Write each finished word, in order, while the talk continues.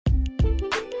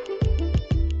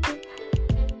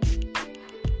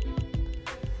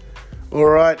All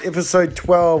right, episode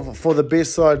 12 for the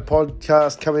Best Side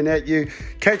podcast coming at you.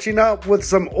 Catching up with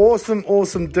some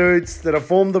awesome dudes that I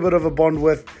formed a bit of a bond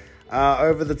with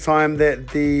over the time that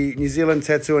the New Zealand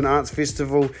Tattoo and Arts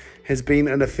Festival has been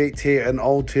in effect here in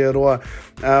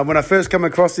Aotearoa. When I first come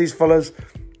across these fellas,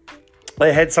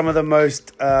 they had some of the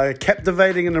most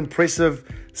captivating and impressive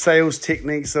sales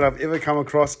techniques that I've ever come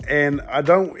across. And I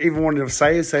don't even want to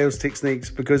say sales techniques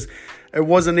because it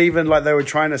wasn't even like they were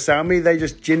trying to sell me. They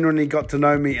just genuinely got to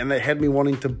know me and they had me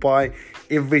wanting to buy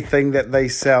everything that they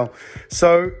sell.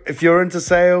 So if you're into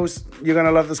sales, you're going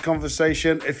to love this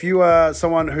conversation. If you are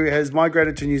someone who has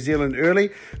migrated to New Zealand early,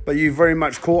 but you very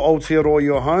much call Aotearoa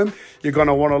your home, you're going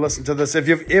to want to listen to this. If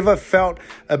you've ever felt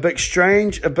a bit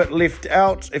strange, a bit left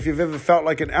out, if you've ever felt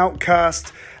like an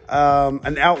outcast,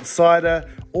 an outsider,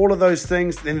 all of those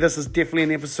things, then this is definitely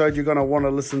an episode you're going to want to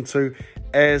listen to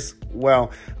as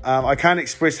well. I can't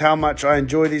express how much I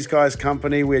enjoy these guys'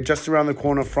 company. We're just around the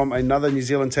corner from another New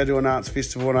Zealand Tattoo and Arts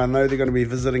Festival, and I know they're going to be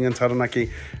visiting in Taranaki,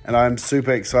 and I'm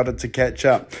super excited to catch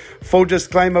up. Full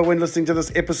disclaimer, when listening to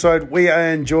this episode, we are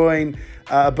enjoying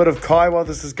a bit of kai while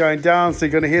this is going down, so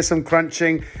you're going to hear some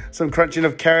crunching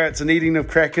of carrots and eating of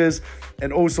crackers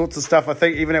and all sorts of stuff. I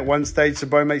think even at one stage,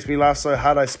 Sabo makes me laugh so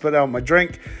hard I spit out my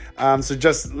drink. So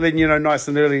just letting you know nice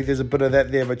and early, there's a bit of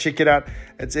that there. But check it out.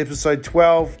 It's episode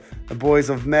 12, the boys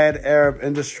of Mad Arab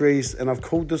Industries. And I've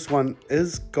called this one,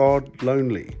 Is God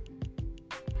Lonely?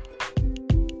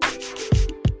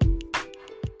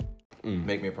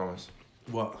 Make me a promise.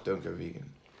 What? Don't go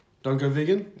vegan. Don't go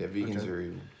vegan? Yeah, vegans are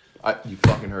evil. You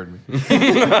fucking heard me.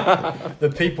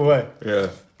 The people, eh? Yeah.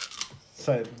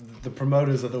 So the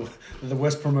promoters are the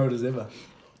worst promoters ever.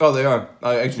 Oh, they are.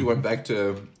 I actually went back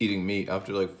to eating meat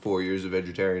after like 4 years of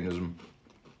vegetarianism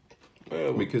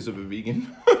because of a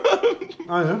vegan.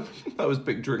 Oh, yeah? I was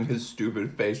picturing his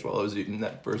stupid face while I was eating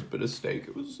that first bit of steak.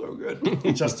 It was so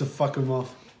good. Just to fuck him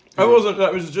off. I wasn't.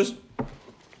 I was just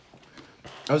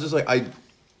like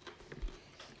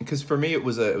because for me it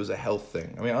was a health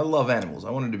thing. I mean, I love animals. I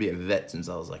wanted to be a vet since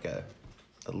I was like a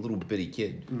little bitty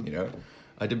kid. You know,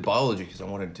 I did biology because I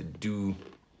wanted to do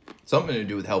something to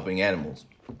do with helping animals.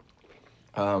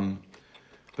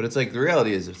 But it's like the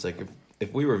reality is, it's like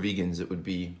if we were vegans, it would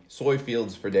be soy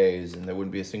fields for days, and there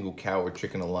wouldn't be a single cow or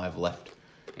chicken alive left.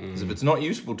 Because if it's not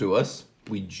useful to us,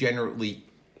 we generally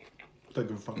don't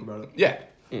give a fuck about it. Yeah.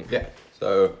 Yeah.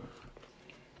 So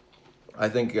I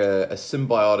think a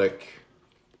symbiotic,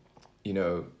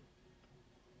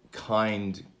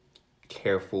 kind,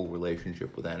 careful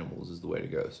relationship with animals is the way to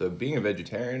go. So being a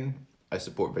vegetarian, I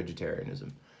support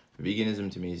vegetarianism.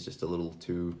 Veganism to me is just a little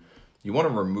too... You want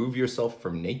to remove yourself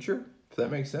from nature, if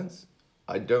that makes sense.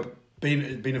 I don't...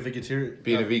 Being a vegetarian?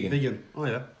 Being a vegan. Vegan. Oh,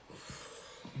 yeah.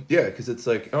 Yeah, because it's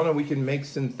like, oh no, we can make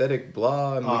synthetic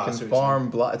blah, and we can farm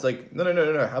blah. It's like, no.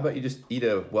 How about you just eat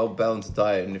a well-balanced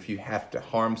diet, and if you have to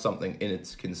harm something in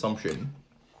its consumption,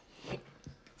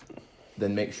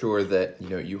 then make sure that,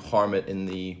 you harm it in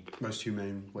the... most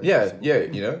humane way Yeah, possible.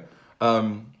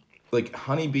 yeah, like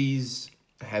honeybees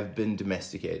have been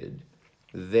domesticated.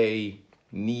 They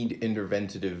need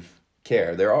interventive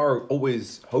care. There are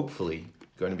always, hopefully,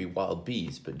 going to be wild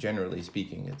bees, but generally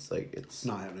speaking, it's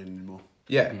not happening anymore.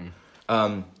 Yeah.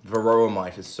 Varroa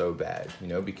mite is so bad,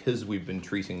 because we've been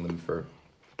treating them for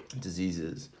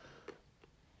diseases.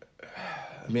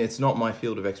 I mean, it's not my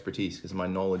field of expertise because my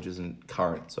knowledge isn't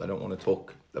current, so I don't want to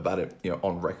talk about it,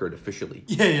 on record officially.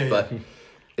 Yeah. But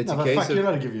it's a case of... You're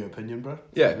not to give your opinion, bro.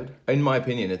 Yeah, in my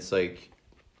opinion, it's like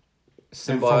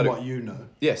symbiotic... And from what you know.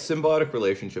 Yeah, symbiotic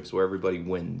relationships where everybody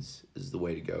wins is the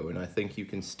way to go. And I think you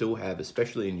can still have,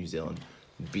 especially in New Zealand,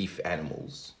 beef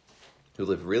animals who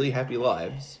live really happy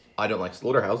lives. I don't like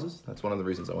slaughterhouses. That's one of the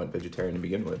reasons I went vegetarian to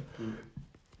begin with.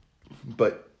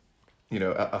 But,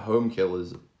 a home kill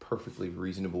is a perfectly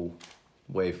reasonable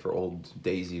way for old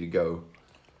Daisy to go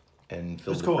and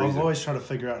fill It's the cool. freezer. I'm always trying to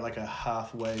figure out like a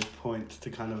halfway point to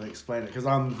kind of explain it because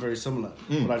I'm very similar,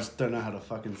 but I just don't know how to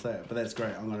fucking say it. But that's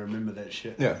great. I'm going to remember that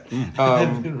shit. Yeah.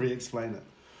 And then re-explain it.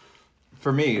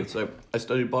 For me, it's like I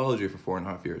studied biology for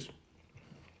 4.5 years.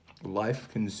 Life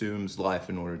consumes life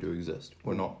in order to exist.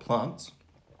 We're not plants.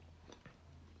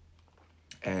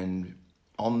 And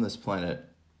on this planet,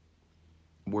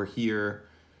 we're here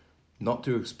not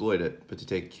to exploit it, but to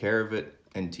take care of it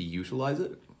and to utilize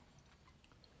it.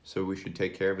 So we should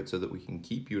take care of it so that we can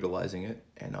keep utilizing it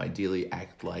and ideally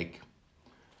act like...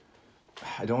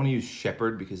 I don't want to use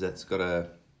shepherd because that's got a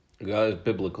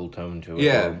biblical tone to it.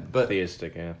 Yeah, or but...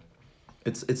 theistic, yeah.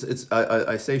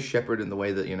 I say shepherd in the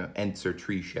way that, Ents are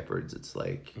tree shepherds. It's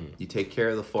like you take care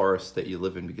of the forest that you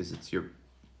live in because it's your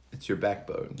It's your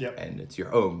backbone. Yep. And it's your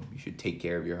home. You should take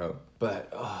care of your home.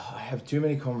 But I have too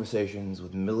many conversations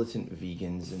with militant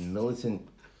vegans and militant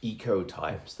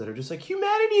eco-types that are just like,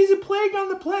 humanity is a plague on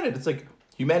the planet. It's like,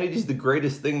 humanity is the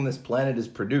greatest thing this planet has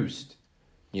produced.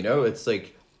 You know, it's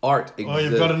like art exists. Oh,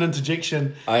 you've got an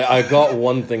interjection. I got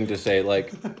one thing to say.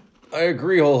 Like, I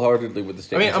agree wholeheartedly with the I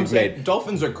statements mean, I'm you've saying made.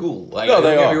 dolphins are cool. Like, No,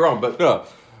 they don't get are. me wrong, but No.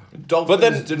 dolphins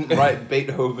then- didn't write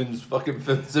Beethoven's fucking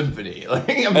Fifth Symphony. Like,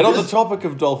 I'm And on the just- topic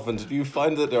of dolphins, do you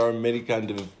find that there are many kind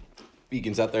of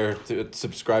vegans out there to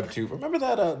subscribe to? Remember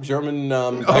that German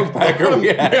backpacker?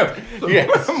 Yeah.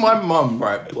 Yes. My mom,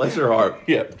 right, bless her heart,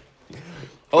 Yeah.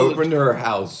 Oh, opened her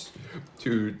house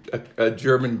to a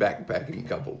German backpacking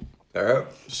couple. All right?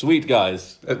 sweet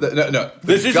guys. No.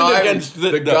 This isn't against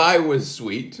the- The no. guy was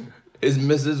sweet. His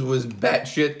missus was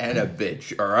batshit and a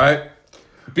bitch, all right?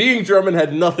 Being German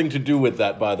had nothing to do with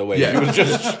that, by the way. Yeah. It was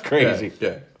just crazy.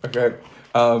 Yeah. Okay.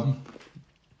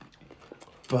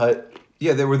 But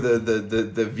yeah, they were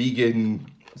the vegan.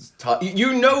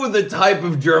 You know the type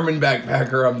of German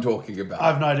backpacker I'm talking about. I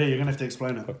have no idea. You're gonna have to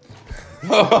explain it.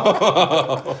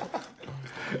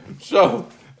 So,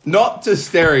 Not to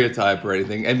stereotype or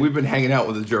anything, and we've been hanging out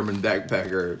with a German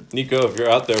backpacker. Nico, if you're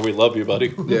out there, we love you,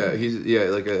 buddy. Yeah,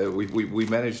 we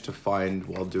managed to find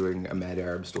while doing a Mad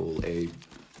Arab stall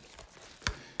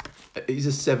he's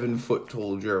a 7 foot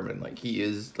tall German. Like, he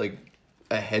is like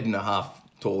a head and a half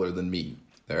taller than me.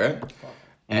 All right,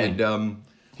 and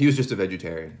he was just a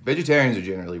vegetarian. Vegetarians are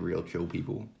generally real chill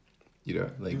people. You know,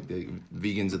 like the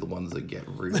vegans are the ones that get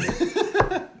really.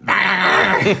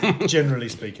 Generally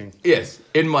speaking. Yes,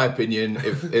 in my opinion,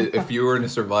 if you were in a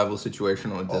survival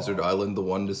situation on a desert island, the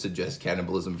one to suggest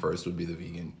cannibalism first would be the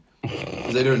vegan.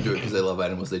 Because they don't do it because they love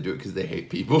animals, they do it because they hate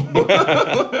people.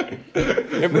 And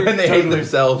they hate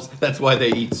themselves, that's why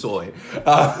they eat soy.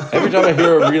 Every time I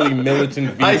hear a really militant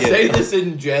vegan... I say this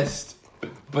in jest,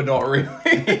 but not really.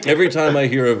 Every time I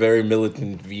hear a very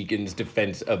militant vegan's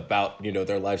defense about,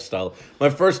 their lifestyle, my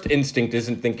first instinct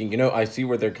isn't thinking, I see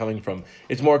where they're coming from.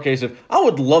 It's more a case of, I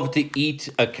would love to eat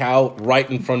a cow right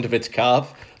in front of its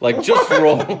calf. Like, just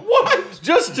raw. What?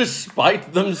 Just to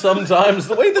spite them sometimes.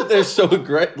 The way that they're so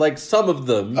aggressive, like some of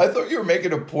them. I thought you were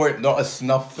making a point, not a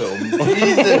snuff film.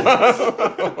 Jesus.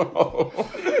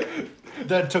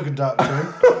 That took a dark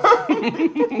turn.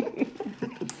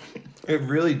 It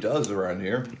really does around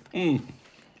here.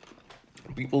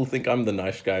 People think I'm the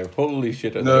nice guy. Holy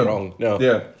shit, are they wrong? No.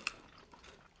 Yeah.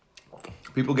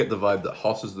 People get the vibe that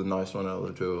Hoss is the nice one out of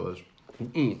the two of us.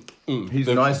 He's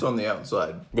nice on the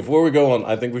outside. Before we go on,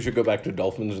 I think we should go back to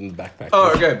dolphins and the backpack.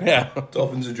 Oh, okay. Yeah.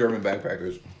 Dolphins are German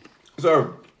backpackers.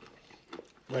 So,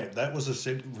 Wait, that was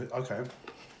okay.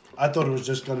 I thought it was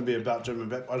just going to be about German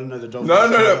back. I didn't know the dolphins.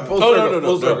 no. Full Oh, circle. no,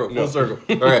 Full circle. no. Full circle.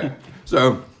 Okay.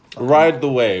 So, Ride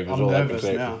the wave is I'm all I can nervous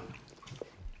say. now.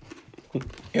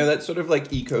 that sort of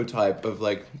like eco type of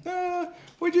like,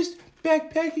 we're just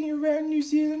backpacking around New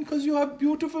Zealand because you have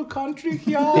beautiful country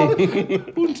here.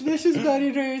 And this is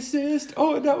very racist.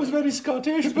 Oh, that was very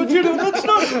Scottish, but that's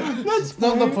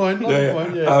Not the point. Not the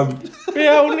point. Yeah. We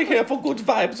are only here for good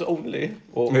vibes only.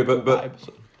 Or Yeah, but- vibes.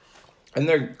 And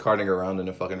they're carting around in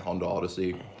a fucking Honda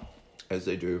Odyssey, as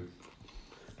they do.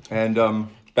 And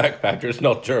Backpackers,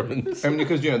 not Germans. and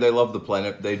because they love the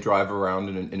planet, they drive around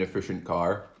in an inefficient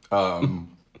car,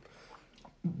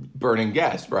 burning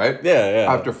gas, right? Yeah.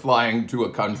 After flying to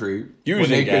a country Using when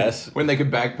they gas. when they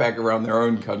could backpack around their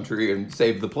own country and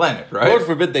save the planet, right? Lord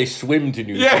forbid they swim to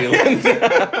New Yeah.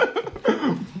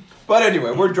 Zealand. But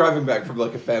anyway, we're driving back from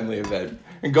like a family event,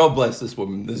 and God bless this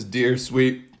woman, this dear,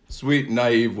 sweet,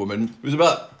 naive woman who's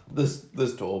about this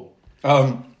tall.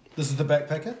 This is the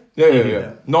backpacker?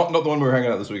 Yeah. Not the one we were hanging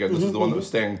out this weekend. This is the one that was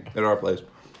staying at our place.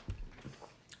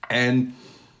 And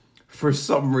for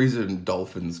some reason,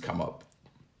 dolphins come up.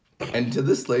 And to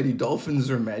this lady, dolphins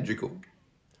are magical.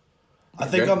 I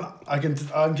think Okay.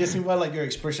 I'm guessing by like your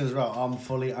expression as well. I'm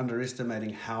fully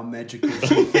underestimating how magical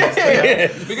she thinks they are.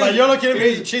 Because Like you're looking at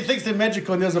me, she thinks they're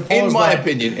magical, and there's a pause. in my like,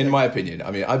 opinion,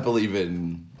 I mean, I believe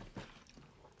in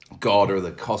God or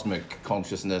the cosmic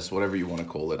consciousness, whatever you want to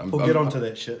call it. we'll get onto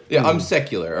that shit. Yeah, I'm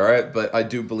secular, all right, but I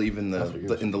do believe in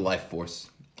the life force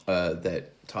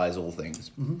that ties all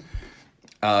things.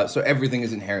 So everything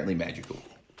is inherently magical.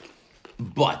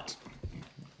 But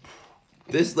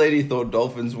this lady thought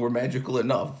dolphins were magical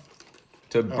enough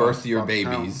to birth your fuck,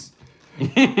 babies.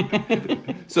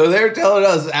 So they're telling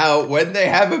us how when they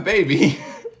have a baby,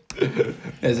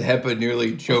 as Hepa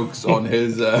nearly chokes on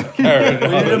his We need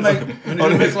to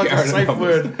make like a Karen safe hummus.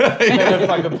 word. And if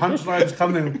like a punchline's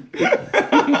coming.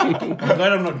 I'm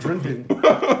glad I'm not drinking.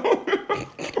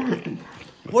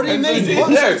 What do you And so mean? she's What?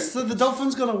 there. So the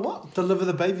dolphin's gonna what? Deliver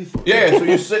the baby for? Yeah, so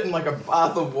you sit in like a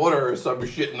bath of water or some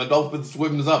shit, and the dolphin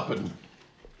swims up and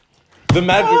The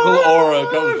magical aura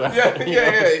comes out.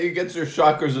 yeah. He gets your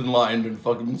chakras in line and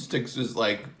fucking sticks his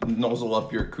like nozzle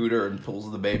up your cooter and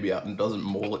pulls the baby out and doesn't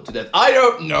maul it to death. I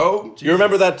don't know. You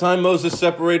remember that time Moses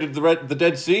separated the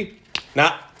Dead Sea?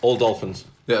 Nah, old dolphins.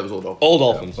 Yeah, it was old dolphin. Old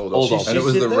dolphins. Yeah, Old dolphins. And it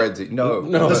was She the did Red Sea. No,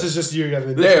 No. This is just you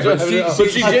having. Yeah, but she I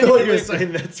genuinely- thought you were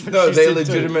saying that's what No, she they said too.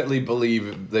 legitimately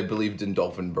believed in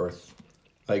dolphin birth.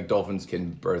 Like dolphins can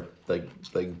birth, like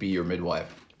be your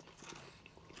midwife.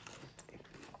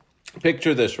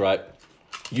 Picture this, right?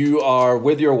 You are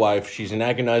with your wife. She's in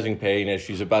agonizing pain as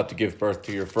she's about to give birth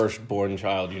to your firstborn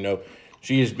child. You know,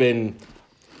 she has been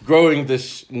growing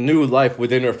this new life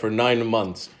within her for 9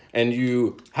 months. And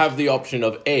you have the option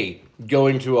of A,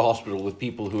 going to a hospital with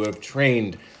people who have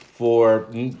trained for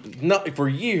not for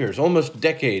years, almost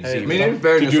decades. I even, mean, in to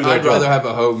fairness, do their I'd rather job. have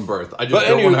a home birth. I just But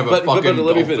don't anyway, want to have a fucking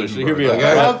let me dolphin finish. birth. Hear me out.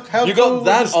 Like, How You cool got would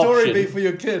that the story option. be for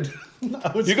your kid?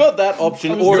 You got that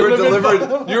option, you or were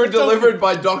delivered. You were delivered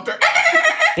by Doctor.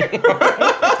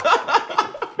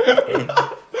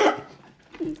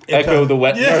 Echo the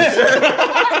wet nurse.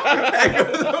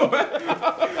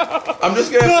 I'm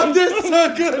just gonna. God, that's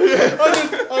so good.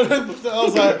 I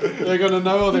was like, they're gonna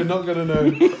know or they're not gonna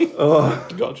know.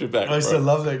 Got your back. I used to bro.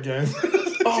 love that game.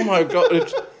 Oh my god!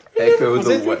 It's, Echo Was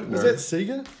the that, wet was that nurse.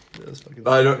 Sega? Yeah, that's fucking.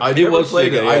 I It never was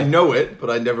played Sega, it. I yeah. know it, but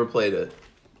I never played it.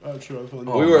 Oh, true. we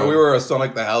were a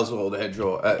Sonic the Household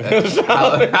Hedgehog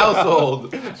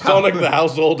household. Sonic the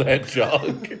Household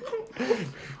Hedgehog.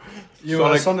 You were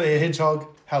a Sonic- Sonic the Hedgehog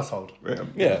household.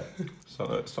 Yeah.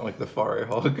 Sonic the Furry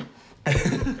Hog.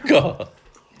 God.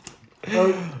 So,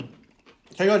 you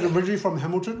guys originally from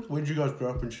Hamilton? Where'd you guys grow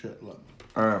up and shit? Like,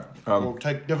 Alright. or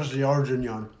give us the origin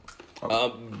yarn.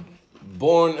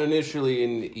 Born initially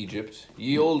in Egypt,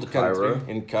 ye old country Cairo.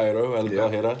 in Cairo, El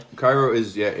Qahira. Cairo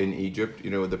is in Egypt.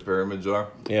 You know where the pyramids are.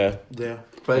 Yeah. Yeah.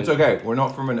 But it's okay. We're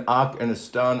not from an Ak and a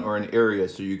Stan or an area,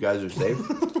 so you guys are safe.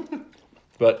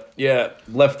 But yeah,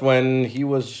 left when he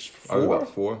was I was 4. about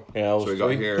 4. Yeah, I was so we got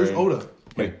 3. here. Who's in- older?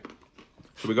 Wait.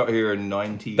 So we got here in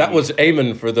 90. That was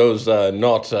Eamon for those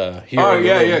not here. Oh in the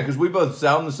yeah, room. yeah. Because we both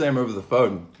sound the same over the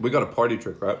phone. We got a party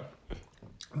trick, right?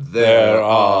 There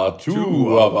are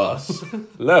 2 of us.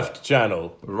 Left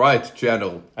channel. Right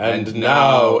channel. And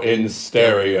now in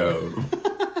stereo.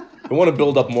 We want to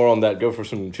build up more on that. Go for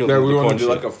some Yeah, children. we of the want corn to do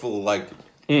shit. like a full like.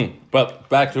 But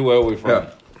back to where we're from. Yeah.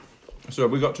 So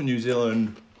we got to New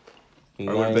Zealand. It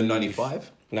would have been 95.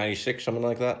 96, something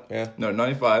like that. Yeah. No,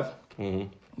 95. Mm-hmm.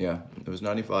 Yeah, it was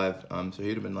 95. So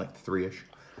he'd have been like 3-ish.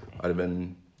 I'd have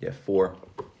been 4.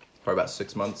 Probably about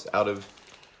 6 months out of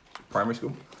primary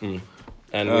school.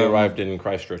 And we arrived in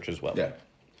Christchurch as well. Yeah.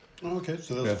 Oh, okay,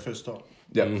 so that was the first stop.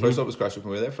 Yeah, first stop was Christchurch.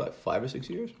 We were there for like 5 or 6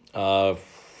 years. 4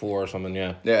 or something,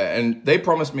 yeah. Yeah, and they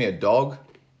promised me a dog.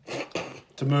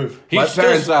 To move. He's My still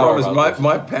parents sour promised about this.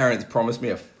 my parents promised me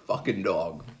a fucking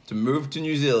dog. To move to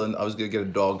New Zealand, I was gonna get a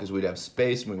dog because we'd have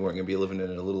space and we weren't gonna be living in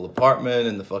a little apartment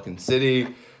in the fucking city.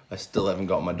 I still haven't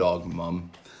got my dog,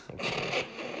 Mum.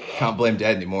 Can't blame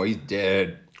Dad anymore. He's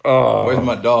dead. Oh. Where's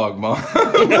my dog, Mom?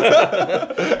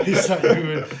 He's like,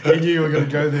 he knew you were going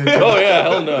to go there. Oh yeah,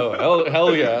 hell no,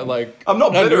 hell yeah! Like I'm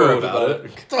not I bitter knew about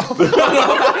it.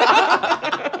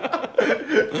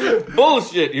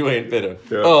 Bullshit, you ain't bitter.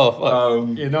 Oh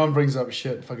fuck. Yeah, no one brings up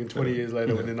shit fucking 20 years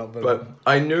later when they're not bitter. But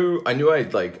I knew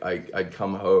I'd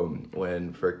come home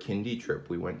when for a kindy trip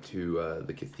we went to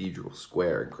the Cathedral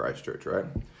Square in Christchurch, right?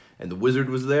 And the wizard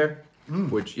was there,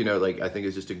 which I think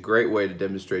is just a great way to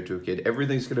demonstrate to a kid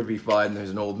everything's gonna be fine.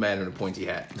 There's an old man in a pointy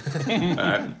hat,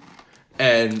 Alright?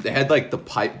 And they had like the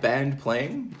pipe band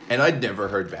playing, and I'd never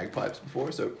heard bagpipes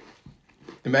before. So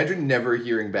imagine never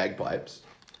hearing bagpipes.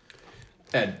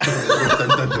 And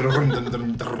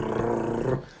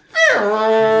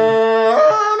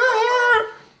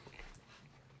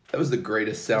that was the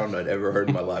greatest sound I'd ever heard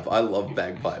in my life. I love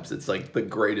bagpipes. It's like the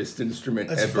greatest instrument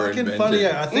it's ever fucking invented. funny.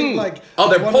 I think like... Oh,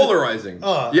 they're it's one polarizing.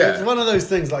 It's Yeah. one of those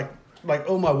things like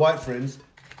all my white friends,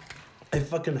 they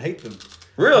fucking hate them.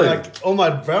 Really? Like all my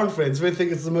brown friends, they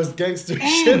think it's the most gangster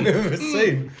shit they've ever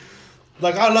seen.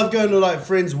 Like I love going to like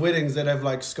friends' weddings that have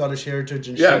like Scottish heritage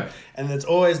and Yeah. shit, and it's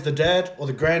always the dad or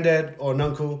the granddad or an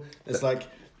uncle that's like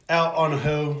out on a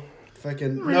hill,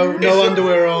 fucking no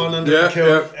underwear on under Yeah, the kilt,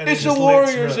 yeah. and he It's a just lets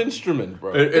warrior's rip. instrument,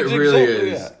 bro. It It's really exactly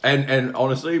is. that. And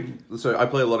honestly, so I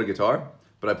play a lot of guitar,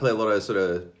 but I play a lot of sort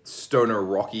of stoner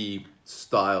rocky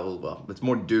style. Well, it's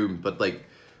more doom, but like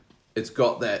it's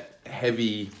got that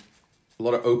heavy, a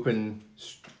lot of open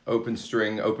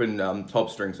string, top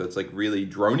string, so it's like really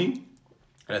drony.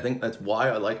 And I think that's why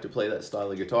I like to play that style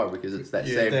of guitar, because it's that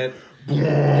Yeah, same.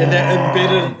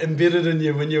 that embedded in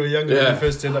you when you were younger when Yeah. you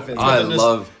first turned up. It's I got the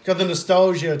love- got the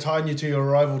nostalgia tying you to your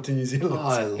arrival to New Zealand.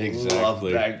 I love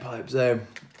Exactly. bagpipes.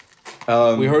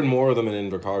 We heard more of them in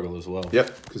Invercargill as well.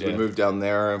 Yep, because we Yeah. moved down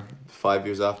there 5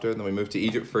 years after, and then we moved to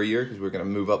Egypt for a year because we were going to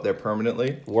move up there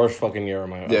permanently. Worst fucking year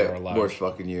of our lives. Worst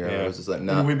fucking year. Yeah. I was just like, And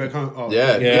nah. you went back home. Oh,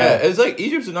 Yeah, Yeah. yeah. It's like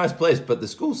Egypt's a nice place, but the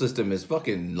school system is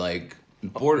fucking like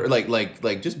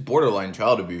like just borderline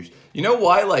child abuse. You know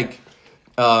why? Like,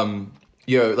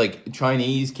 like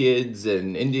Chinese kids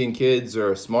and Indian kids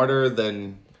are smarter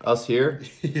than us here.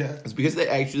 yeah. It's because they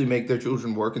actually make their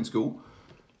children work in school.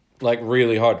 Like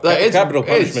really hard. Like, it's- Capital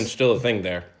it's- punishment's still a thing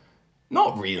there.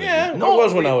 Not really. Yeah, it not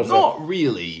was when I was Not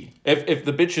really. If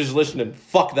the bitch is listening,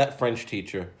 fuck that French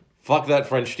teacher. Fuck that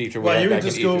French teacher. Well, way you back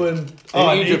went to in school Egypt.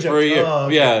 in Egypt for a year. Oh,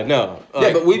 okay. Yeah, no.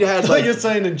 Yeah, but we'd had I thought like you're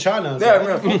saying in China.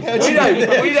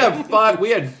 we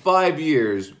had 5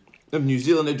 years of New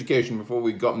Zealand education before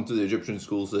we got into the Egyptian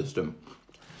school system.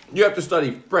 You have to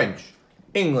study French,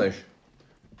 English,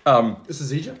 This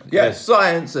is Egypt? Yes.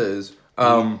 sciences,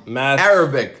 Math.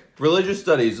 Arabic, religious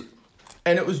studies,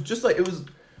 and it was just like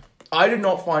I did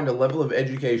not find a level of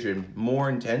education more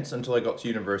intense until I got to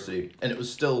university, and it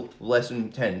was still less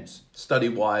intense,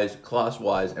 study-wise,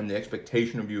 class-wise, and the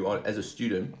expectation of you as a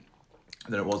student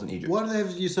than it was in Egypt. Why do they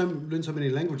have you learn so many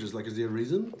languages? Like, is there a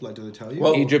reason? Like, do they tell you?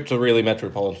 Well, Egypt's a really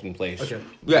metropolitan place. Okay.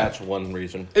 Yeah. That's one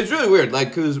reason. It's really weird, like,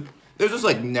 because there's this,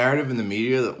 like, narrative in the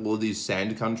media that all these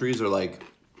sand countries are, like,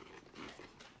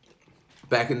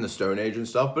 back in the Stone Age and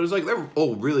stuff, but it's like they're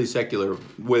all really secular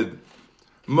with...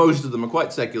 Most of them are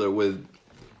quite secular with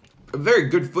a very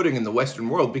good footing in the Western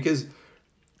world because,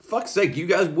 fuck's sake, you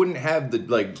guys wouldn't have the,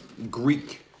 like,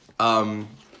 Greek, the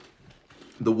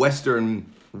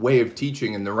Western way of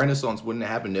teaching, and the Renaissance wouldn't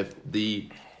have happened if the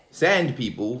sand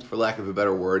people, for lack of a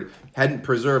better word, hadn't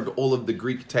preserved all of the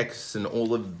Greek texts and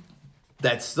all of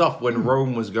that stuff when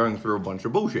Rome was going through a bunch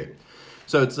of bullshit.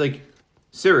 So it's like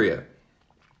Syria,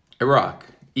 Iraq,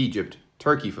 Egypt,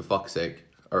 Turkey, for fuck's sake,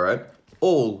 all right?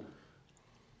 All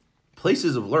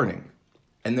places of learning.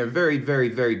 And they're very, very,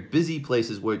 very busy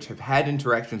places which have had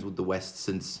interactions with the West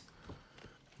since,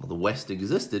 well, the West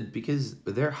existed because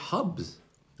they're hubs.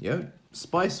 You know,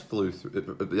 spice flew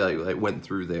through, like went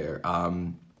through there.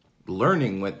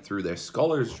 Learning went through there.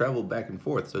 Scholars traveled back and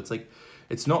forth. So it's like,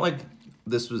 it's not like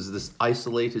this was this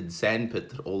isolated sandpit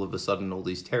that all of a sudden all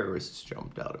these terrorists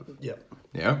jumped out of. Yeah.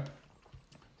 Yeah.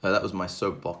 That was my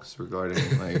soapbox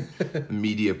regarding like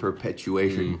media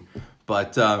perpetuation.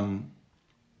 But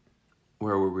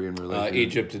where were we in relation?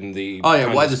 Egypt and the... Oh yeah,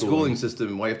 kind why of the schooling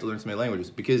system? Why you have to learn so many languages?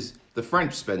 Because the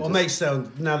French spent. Well, it makes sense.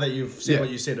 Now that you've said Yeah. what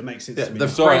you said, it makes sense Yeah, to me. the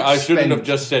Sorry, I French shouldn't spent- have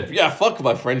just said, yeah, fuck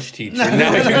my French teacher.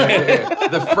 Now you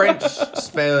the French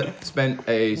spent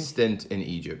a stint in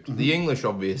Egypt. The English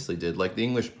obviously did. Like the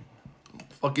English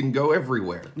fucking go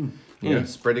everywhere. You know,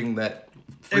 spreading that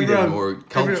freedom Everyone- or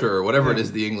culture or whatever it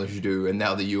is the English do, and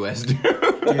now the US do. do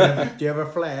you have a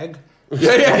flag?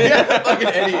 yeah. Fucking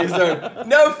Eddie is there.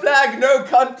 No flag, no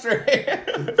country.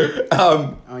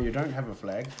 Oh, you don't have a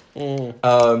flag.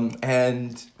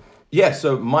 And yeah,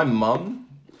 so my mum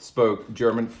spoke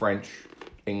German, French,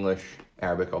 English,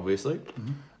 Arabic, obviously.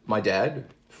 My dad,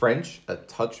 French, a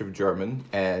touch of German,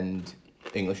 and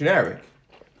English and Arabic.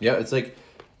 Yeah, it's like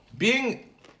being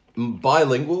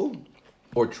bilingual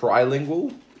or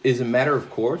trilingual is a matter of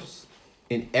course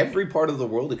in every part of the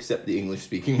world except the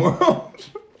English-speaking world.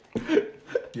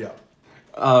 Yeah.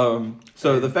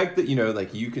 So the fact that, you know,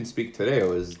 like you can speak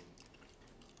Tereo is,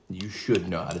 you should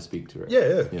know how to speak Tereo.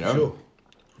 Yeah, You know? sure.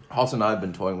 Hoss and I have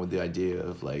been toying with the idea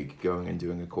of like going and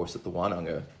doing a course at the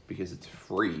Wananga because it's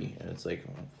free and it's like,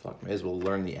 oh, fuck, may as well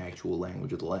learn the actual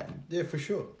language of the land. Yeah, for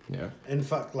sure. Yeah. In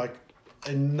fact, like,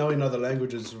 and knowing other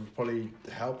languages will probably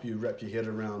help you wrap your head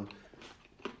around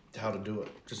how to do it.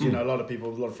 Just, you know, a lot of people,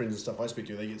 a lot of friends and stuff I speak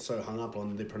to, they get so hung up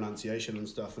on their pronunciation and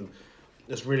stuff, and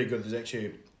it's really good. There's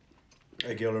actually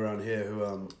a girl around here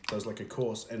who does like a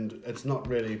course, and it's not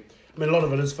really, I mean, a lot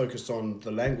of it is focused on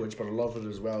the language, but a lot of it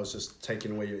as well is just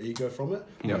taking away your ego from it.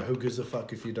 Yeah. Like, who gives a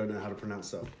fuck if you don't know how to pronounce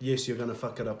stuff? Yes, you're going to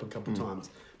fuck it up a couple times,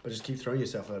 but just keep throwing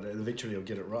yourself at it, and eventually you'll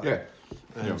get it right. Yeah.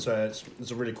 And Yeah. so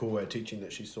it's a really cool way of teaching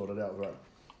that she sorted out. Right?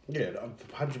 Yeah,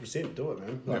 100% do it,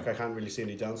 man. Like, I can't really see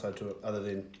any downside to it other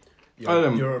than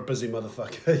you're a busy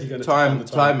motherfucker. You're going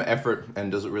to Time, effort,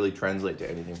 and does it really translate to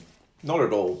anything? Not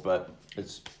at all, but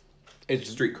it's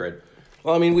street cred.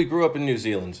 Well, I mean, we grew up in New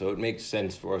Zealand, so it makes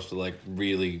sense for us to, like,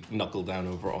 really knuckle down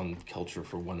over on culture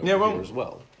for one over here as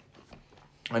well.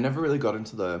 I never really got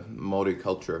into the Maori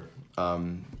culture,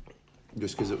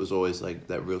 just because it was always like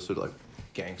that real sort of like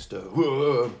gangster.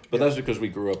 But that's because we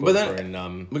grew up But over then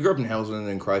in we grew up in Houslin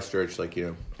and Christchurch, like,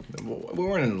 you know, we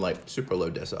weren't in like super low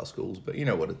decile schools, but you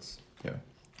know what it's, you know.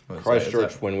 what it's like. It's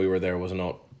Christchurch like- when we were there was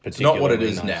not It's particularly not what it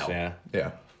is nice, now. Yeah.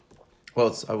 Yeah.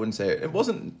 Well, I wouldn't say it. It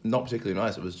wasn't not particularly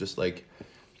nice. It was just like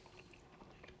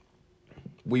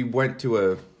we went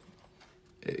to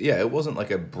it wasn't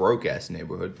like a broke ass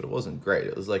neighborhood, but it wasn't great.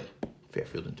 It was like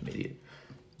Fairfield Intermediate,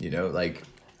 you know, like.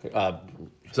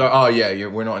 So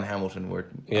we're not in Hamilton. We're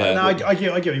Yeah. No, I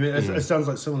get what you mean. It sounds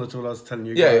like similar to what I was telling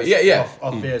you Yeah, guys yeah.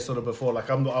 off air sort of before. Like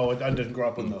I didn't grow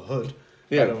up in the hood,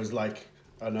 Yeah. but it was like,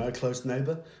 I don't know, a close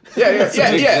neighbour. yeah,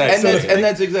 exact and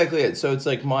that's exactly it. So it's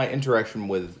like my interaction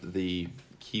with the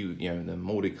the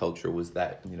Māori culture was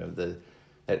that, you know,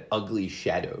 that ugly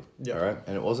shadow. Yeah. All right,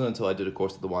 and it wasn't until I did a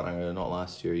course at the Wānanga, not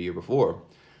last year, a year before,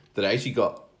 that I actually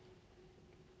got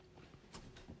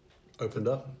Opened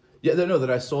up. that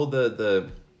I saw the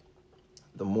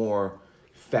more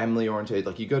family oriented.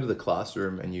 Like, you go to the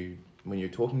classroom and when you're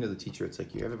talking to the teacher, it's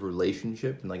like you have a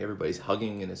relationship and like everybody's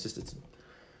hugging, and it's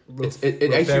Real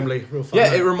actually, family, real fun.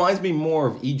 yeah, it reminds me more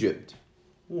of Egypt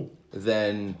Ooh.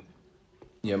 than,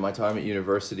 you know, my time at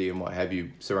university and what have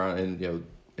you, surrounded, you know,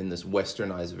 in this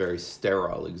westernized, very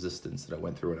sterile existence that I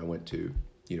went through when I went to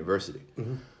university.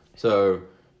 Mm-hmm. So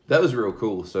that was real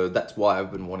cool. So that's why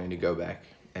I've been wanting to go back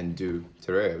and do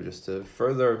Te Reo, just to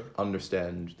further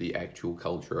understand the actual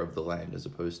culture of the land, as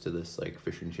opposed to this like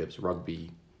fish and chips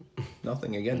rugby.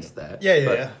 Nothing against that. Yeah,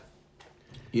 but yeah.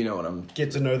 You know what I'm.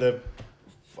 Get to know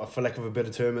for lack of a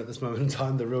better term at this moment in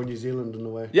time, the real New Zealand in a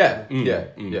way. Yeah, Mm.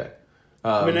 yeah.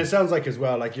 I mean, it sounds like as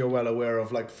well, like you're well aware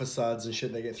of like facades and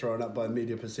shit that get thrown up by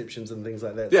media perceptions and things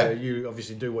like that. Yeah. So you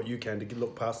obviously do what you can to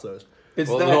look past those. It's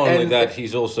Well, that, not only and that,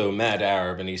 he's also mad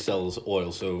Arab and he sells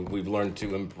oil, so we've learned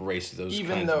to embrace those.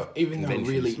 even kinds though of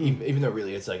really conventions. even though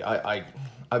really it's like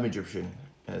I'm Egyptian,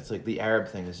 and it's like the Arab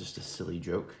thing is just a silly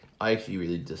joke. I actually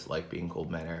really dislike being called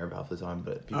man Arab half the time,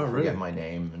 but people Oh, forget really? my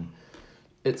name, and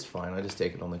it's fine. I just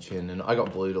take it on the chin, and I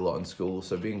got bullied a lot in school,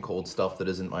 so being called stuff that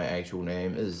isn't my actual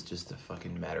name is just a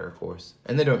fucking matter of course.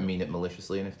 And they don't mean it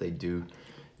maliciously, and if they do,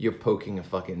 you're poking a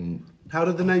fucking. How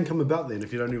did the name come about then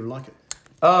if you don't even like it?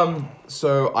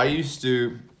 So I used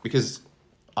to, because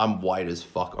I'm white as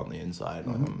fuck on the inside.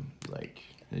 I'm like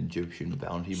an Egyptian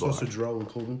bounty boy. Sausage roll, we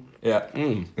call them. Yeah.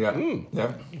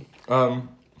 Yeah.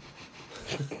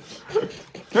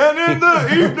 And in the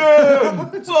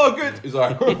evening, it's all good.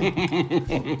 Sorry.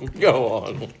 Go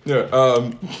on. Yeah.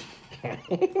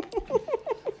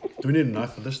 Do we need a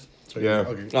knife for this? Sorry, Yeah.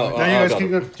 Okay. Oh, No, I you guys got keep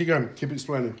going. Keep going. Keep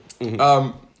explaining.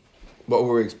 What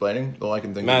were we explaining? All I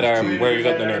can think Mad of is Arab, cheese. where you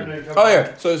got the name? Oh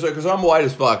yeah. So because I'm white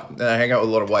as fuck, and I hang out with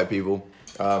a lot of white people.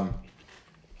 I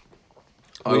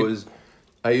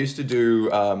used to do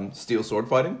steel sword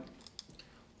fighting.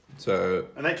 So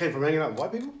And that came from hanging out with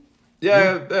white people?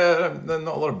 yeah, not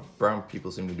a lot of brown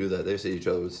people seem to do that. They see each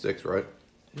other with sticks, right?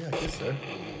 Yeah, I guess so.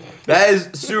 That is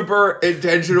super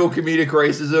intentional comedic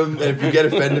racism. And if you get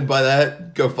offended by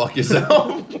that, go fuck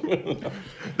yourself.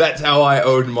 That's how I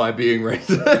own my being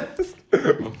racist.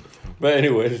 But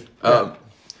anyways,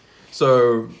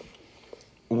 So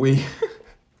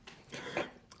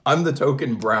I'm the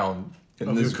token brown in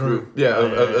Of this your crew. group. Yeah, Yeah,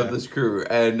 of yeah. this crew.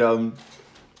 And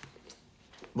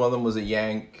one of them was a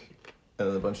Yank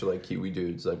and a bunch of like Kiwi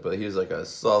dudes. Like, but he was like a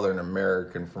Southern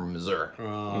American from Missouri.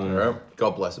 All right?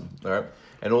 God bless him. All right.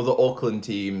 And all the Auckland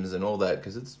teams and all that,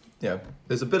 because it's,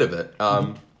 there's a bit of it.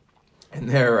 And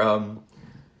there,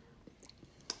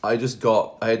 I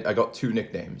got two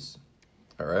nicknames.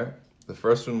 All right. The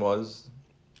first one was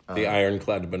the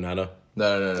ironclad banana.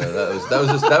 no. That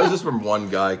was just from one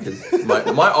guy, because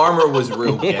my armor was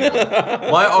real ghetto.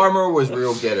 My armor was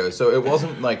real ghetto, so it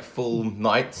wasn't like full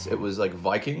knights. It was like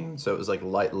Viking, so it was like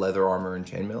light leather armor and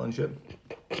chainmail and shit.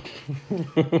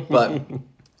 But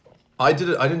I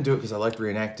didn't do it because I liked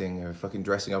reenacting or fucking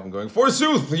dressing up and going,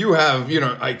 forsooth, you have,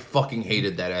 I fucking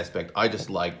hated that aspect. I just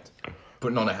liked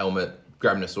putting on a helmet,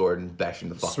 grabbing a sword, and bashing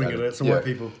the fuck Swinging out of it it. at some white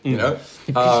people. You know?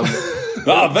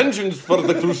 Vengeance for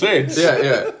the Crusades.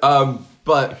 Yeah.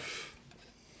 But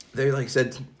they like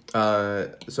said,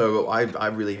 so I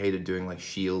really hated doing like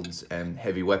shields and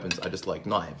heavy weapons. I just like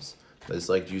knives. I just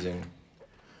liked using,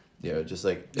 just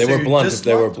like They So were you blunt. just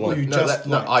They were liked- or blunt. you no, just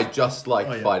liked- I just like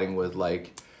Oh, yeah. fighting with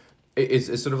like, it's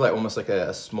sort of like almost like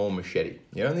a small machete.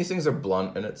 And these things are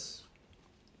blunt, and it's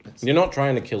You're not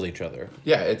trying to kill each other.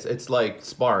 it's like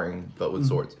sparring but with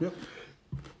swords. Yep.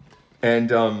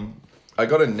 And I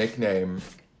got a nickname,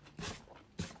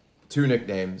 two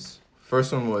nicknames.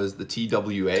 First one was the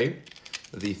TWA,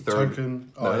 the third,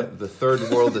 Token. no, the third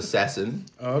world assassin.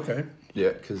 Oh, okay. Yeah,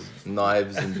 because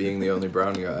knives and being the only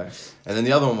brown guy. And then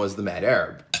the other one was the Mad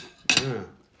Arab. Yeah.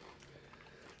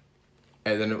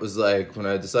 And then it was like, when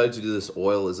I decided to do this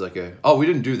oil as like oh, we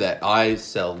didn't do that. I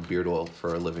sell beard oil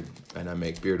for a living, and I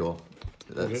make beard oil.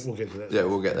 We'll get to that. Yeah,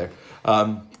 we'll get there.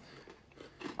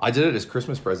 I did it as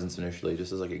Christmas presents initially,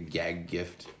 just as like a gag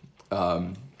gift.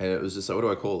 And it was just, what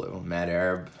do I call it? Well, Mad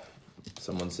Arab.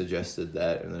 Someone suggested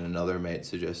that, and then another mate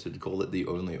suggested to call it the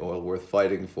only oil worth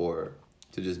fighting for.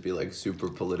 To just be like super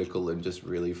political and just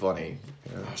really funny.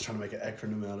 You know? I was trying to make an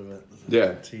acronym out of it.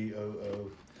 Yeah.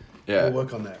 TOO. Yeah. We'll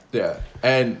work on that. Yeah.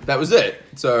 And that was it.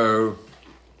 So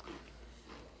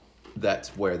that's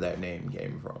where that name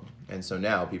came from. And so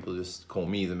now people just call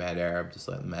me the Mad Arab, just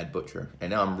like the Mad Butcher.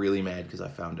 And now I'm really mad because I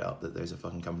found out that there's a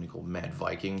fucking company called Mad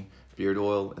Viking beard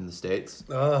oil in the States.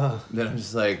 Then I'm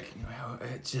just like, well,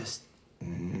 it just...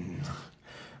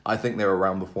 I think they were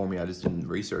around before me. I just didn't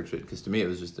research it because to me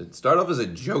it started off as a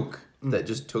joke that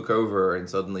just took over, and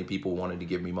suddenly people wanted to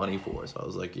give me money for it. So I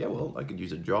was like, yeah, well, I could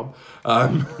use a job.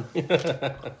 Like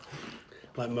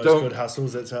most good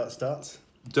hustles, that's how it starts.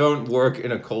 Don't work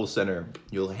in a call center.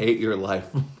 You'll hate your life.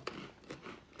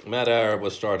 Mad Arab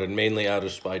was started mainly out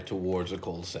of spite towards a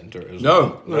call center.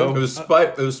 No. It was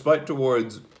spite. It was spite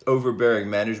towards overbearing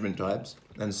management types,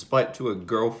 and spite to a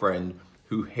girlfriend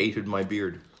who hated my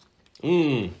beard.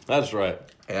 That's right.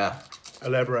 Yeah.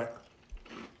 Elaborate.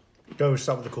 Go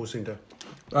start with the call center.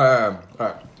 All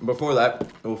right. Before that,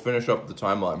 we'll finish up the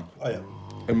timeline. Oh, yeah.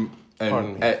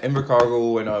 And at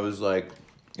Invercargill, when I was like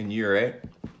in year 8,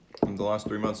 in the last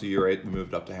 3 months of year 8, we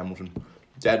moved up to Hamilton.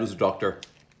 Dad was a doctor,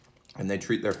 and they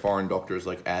treat their foreign doctors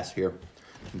like ass here.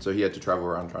 And so he had to travel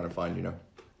around trying to find,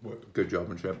 good job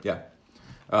and shit. Yeah.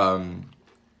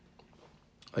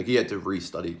 Like he had to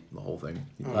restudy the whole thing.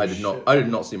 I did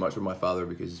not see much of my father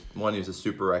because one, he was a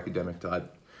super academic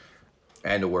type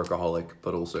and a workaholic,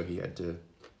 but also he had to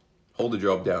hold a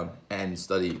job down and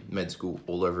study med school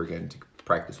all over again to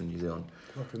practice in New Zealand.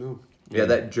 Fucking hell. Yeah,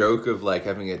 that joke of like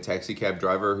having a taxi cab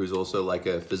driver who's also like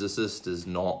a physicist is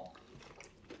not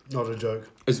a joke.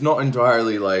 It's not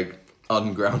entirely like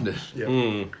ungrounded.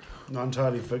 Yeah. Not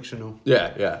entirely fictional.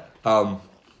 Yeah.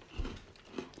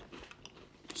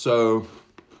 So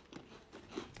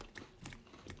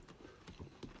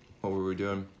what were we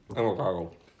doing?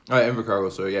 Invercargill.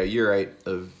 Invercargill. So yeah, year 8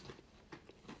 of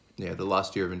the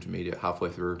last year of intermediate, halfway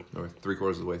through or 3/4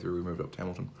 of the way through, we moved up to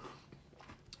Hamilton,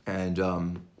 and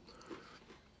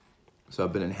so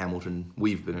I've been in Hamilton.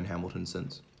 We've been in Hamilton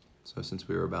since. So since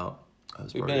we were about,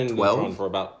 We've been in 12 for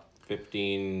about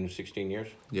 15, 16 years.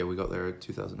 Yeah, we got there in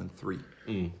 2003.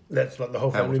 That's like the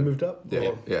whole family Hamilton. moved up?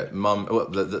 Yeah. Mum, well,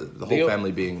 the whole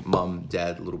family being mum,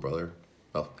 dad, little brother.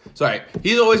 Well, sorry,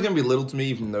 he's always gonna be little to me,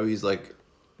 even though he's like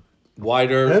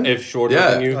wider, Him? if shorter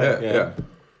than you. Yeah.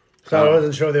 So I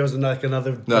wasn't sure there was like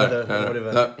another brother or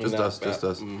whatever. No, just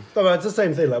us. No, but it's the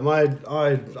same thing. Like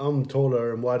I'm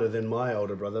taller and wider than my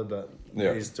older brother, but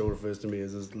Yeah. he still refers to me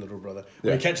as his little brother.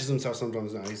 When he catches himself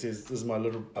sometimes now, he says, "This is my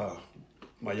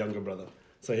my younger brother."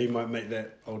 So he might make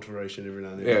that alteration every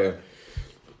now and then. Yeah.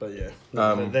 But yeah,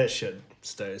 that shit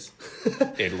stays.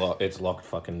 It's locked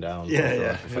fucking down.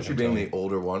 Yeah. Especially being the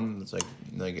older one, it's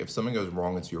like if something goes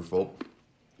wrong, it's your fault.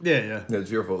 Yeah. Yeah,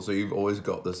 it's your fault. So you've always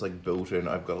got this like built-in.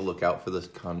 I've got to look out for this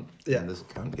cunt. Yeah. And this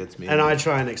cunt gets me. And I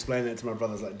try and explain that to my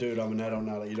brothers, like, dude, I'm an adult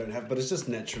now, like, you don't have, but it's just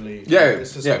naturally. Yeah.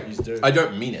 It's just yeah. what you do. I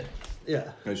don't mean it.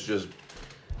 Yeah. It's just.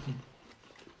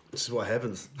 This is what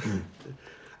happens.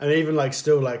 And even like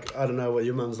still like I don't know what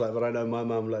your mum's like, but I know my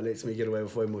mum like lets me get away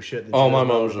with way more shit. Than Oh, she my does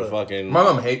mom's with a fucking. My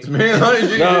mum hates me.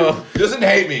 She doesn't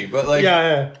hate me, but like.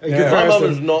 Yeah. In My comparison.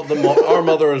 mom is not our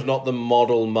mother is not the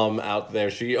model mum out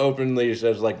there. She openly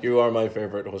says like, "You are my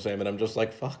favorite, Jose," and I'm just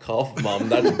like, "Fuck off, mum.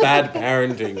 That's bad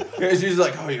parenting." Yeah, she's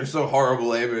like, "Oh, you're so horrible,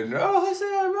 Eamon." Oh,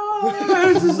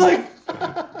 it's just like.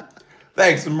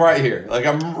 Thanks, I'm right here. Like,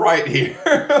 I'm right here.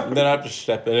 And then I have to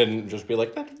step in and just be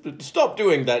like, "Stop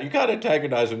doing that. You can't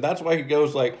antagonize him." That's why he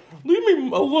goes like, "Leave me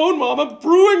alone, Mom. I'm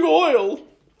brewing oil.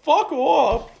 Fuck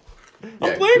off.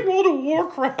 I'm playing World of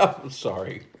Warcraft." I'm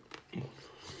sorry.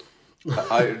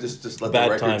 I just let Bad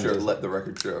the record times. show. Let the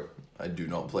record show. I do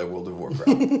not play World of Warcraft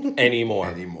Anymore.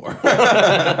 anymore.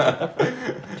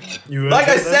 You Like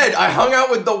I said, I hung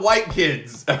out with the white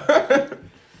kids.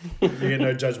 you get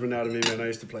no judgment out of me, man. I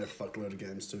used to play a fuckload of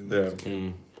games too. Yeah.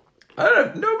 I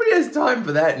don't know. Nobody has time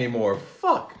for that anymore.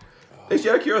 Fuck. Actually,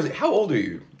 out of curiosity, how old are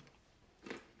you?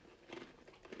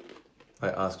 I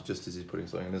asked just as he's putting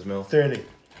something in his mouth. 30.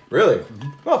 Really?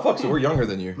 Oh, fuck, so we're younger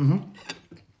than you.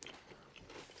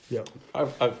 Yep.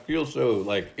 I feel so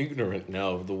like ignorant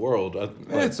now of the world.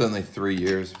 It's only 3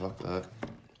 years. Fuck that.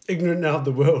 Ignorant now of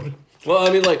the world. Well,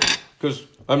 I mean, like, because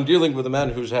I'm dealing with a man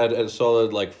who's had a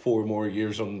solid, like, 4 more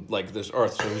years on, like, this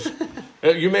earth. So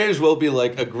you may as well be,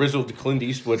 like, a grizzled Clint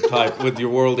Eastwood type with your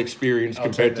world experience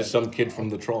compared to some kid from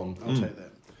the Tron. I'll take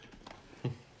that.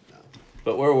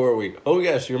 But where were we? Oh,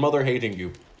 yes, your mother hating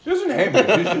you. She doesn't hate me.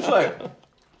 She's just like...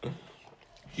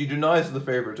 She denies the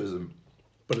favoritism.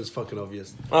 But it's fucking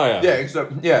obvious. Oh, yeah. Yeah,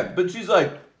 except... Yeah, but she's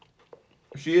like...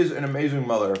 She is an amazing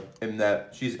mother in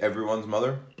that she's everyone's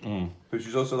mother. But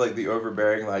she's also, like, the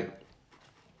overbearing, like...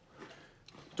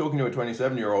 Talking to a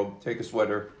 27-year-old, take a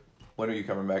sweater. When are you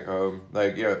coming back home?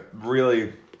 Like, yeah,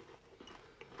 really...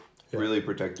 Really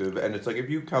protective. And it's like, if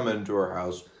you come into her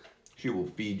house, she will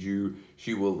feed you.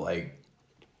 She will, like...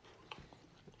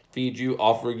 Feed you,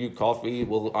 offer you coffee,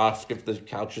 will ask if the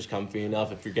couch is comfy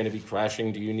enough. If you're going to be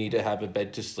crashing, do you need to have a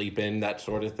bed to sleep in? That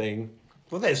sort of thing.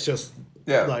 Well, that's just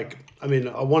like, I mean,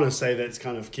 I want to say that's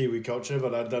kind of Kiwi culture,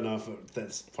 but I don't know if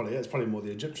it's probably more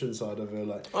the Egyptian side of it.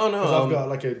 Like, oh no, 'cause I've got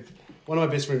like one of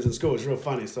my best friends in school. It's real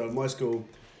funny. So in my school,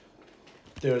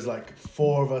 there was like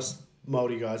 4 of us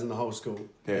Māori guys in the whole school,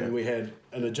 and we had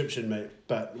an Egyptian mate,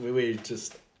 but we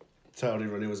just told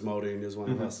everyone he was Māori and he was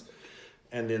one of us.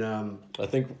 And then I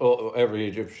think every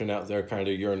Egyptian out there kind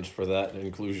of yearns for that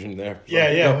inclusion there. So.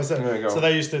 Yeah. So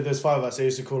they used to. There's 5 of us. They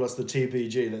used to call us the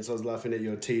TBG. That's I was laughing at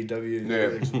your TW.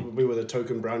 Yeah. We were the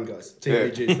token brown guys.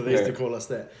 TBG. So they used to call us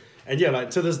that. And yeah, like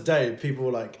to this day, people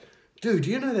were like, "Dude, do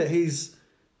you know that he's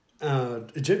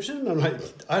Egyptian?" I'm like,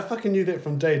 I fucking knew that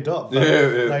from day dot. But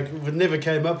like, it never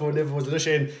came up or never was an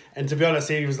issue. And to be honest,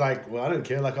 he was like, "Well, I don't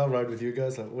care. Like, I'll ride with you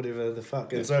guys. Like, whatever the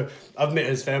fuck." And so I've met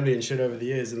his family and shit over the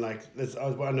years, and like, I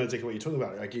know exactly what you're talking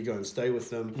about. Like, you go and stay with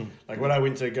them. Like when I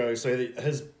went to go, so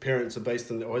his parents are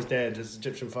based in, or his dad, his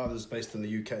Egyptian father is based in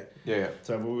the UK. Yeah.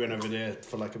 So we went over there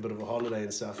for like a bit of a holiday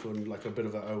and stuff, and like a bit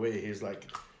of an OE. He's like,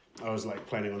 I was like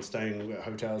planning on staying at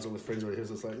hotels or with friends, where he was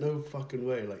just like, "No fucking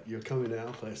way, like you're coming to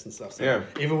our place and stuff." So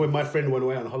even when my friend went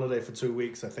away on holiday for 2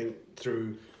 weeks, I think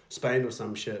through Spain or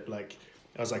some shit, like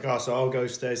I was like, "Oh, so I'll go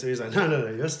stay." So he's like, "No,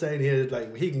 you're staying here.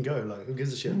 Like he can go. Like who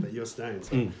gives a shit? But you're staying."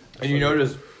 So And you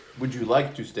notice, would you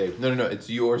like to stay? No, it's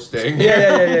your staying.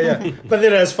 Yeah. But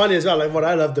then it was funny as well. Like what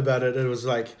I loved about it, it was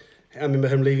like, I remember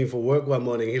him leaving for work one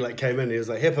morning. He like came in and he was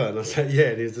like, "Hippo," and I was like,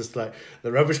 "Yeah." And he was just like,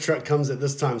 "The rubbish truck comes at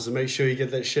this time, so make sure you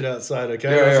get that shit outside, okay?"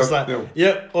 And I was just like,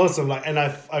 "Yeah, awesome." Like, and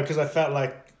because I felt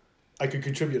like I could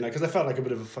contribute, like, because I felt like a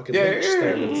bit of a fucking bitch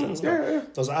staying in a sense. So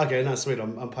I was like, "Okay, no, sweet.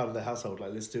 I'm part of the household.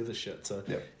 Like, let's do this shit." So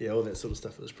all that sort of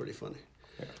stuff was pretty funny.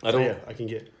 I can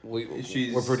get. We're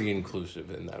pretty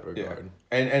inclusive in that regard.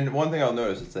 Yeah. And one thing I'll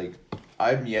notice, it's like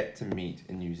I'm yet to meet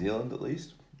in New Zealand at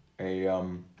least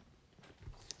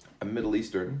a Middle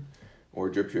Eastern or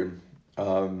Egyptian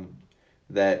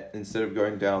that instead of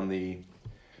going down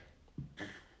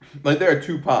there are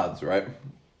 2 paths, right?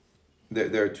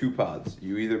 There are 2 paths.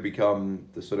 You either become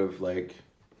the sort of like,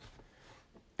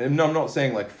 and no, I'm not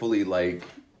saying like fully like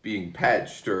being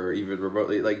patched or even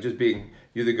remotely, like just being,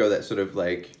 you either go that sort of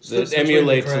like that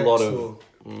emulates a lot of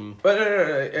but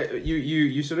no,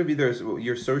 you sort of either,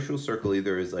 your social circle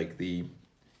either is like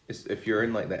if you're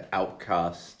in like the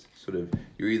outcast sort of,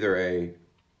 you're either a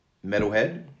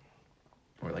metalhead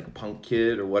or like a punk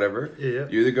kid or whatever. You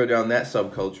either go down that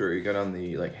subculture or you go down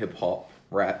the like hip hop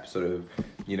rap sort of,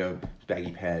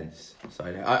 baggy pants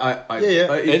side.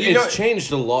 It's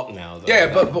changed a lot now though.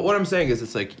 Yeah, but what I'm saying is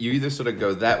it's like you either sort of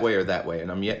go that way or that way,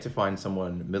 and I'm yet to find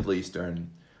someone Middle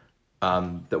Eastern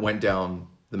that went down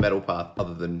the metal path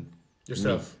other than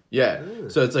yourself. Me. Yeah.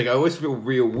 So it's like I always feel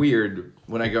real weird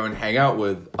when I go and hang out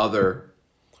with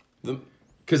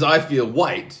because I feel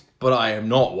white, but I am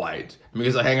not white.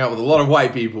 Because I hang out with a lot of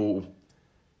white people.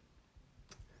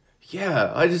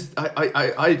 Yeah,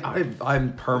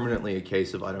 I'm permanently a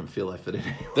case of I don't feel I fit in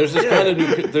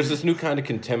anywhere. There's this new kind of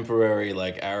contemporary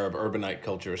like Arab urbanite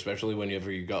culture, especially whenever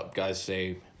you got guys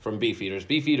say from Beefeaters.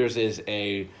 Beefeaters is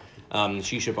a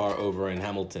shisha bar over in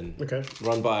Hamilton. Okay.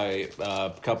 Run by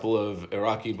a couple of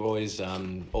Iraqi boys,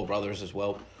 old brothers as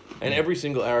well. And every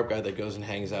single Arab guy that goes and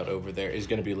hangs out over there is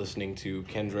going to be listening to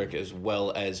Kendrick as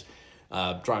well as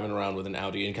driving around with an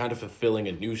Audi and kind of fulfilling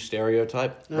a new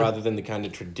stereotype rather than the kind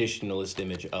of traditionalist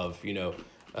image of,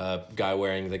 guy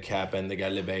wearing the cap and the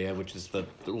galibeya, which is the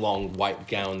long white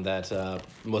gown that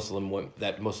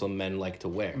Muslim men like to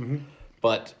wear. Mm-hmm.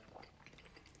 But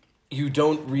you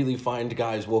don't really find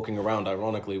guys walking around,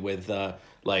 ironically, with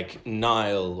like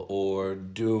Nile or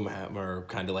Doomhammer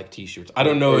kind of like t-shirts. I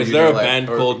don't know, is there a band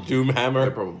called Doomhammer?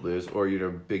 There probably is. Or,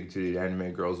 big titted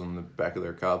anime girls on the back of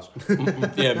their cars.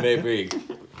 Yeah, maybe.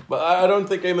 But I don't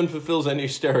think Eamon fulfills any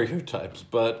stereotypes,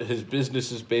 but his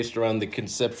business is based around the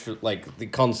the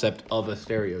concept of a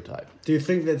stereotype. Do you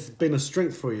think that's been a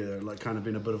strength for you, though? Like, kind of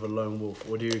been a bit of a lone wolf?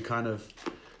 Or do you kind of...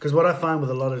 Because what I find with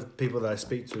a lot of people that I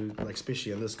speak to, like,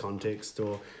 especially in this context,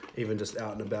 or even just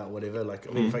out and about, whatever, like,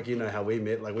 I mean, fuck, you know how we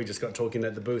met. Like, we just got talking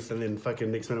at the booth, and then fucking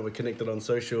next minute we're connected on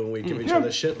social, and we give each other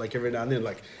shit, like, every now and then.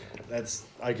 Like, that's...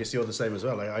 I guess you're the same as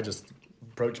well. Like, I just...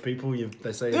 approach people.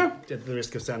 They say at the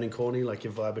risk of sounding corny, like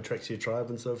your vibe attracts your tribe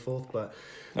and so forth. But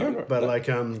like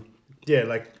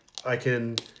like I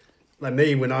can like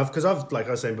me when because I've like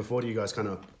I was saying before to you guys kind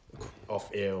of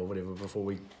off air or whatever before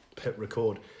we hit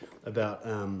record about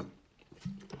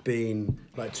being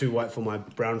like too white for my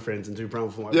brown friends and too brown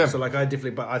for my so like I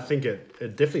think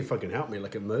it definitely fucking helped me.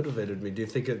 Like it motivated me. Do you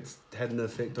think it's had an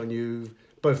effect on you,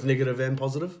 both negative and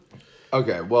positive?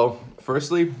 Okay, well,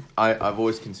 firstly, I've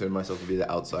always considered myself to be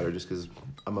the outsider just because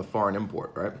I'm a foreign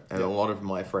import, right? And a lot of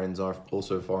my friends are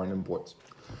also foreign imports.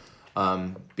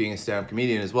 Being a stand-up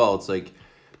comedian as well, it's like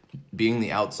being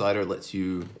the outsider gives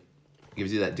you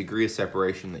that degree of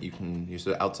separation that you're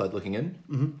sort of outside looking in.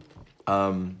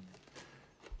 Mm-hmm.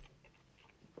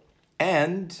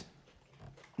 And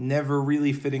never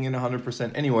really fitting in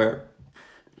 100% anywhere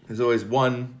has always,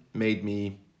 made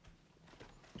me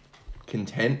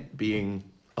content being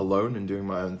alone and doing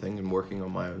my own thing and working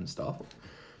on my own stuff,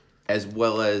 as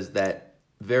well as that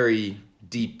very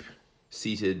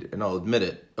deep-seated, and I'll admit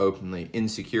it openly,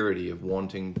 insecurity of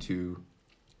wanting to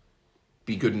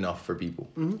be good enough for people,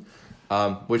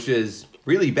 which is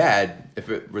really bad if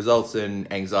it results in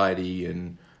anxiety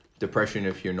and depression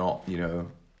if you're not,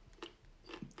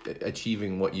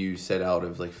 achieving what you set out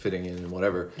of like fitting in and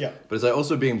whatever. Yeah. But it's like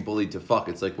also being bullied to fuck.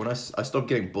 It's like when I stopped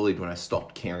getting bullied when I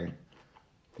stopped caring.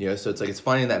 So it's like it's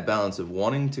finding that balance of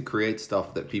wanting to create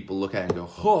stuff that people look at and go,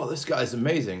 oh, this guy's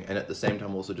amazing, and at the same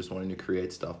time also just wanting to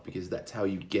create stuff because that's how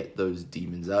you get those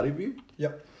demons out of you.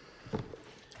 Yep.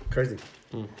 Crazy.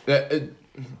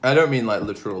 I don't mean like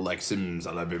literal like Sims.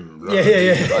 I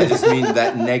just mean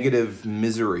that negative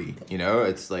misery.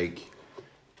 It's like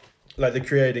the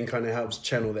creating kind of helps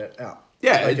channel that out.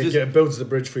 Yeah, like it builds the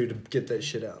bridge for you to get that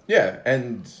shit out. Yeah,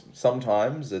 and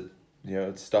sometimes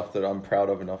it's stuff that I'm proud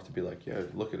of enough to be like, yeah,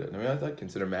 look at it. I mean, I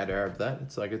consider Mad Arab that.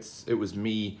 It's like, it was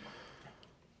me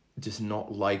just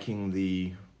not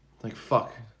liking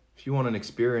fuck, if you want an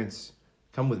experience,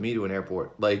 come with me to an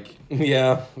airport. Like,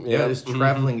 just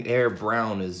traveling Air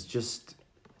Brown is just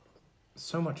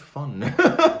so much fun.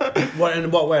 What in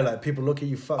what way? Like people look at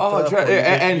you fucked up.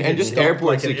 And just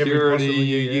airport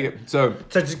security. So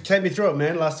just take me through it,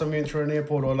 man. Last time you went through an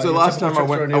airport, or like so last time I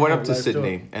went up to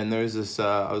Sydney, and there's this.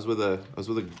 I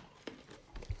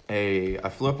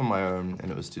flew up on my own, and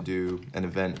it was to do an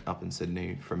event up in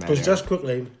Sydney for Mad Arab. Because just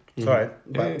quickly, sorry,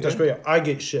 but just quickly, I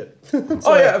get shit.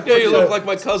 You look like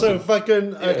my cousin. So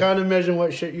fucking, I can't imagine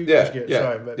what shit you guys get.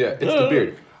 Sorry, but it's the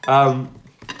beard.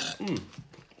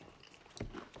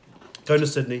 Going to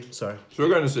Sydney, sorry. So we're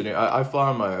going to Sydney. I fly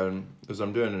on my own because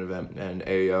I'm doing an event,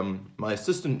 and my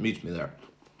assistant meets me there.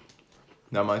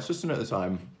 Now, my assistant at the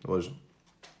time was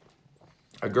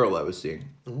a girl I was seeing,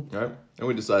 right? And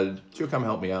we decided she'll come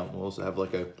help me out. We'll also have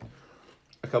like a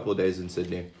couple of days in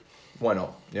Sydney. Why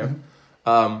not? Yeah.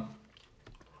 I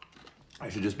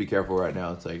should just be careful right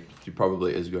now. It's like she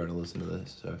probably is going to listen to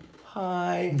this. So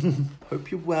hi, hope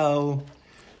you're well.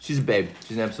 She's a babe.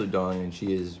 She's an absolute darling, and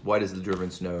she is white as the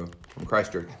driven snow from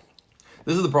Christchurch.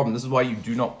 This is the problem. This is why you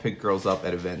do not pick girls up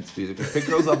at events. Because if you pick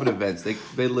girls up at events,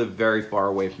 they live very far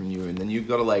away from you, and then you've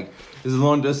got to like, this is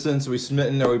long distance, we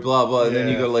smitten, or we blah blah, and then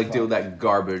you got to like deal with that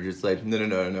garbage. It's like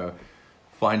no.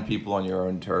 Find people on your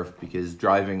own turf, because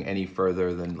driving any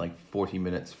further than like 40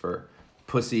 minutes for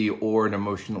pussy or an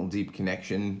emotional deep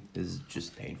connection is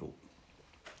just painful.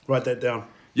 Write that down.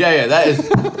 Yeah, that is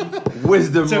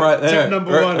wisdom right there. Tip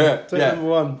number one. Tip number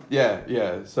one.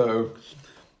 Yeah. So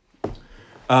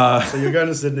you're going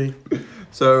to Sydney.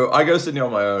 So I go to Sydney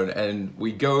on my own, and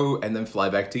we go and then fly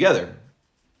back together.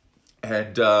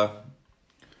 And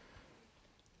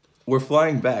we're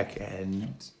flying back,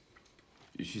 and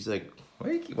she's like,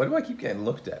 why do I keep getting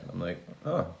looked at? I'm like,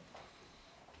 oh,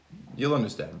 you'll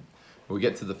understand. We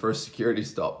get to the first security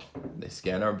stop. They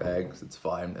scan our bags. It's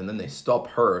fine. And then they stop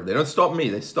her. They don't stop me.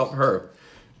 They stop her.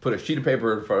 Put a sheet of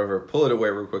paper in front of her, pull it away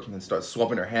real quick, and then start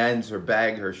swapping her hands, her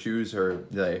bag, her shoes, her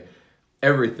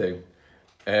everything.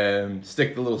 And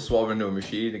stick the little swab into a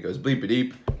machine. It goes bleep a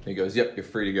deep. And he goes, yep, you're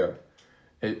free to go.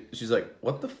 And she's like,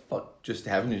 what the fuck just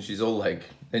happened? And she's all like,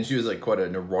 and she was like quite a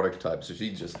neurotic type. So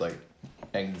she just like,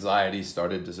 anxiety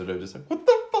started to sort of just like, what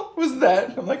the fuck was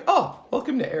that? I'm like, oh,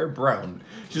 welcome to Air Brown.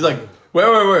 She's like,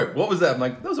 wait, what was that? I'm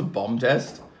like, that was a bomb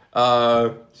test.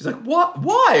 She's like, what?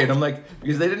 Why? And I'm like,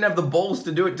 because they didn't have the balls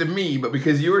to do it to me, but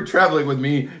because you were traveling with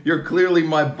me, you're clearly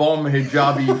my bomb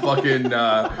hijabi fucking,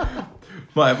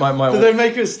 my. Did they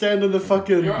make her stand in the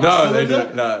fucking No, they cylinder?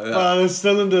 didn't. No. The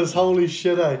cylinders, holy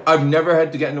shit, eh? I've never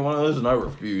had to get into one of those, and I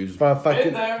refuse. But Been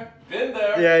fucking, there. Been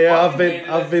there. yeah, fucking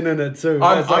I've been in it too.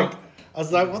 I'm- I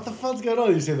was like, what the fuck's going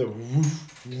on? You see the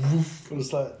woof, woof. I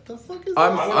was like, the fuck is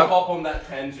I'm that? I'm gonna hop on that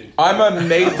tangent. I'm a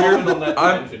major. on that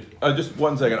tangent. Just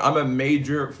 1 second. I'm a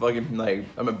major fucking like.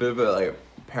 I'm a bit of a like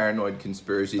paranoid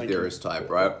conspiracy theorist type,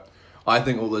 right? I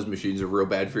think all those machines are real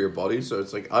bad for your body, so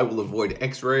it's like I will avoid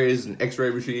X-rays and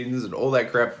X-ray machines and all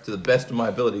that crap to the best of my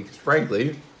ability. Because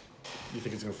frankly, You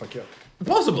think it's gonna fuck you up?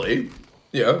 possibly,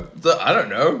 so I don't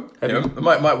know. I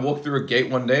might walk through a gate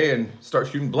one day and start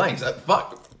shooting blanks.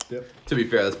 Fuck. Yep. To be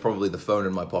fair, that's probably the phone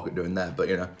in my pocket doing that, but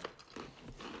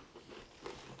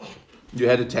You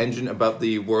had a tangent about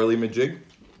the whirly majig?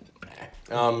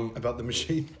 About the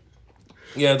machine.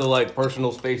 Yeah, the like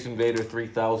personal Space Invader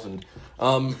 3000.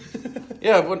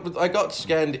 Yeah, when I got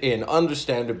scanned in,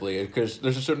 understandably, because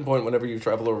there's a certain point whenever you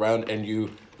travel around and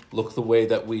you look the way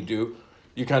that we do,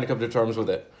 you kind of come to terms with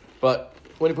it. But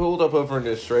when I pulled up over in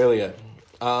Australia,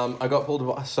 I got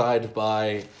pulled aside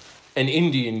by an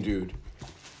Indian dude,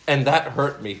 and that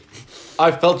hurt me.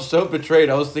 I felt so betrayed.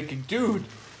 I was thinking, dude.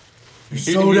 You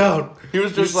sold out. He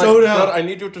was just You like, sold out. "Son, I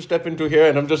need you to step into here,"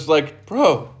 and I'm just like,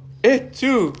 bro, it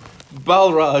too,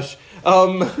 Balraj.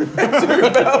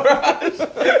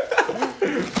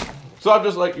 So I'm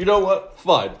just like, you know what?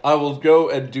 Fine, I will go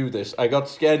and do this. I got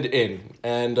scanned in,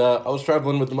 and I was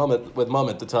traveling with mom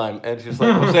at the time, and she's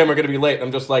like, well, Sam, we're gonna be late.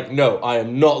 I'm just like, no, I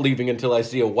am not leaving until I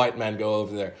see a white man go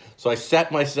over there. So I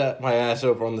sat my ass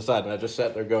over on the side, and I just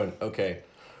sat there going, okay,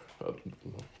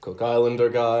 Cook Islander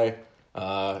guy.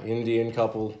 Indian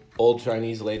couple, old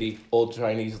Chinese lady, old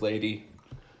Chinese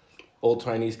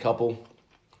couple,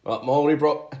 Maori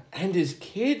bro, and his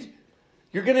kid?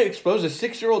 You're gonna expose a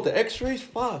 6-year-old to x-rays?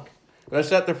 Fuck. And I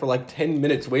sat there for like 10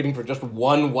 minutes waiting for just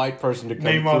one white person to come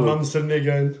Meanwhile, through. mum's sitting there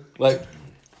going, Like,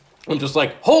 I'm just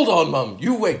like, hold on, mum,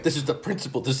 you wait, this is the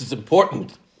principle, this is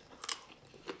important.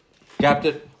 Gapped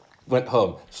it, went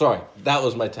home. Sorry, that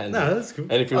was my tangent. No, that's cool.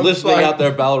 And if you're I'm listening fine. out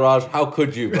there, Balraj, how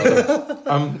could you, brother?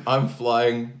 I'm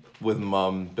flying with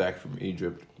Mom back from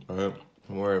Egypt. Right?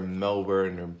 We're in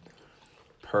Melbourne or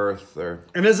Perth or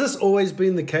and has this always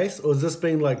been the case, or has this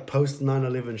been like post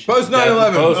 9/11 shit? post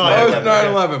 9/11. Post Post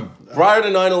 9/11. 9/11. Prior to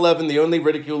 9/11, the only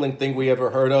ridiculing thing we ever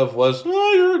heard of was,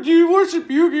 do you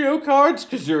worship Yu-Gi-Oh cards?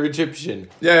 Because you're Egyptian.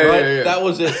 Yeah. That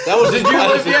was it. That was Did you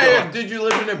live? Yeah. Did you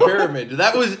live in a pyramid?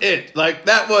 That was it. Like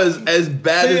that was as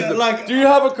bad See, as the, like, Do you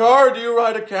have a car? Do you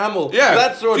ride a camel? yeah.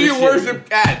 That sort Do of you shit. worship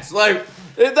cats? Like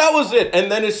That was it.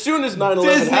 And then as soon as 9/11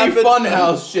 Disney happened...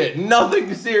 Funhouse shit.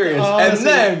 Nothing serious. Oh, and see,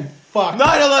 then fuck.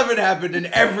 9/11 happened and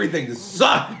everything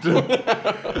sucked.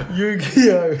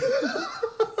 Yu-Gi-Oh!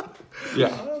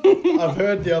 Yeah. I've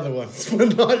heard the other ones,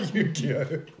 but not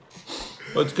Yu-Gi-Oh!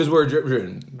 Well, it's because we're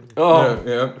Egyptian. Oh.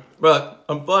 Yeah. But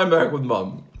I'm flying back with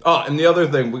Mom. Oh, and the other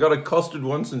thing, we got accosted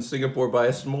once in Singapore by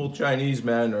a small Chinese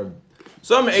man or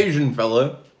some Asian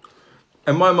fella.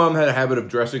 And my mom had a habit of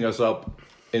dressing us up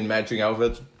in matching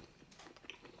outfits.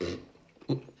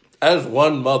 As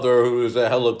one mother who is a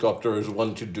helicopter is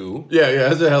one to do. Yeah,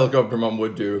 as a helicopter mom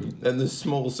would do. And this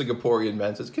small Singaporean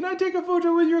man says, "Can I take a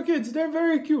photo with your kids? They're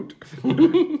very cute."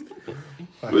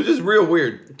 It was just real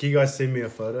weird. Can you guys send me a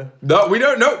photo? No, we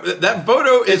don't know. That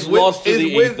photo It's is with, lost to is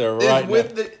the with, ether is right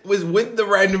with the was with the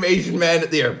random Asian man at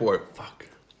the airport. Fuck.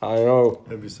 I know.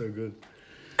 That'd be so good.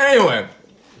 Anyway,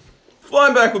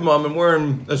 flying back with Mom, and we're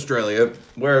in Australia,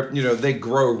 where they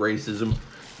grow racism.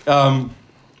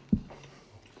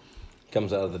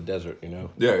 Comes out of the desert, you know.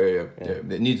 Yeah.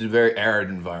 It needs a very arid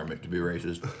environment to be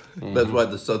racist. That's why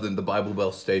the Bible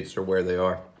Belt states are where they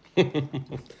are.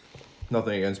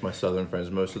 Nothing against my southern friends.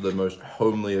 Most of the most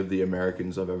homely of the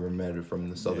Americans I've ever met are from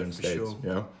the southern for states. sure. You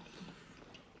know?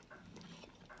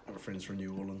 Our friends from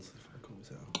New Orleans. Cool as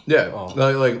hell. Yeah. Oh.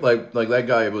 Like that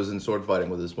guy was in sword fighting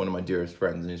with one of my dearest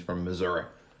friends, and he's from Missouri.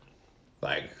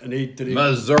 Like And did he?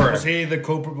 Missouri. Was he the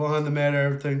culprit behind the matter?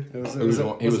 Everything.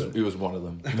 He was one of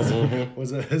them.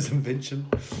 Was it his invention?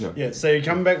 Yeah. Yeah. So you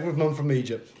come back with mum from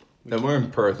Egypt. And we're in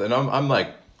Perth, and I'm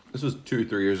like, this was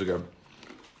 2-3 years ago.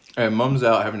 And Mum's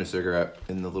out having a cigarette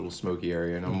in the little smoky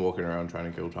area, and I'm walking around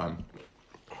trying to kill time.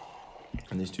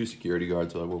 And these two security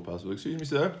guards will walk past, like, "Excuse me,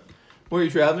 sir, where are you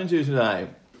traveling to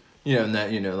tonight?" And that,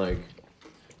 like,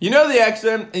 the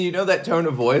accent, and that tone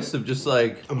of voice of just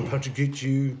like, I'm about to get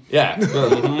you. yeah.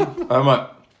 I'm like,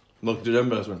 looked at him,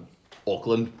 and I went,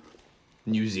 Auckland,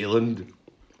 New Zealand,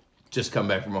 just come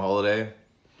back from a holiday.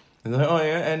 And they're like, oh,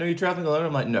 yeah, and are you traveling alone?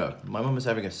 I'm like, no, my mom is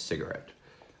having a cigarette.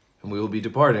 And we will be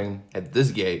departing at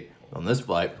this gate, on this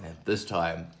flight, at this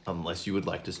time, unless you would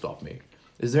like to stop me.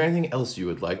 Is there anything else you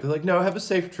would like? They're like, no, have a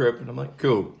safe trip. And I'm like,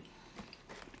 cool.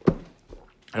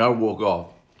 And I walk off.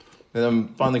 And then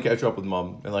finally catch up with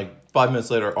mom. And like 5 minutes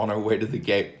later, on our way to the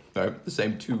gate, right, the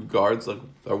same two guards like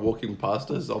are walking past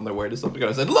us on their way to something.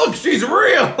 And I said, look, she's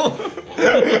real!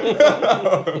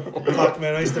 Fuck,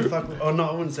 man, I used to fuck with, oh no,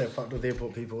 I wouldn't say I fucked with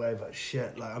airport people, but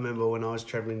shit, like I remember when I was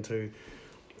travelling to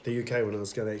the UK when I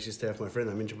was going to actually stay with my friend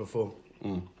I mentioned before.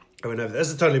 I went over, this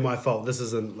is totally my fault, this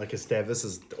isn't like a stab, this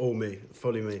is all me,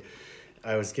 fully me.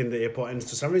 I was getting to the airport and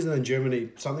for some reason in Germany,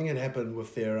 something had happened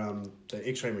with their the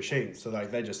x-ray machine. So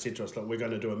like they just said to us, look, we're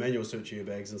going to do a manual search of your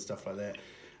bags and stuff like that.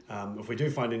 If we do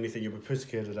find anything, you'll be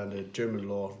persecuted under German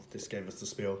law. This gave us the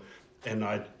spiel. And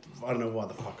I don't know why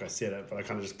the fuck I said it, but I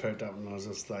kind of just perked up and I was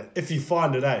just like, if you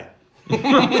find it, eh? And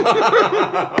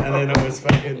then it was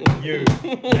fucking you.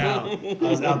 Now I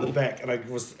was out the back and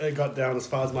it got down as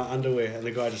far as my underwear and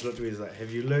the guy just looked at me, he's like,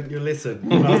 have you learnt your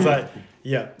lesson? And I was like,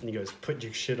 yeah. And he goes, put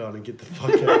your shit on and get the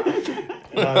fuck out.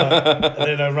 And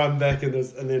then I run back and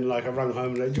then like I run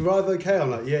home and like, you arrive okay?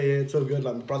 I'm like, yeah, it's all good.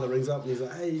 Like my brother rings up and he's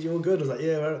like, hey, you all good? I was like,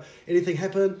 yeah, well, anything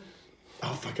happen?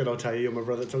 Oh, fuck it, I'll tell you, you're my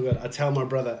brother, it's all good. I tell my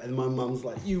brother and my mum's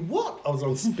like, you what? I was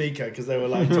on speaker because they were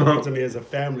like talking to me as a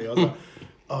family. I was like,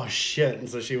 oh shit, and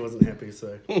so she wasn't happy,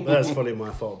 so but that's fully my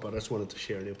fault, but I just wanted to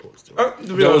share an airport story.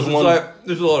 To be honest, like,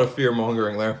 there's a lot of fear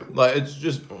mongering there. Like, it's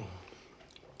just,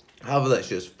 half of that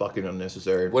shit's fucking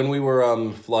unnecessary. When we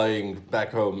were flying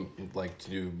back home, like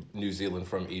to New Zealand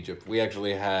from Egypt, we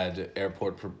actually had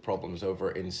airport problems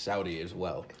over in Saudi as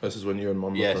well. This is when you and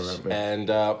mum were Yes, around me. and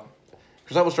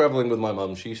because I was traveling with my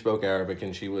mum, she spoke Arabic,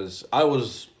 and I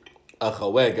was a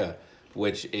khawega,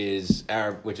 which is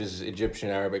Egyptian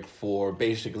Arabic for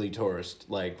basically tourist,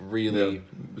 like really. Yeah,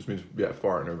 which means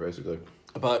foreigner basically.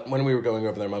 But when we were going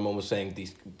over there, my mom was saying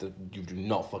you do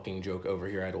not fucking joke over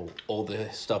here at all. All the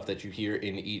stuff that you hear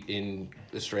in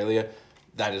Australia,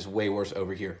 that is way worse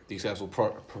over here. These guys will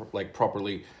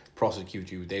properly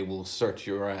prosecute you. They will search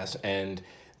your ass, and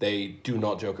they do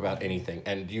not joke about anything.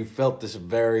 And you felt this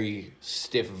very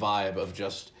stiff vibe of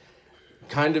just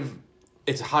kind of.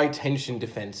 It's high tension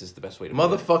defense is the best way to put it.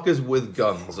 Motherfuckers with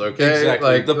guns, okay? Exactly.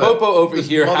 Like the popo over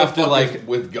just here have to motherfuckers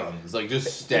with guns, like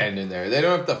just standing there. They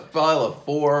don't have to file a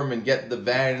form and get the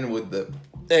van with the.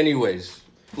 Anyways,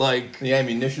 like the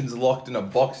ammunition's locked in a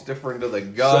box different to the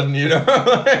gun, you know.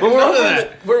 But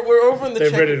we're over in the.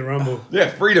 They're ready to rumble. Yeah,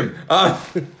 freedom.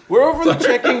 We're over in the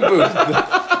checking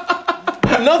booth.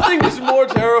 Nothing is more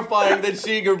terrifying than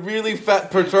seeing a really fat,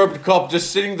 perturbed cop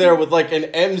just sitting there with like an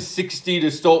M60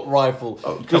 assault rifle,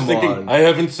 just thinking, on. "I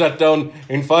haven't sat down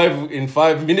in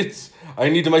 5 minutes. I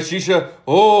need my shisha.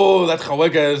 Oh, that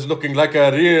khawega is looking like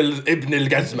a real Ibn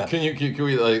al-Ghazma." Can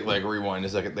we like rewind a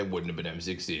second? They wouldn't have been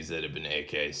M60s. They'd have been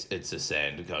AKs. It's a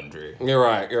sand country. You're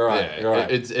right. Yeah,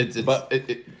 It's but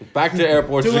back to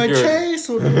airport Do security. I chase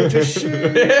or do I just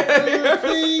shoot? I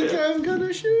think I'm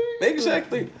gonna shoot.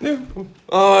 Exactly.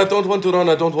 Oh, I don't want to run.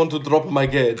 I don't want to drop my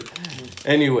head.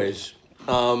 Anyways,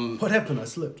 What happened? I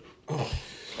slipped.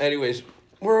 Anyways,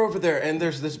 we're over there, and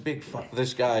there's this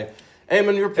this guy.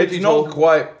 Eamon, you're pretty It's tall.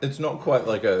 not quite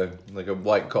like a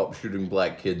white cop shooting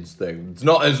black kids thing. It's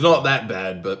not that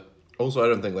bad, but also I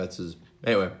don't think that's as.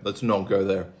 Anyway, let's not go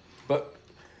there. But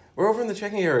we're over in the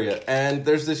checking area, and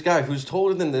there's this guy who's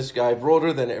taller than this guy,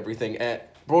 broader than everything, and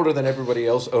broader than everybody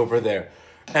else over there.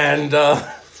 And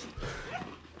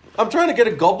I'm trying to get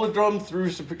a goblet drum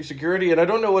through security, and I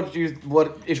don't know if you know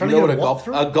what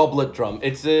a goblet drum.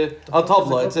 It's a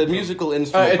tabla. It's a musical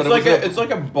instrument. It's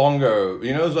like a bongo.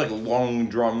 You know, those like long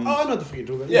drums. Oh, I know the fucking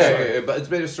talking about. Yeah, but it's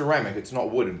made of ceramic. It's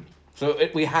not wooden. So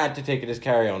we had to take it as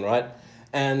carry-on, right?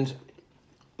 And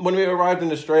when we arrived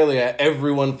in Australia,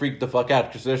 everyone freaked the fuck out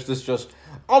because there's this just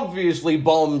obviously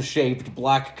bomb-shaped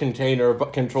black container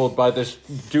controlled by this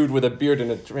dude with a beard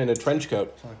in a trench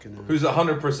coat. Who's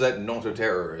 100% not a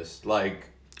terrorist. Like,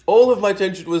 all of my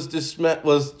tension was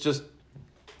just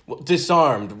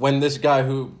disarmed when this guy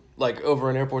who, like, over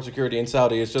in airport security in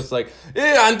Saudi is just like,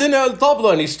 yeah, and then el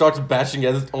tabla, and he starts bashing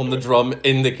it on the drum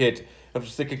in the kit. I'm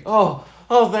just thinking, oh,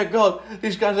 thank God,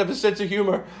 these guys have a sense of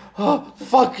humor. Oh,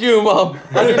 fuck you, Mom.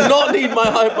 I do not need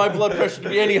my blood pressure to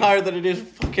be any higher than it is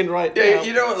fucking right now. yeah,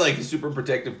 you know what, like, super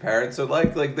protective parents are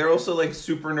like? Like, they're also, like,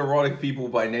 super neurotic people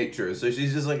by nature. So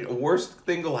she's just like, worst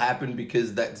thing will happen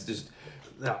because that's just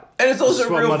Yeah. And it's also That's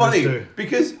what real mothers funny do.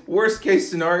 because worst case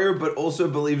scenario, but also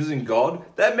believes in God.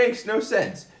 That makes no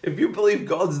sense. If you believe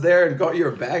God's there and got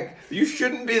your back, you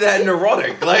shouldn't be that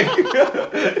neurotic. Like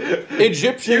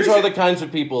Egyptians are the kinds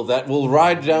of people that will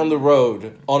ride down the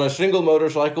road on a single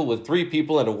motorcycle with 3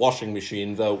 people and a washing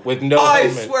machine, though, with no I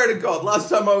helmet. swear to God, last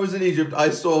time I was in Egypt, I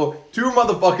saw 2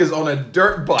 motherfuckers on a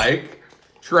dirt bike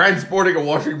transporting a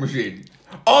washing machine.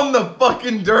 On the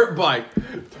fucking dirt bike.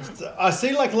 I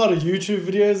see like a lot of YouTube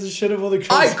videos and shit of all the crazy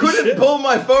I couldn't shit. pull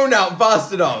my phone out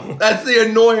fast enough. That's the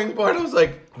annoying part. I was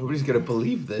like, nobody's gonna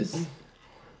believe this.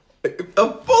 A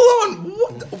full-on,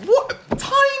 what?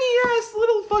 Tiny-ass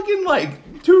little fucking,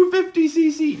 like,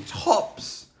 250cc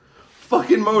tops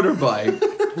fucking motorbike.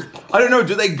 I don't know,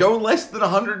 do they go less than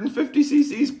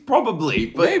 150cc's? Probably.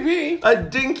 But Maybe. a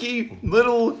dinky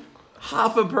little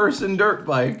half-a-person dirt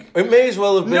bike. It may as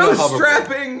well have been No a hoverboard.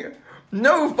 strapping,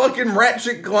 no fucking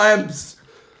ratchet clamps.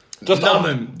 Just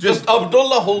Nothing. Just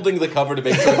Abdullah holding the cover to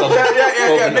make sure it doesn't Yeah,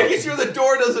 open up. making sure the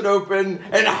door doesn't open,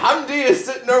 and Hamdi is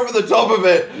sitting over the top of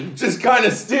it, just kind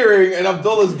of steering, and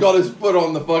Abdullah's got his foot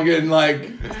on the fucking,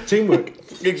 like... Teamwork.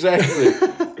 Exactly.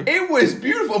 It was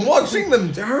beautiful. I'm watching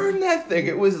them turn that thing.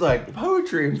 It was like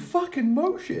poetry in fucking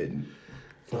motion.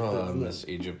 Oh, I miss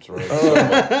Egypt right so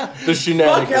much. The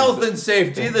shenanigans. Fuck health and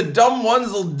safety. The dumb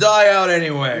ones will die out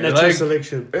anyway. Natural Like,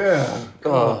 selection. yeah.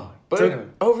 Oh, but So-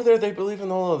 over there they believe in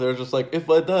Allah. They're just like, if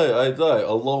I die, I die.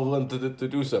 Allah wanted it to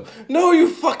do so. No, you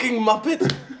fucking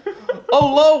muppet!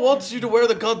 Allah wants you to wear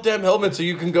the goddamn helmet so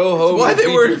you can go home. Why and they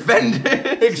feed were your-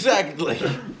 offended. Exactly.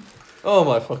 Oh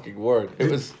my fucking word!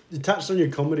 It was. You touched on your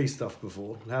comedy stuff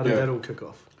before. How did Yeah. that all kick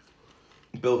off?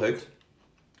 Bill Hicks.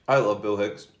 I love Bill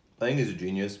Hicks. I think he's a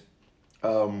genius.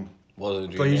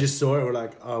 Wasn't But you just saw it, or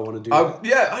like, oh, I want to do that.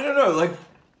 Yeah, I don't know, like,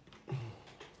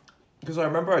 because I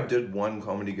remember I did one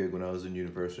comedy gig when I was in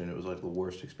university, and it was like the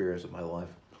worst experience of my life.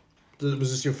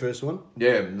 Was this your first one?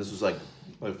 Yeah, and this was like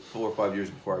 4 or 5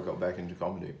 years before I got back into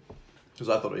comedy. Because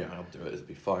I thought, yeah, I'll do it, it'll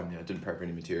be fun. Yeah, I didn't prep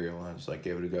any material, and I just like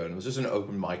gave it a go. And it was just an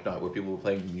open mic night where people were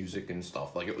playing music and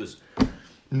stuff. Like, it was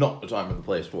not the time or the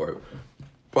place for it.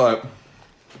 But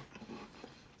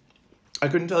I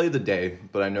couldn't tell you the day,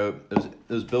 but I know it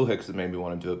was Bill Hicks that made me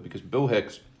want to do it, because Bill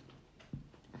Hicks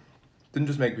didn't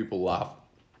just make people laugh.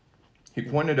 He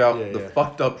pointed out the Yeah.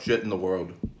 fucked up shit in the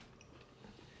world.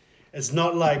 It's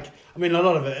not like, I mean, a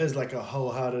lot of it is like a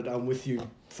wholehearted, I'm with you,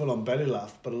 full-on belly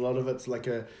laugh, but a lot of it's like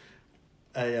a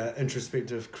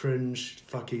introspective cringe,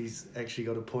 fuck, he's actually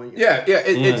got a point. Yeah,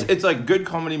 it's like good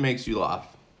comedy makes you laugh.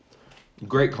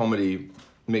 Great comedy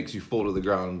makes you fall to the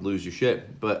ground and lose your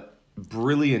shit. But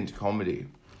brilliant comedy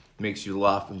makes you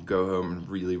laugh and go home and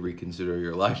really reconsider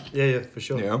your life. Yeah, for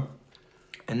sure. You know?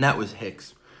 And that was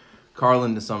Hicks.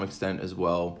 Carlin to some extent as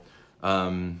well.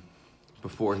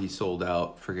 Before he sold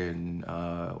out, friggin',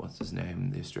 what's his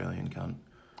name? The Australian cunt.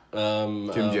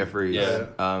 Jim Jeffries.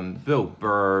 Yeah. Bill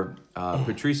Burr.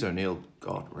 Patrice O'Neill.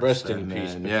 God Rest that in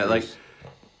peace, man. Yeah, like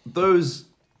Patrice.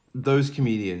 those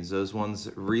comedians, those ones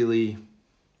that really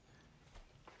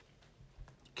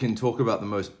can talk about the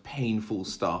most painful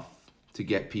stuff to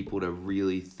get people to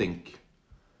really think.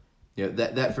 Yeah,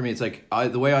 that for me, it's like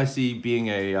the way I see being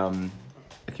a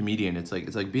comedian. It's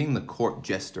like being the court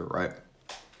jester, right?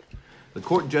 The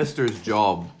court jester's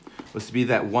job was to be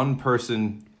that one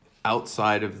person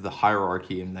outside of the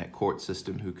hierarchy in that court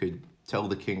system who could tell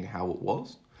the king how it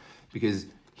was, because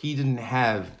he didn't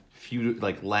have few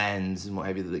like lands and what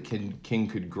have you that the king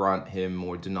could grant him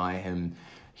or deny him.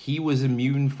 He was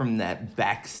immune from that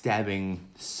backstabbing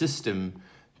system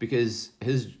because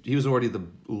he was already the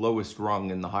lowest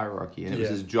rung in the hierarchy, and it was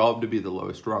his job to be the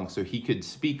lowest rung, so he could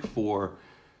speak for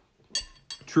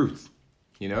truth,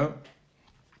 you know?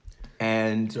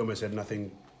 And He almost had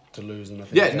nothing to lose and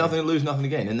nothing to gain. nothing to lose, nothing to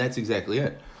gain, and that's exactly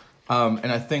it.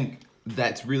 And I think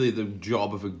that's really the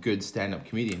job of a good stand-up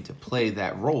comedian, to play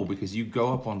that role, because you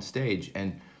go up on stage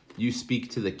and you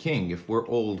speak to the king. If we're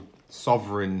all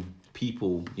sovereign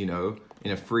people, you know,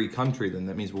 in a free country, then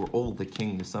that means we're all the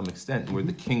king to some extent. We're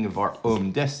the king of our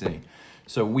own destiny.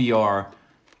 So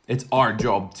it's our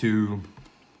job to...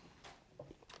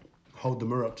 hold the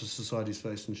mirror up to society's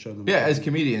face and show them. Yeah, as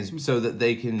comedians, so that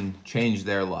they can change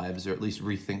their lives, or at least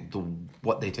rethink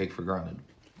what they take for granted,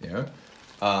 you know?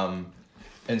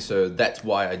 And so that's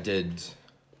why I did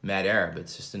Mad Arab.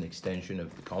 It's just an extension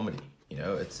of the comedy, you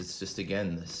know? It's just,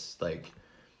 again,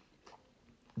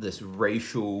 this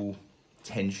racial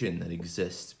tension that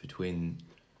exists between...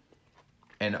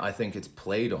 And I think it's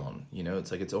played on, you know?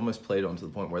 It's almost played on to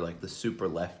the point where, like, the super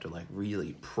left are, like,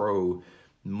 really pro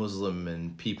Muslim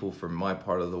and people from my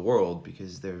part of the world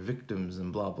because they're victims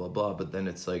and blah blah blah. But then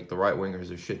it's like the right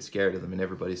wingers are shit scared of them and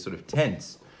everybody's sort of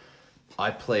tense.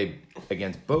 I play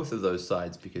against both of those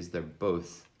sides because they're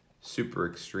both super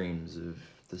extremes of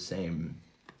the same,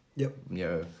 Yep.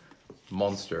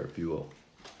 monster, if you will.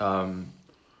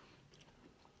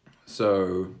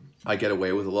 So I get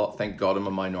away with a lot. Thank God I'm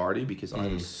a minority because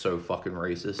I'm so fucking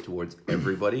racist towards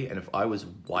everybody. And if I was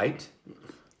white,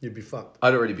 You'd be fucked.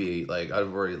 I'd already be like, I'd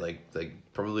already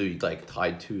probably like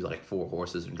tied to like 4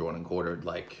 horses and drawn and quartered.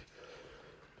 Like,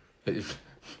 Yeah.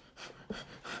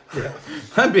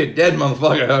 I'd be a dead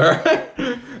motherfucker. All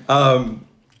right.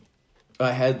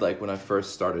 I had like when I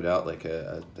first started out, like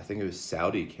I think it was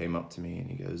Saudi came up to me and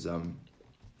he goes,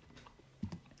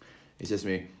 he says to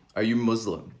me, "Are you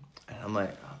Muslim?" And I'm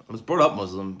like, I was brought up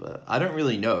Muslim, but I don't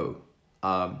really know.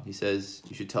 He says,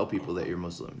 "You should tell people that you're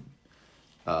Muslim.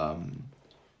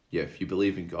 Yeah, if you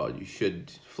believe in God, you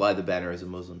should fly the banner as a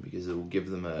Muslim because it will give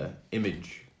them a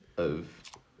image of,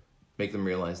 make them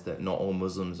realize that not all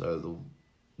Muslims are the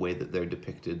way that they're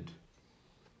depicted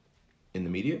in the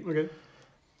media." Okay.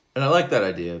 And I like that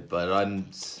idea, but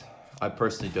I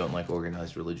personally don't like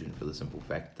organized religion for the simple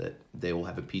fact that they will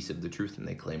have a piece of the truth and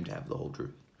they claim to have the whole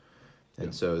truth.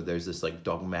 And so there's this like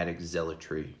dogmatic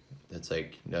zealotry that's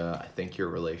like, no, I think your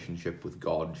relationship with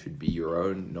God should be your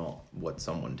own, not what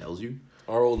someone tells you.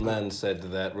 Our old man said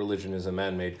that religion is a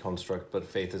man-made construct, but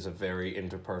faith is a very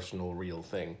interpersonal, real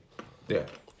thing. Yeah.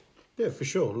 Yeah, for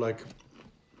sure. Like,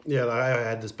 yeah, like I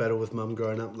had this battle with mum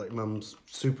growing up. Like, mum's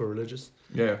super religious.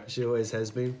 Yeah. She always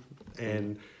has been.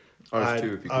 And I was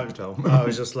too, if you couldn't tell. I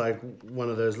was just like one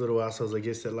of those little assholes, I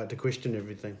guess, that like to question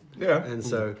everything. Yeah. And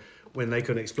so when they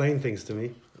couldn't explain things to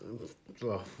me,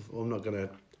 well, I'm not going to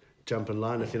jump in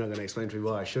line if you're not going to explain to me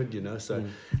why I should, So,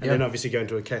 and then obviously going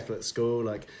to a Catholic school,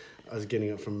 like I was getting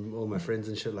it from all my friends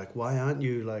and shit, like, why aren't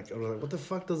you like, I was like, what the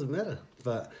fuck does it matter?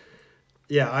 But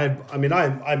yeah, I mean,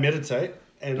 I meditate.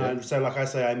 And I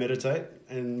meditate,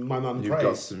 and my mum prays. You've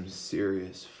got some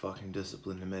serious fucking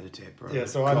discipline to meditate, bro. Yeah,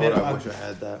 so God, I wish I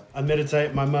had that. I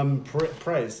meditate. My mum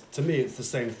prays. To me, it's the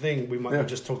same thing. We might be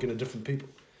just talking to different people.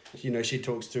 She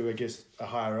talks to, I guess, a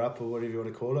higher up or whatever you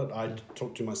want to call it. I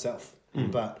talk to myself.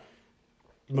 But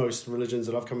most religions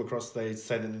that I've come across, they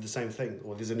say that they're the same thing,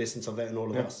 or there's an essence of that in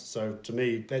all of us. So to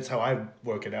me, that's how I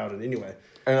work it out. And anyway.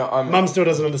 And Mum still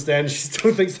doesn't understand. She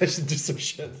still thinks I should do some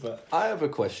shit. But I have a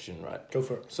question, right? go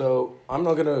for it. So I'm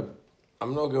not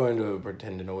going to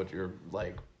pretend to know what your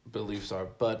like beliefs are,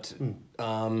 but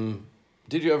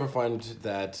did you ever find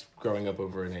that growing up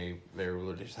over in a very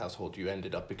religious household, you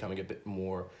ended up becoming a bit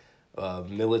more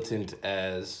militant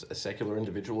as a secular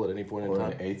individual at any point in time?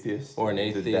 Or an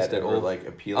atheist at all? Like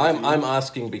appeal to you? I'm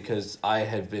asking because I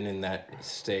have been in that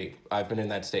state. I've been in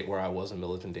that state where I was a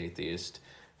militant atheist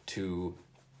to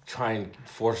try and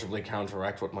forcibly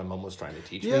counteract what my mum was trying to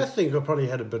teach me. Yeah, I think I probably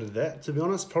had a bit of that, to be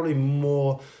honest. Probably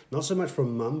more, not so much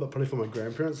from mum, but probably from my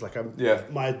grandparents. Like,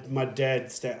 my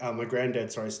granddad,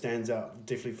 stands out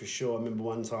definitely for sure. I remember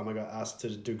one time I got asked to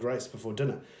do grace before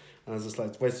dinner. And I was just like,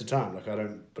 it's a waste of time. Like, I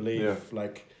don't believe,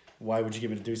 like, why would you get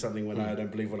me to do something when I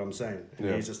don't believe what I'm saying?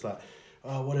 And he's just like,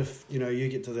 oh, what if, you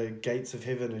get to the gates of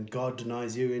heaven and God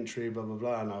denies you entry, blah, blah,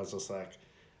 blah. And I was just like,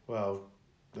 well,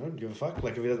 I don't give a fuck.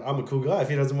 Like, I'm a cool guy. If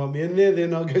he doesn't want me in there,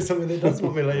 then I'll go somewhere that does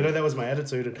want me. Like, that was my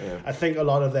attitude. And I think a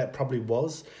lot of that probably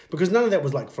was, because none of that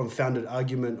was like from founded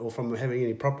argument or from having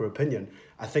any proper opinion.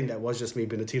 I think that was just me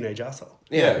being a teenage asshole.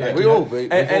 Yeah, we've all been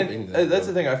there. That's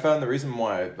the thing. I found the reason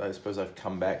why I suppose I've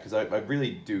come back, because I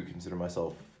really do consider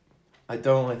myself, I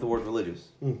don't like the word religious.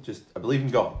 Just, I believe in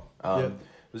God. It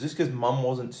was just because mum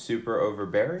wasn't super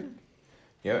overbearing.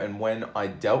 And when I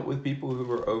dealt with people who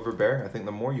were overbearing, I think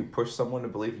the more you push someone to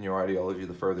believe in your ideology,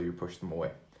 the further you push them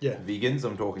away. Yeah. Vegans,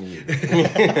 I'm talking to you.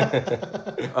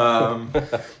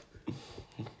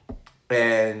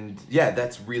 And yeah,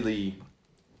 that's really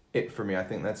it for me. I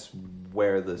think that's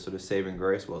where the sort of saving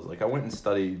grace was. Like, I went and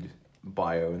studied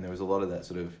bio, and there was a lot of that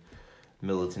sort of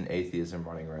militant atheism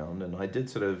running around, and I did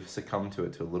sort of succumb to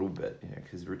it to a little bit,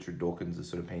 because Richard Dawkins is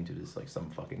sort of painted as like some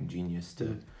fucking genius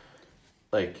to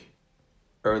like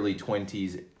early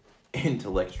 20s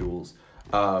intellectuals,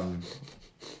 and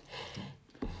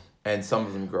some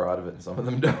of them grow out of it and some of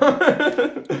them don't.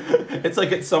 It's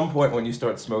like at some point when you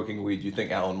start smoking weed, you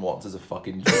think Alan Watts is a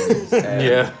fucking genius,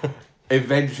 and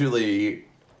eventually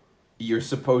you're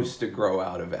supposed to grow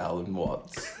out of Alan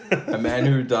Watts. A man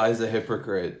who dies a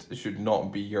hypocrite should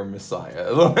not be your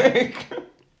messiah. Like,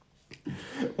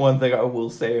 one thing I will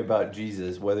say about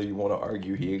Jesus, whether you want to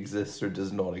argue he exists or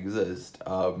does not exist,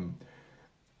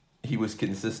 he was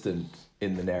consistent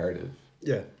in the narrative.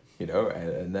 Yeah. you know,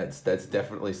 and that's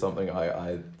definitely something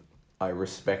I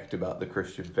respect about the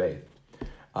Christian faith.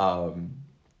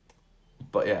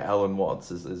 But yeah, Alan Watts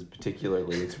is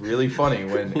particularly, it's really funny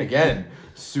when, again,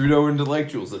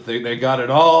 pseudo-intellectuals that think they got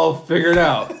it all figured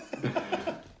out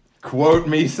quote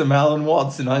me some Alan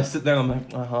Watts, and I sit there and I'm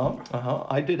like,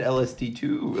 I did LSD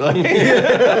too.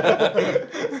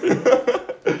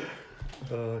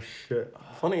 Oh, shit.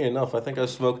 Funny enough, I think I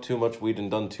smoked too much weed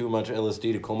and done too much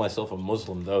LSD to call myself a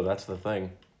Muslim, though. That's the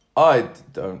thing. I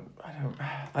don't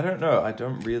know. I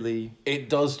don't really. It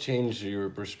does change your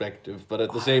perspective, but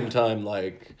at the same time,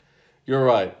 like, you're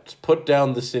right. Put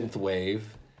down the synth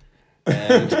wave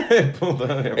and,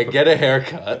 and get a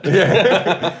haircut.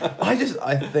 Yeah.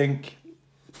 I think,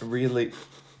 really,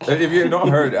 if you've not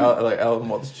heard Alan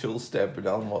Watts chill step and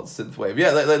Alan Watts synthwave,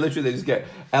 yeah, like literally they just get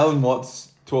Alan Watts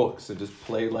talks and just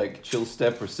play like chill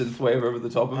step or synthwave over the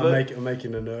top of it. I'm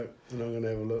making a note and I'm gonna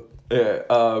have a look.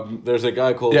 Yeah, there's a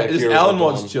guy called just Alan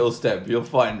Watts chill step. You'll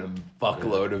find a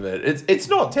fuckload of it. It's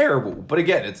not terrible, but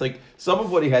again, it's like some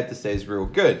of what he had to say is real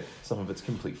good. Some of it's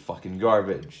complete fucking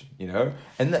garbage, you know.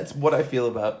 And that's what I feel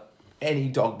about any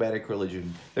dogmatic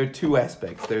religion. There are two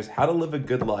aspects. There's how to live a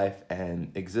good life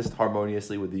and exist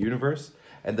harmoniously with the universe,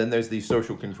 and then there's the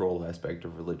social control aspect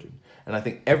of religion. And I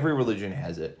think every religion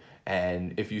has it.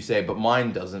 And if you say, but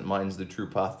mine doesn't, mine's the true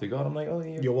path to God, I'm like, oh,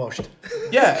 you're washed.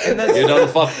 Yeah, and that's you're done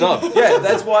fucked up. Yeah,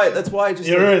 that's why I just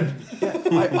you're in.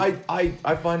 Yeah,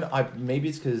 I find maybe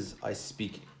it's because I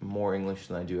speak more English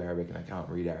than I do Arabic, and I can't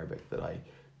read Arabic, that I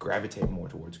gravitate more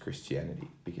towards Christianity,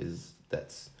 because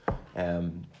that's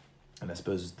and I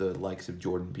suppose the likes of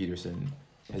Jordan Peterson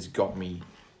has got me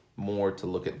more to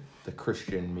look at the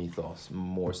Christian mythos,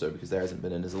 more so because there hasn't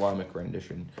been an Islamic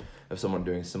rendition of someone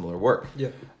doing similar work.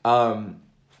 Yeah.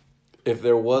 If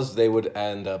there was, they would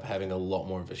end up having a lot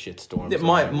more of a shitstorm.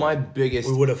 My biggest...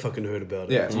 We would have fucking heard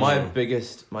about it. Yeah,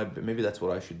 maybe that's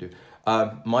what I should do.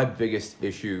 My biggest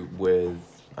issue with...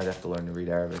 I'd have to learn to read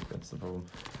Arabic, that's the problem.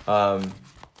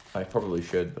 I probably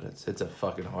should, but it's a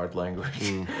fucking hard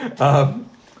language.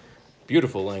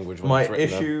 Beautiful language. My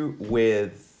issue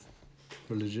with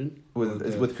religion,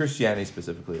 with Christianity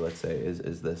specifically, let's say,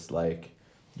 is this, like,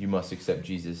 you must accept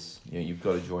Jesus. You know, you've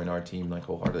got to join our team, like,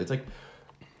 wholeheartedly. It's like,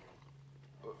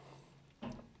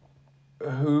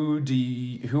 who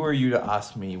are you to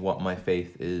ask me what my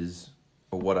faith is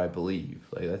or what I believe?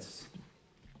 Like, that's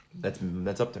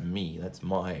up to me. That's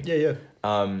mine. Yeah.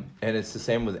 And it's the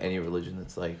same with any religion.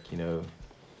 That's like, you know,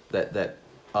 that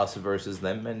us versus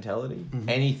them mentality. Mm-hmm.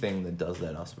 Anything that does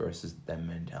that us versus them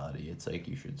mentality, it's like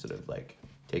you should sort of like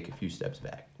take a few steps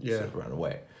back, sort of run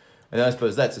away. And I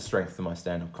suppose that's a strength to my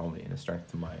stand-up comedy and a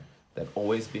strength to my that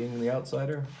always being the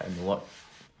outsider and a lot.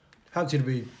 Helps you to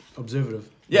be observative.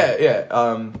 Yeah.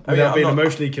 Without being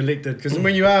emotionally collected, because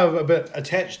when you are a bit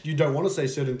attached, you don't want to say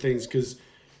certain things because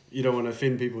you don't want to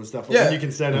offend people and stuff. But when you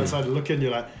can stand outside and look in,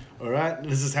 you're like, all right,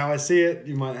 this is how I see it.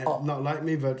 You might not like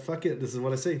me, but fuck it, this is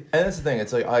what I see. And that's the thing.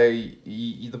 It's like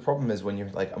the problem is when you're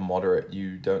like a moderate,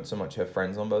 you don't so much have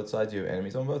friends on both sides. You have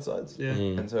enemies on both sides. Yeah.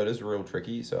 And so it is real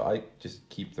tricky. So I just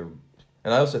keep and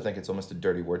I also think it's almost a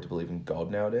dirty word to believe in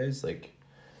God nowadays. Like,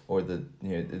 or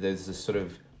there's this sort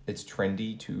of. It's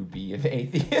trendy to be an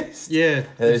atheist. Yeah,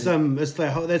 it's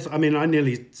that's. I mean, I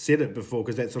nearly said it before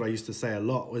because that's what I used to say a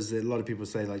lot. Was that a lot of people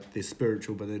say like they're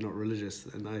spiritual but they're not religious,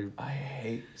 and I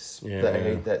hate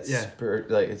that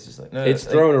spirit. Like it's just like no, it's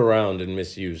thrown around and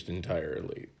misused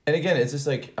entirely. And again, it's just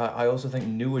like I also think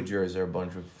New Agers are a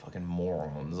bunch of fucking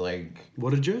morons. Like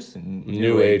what Agers?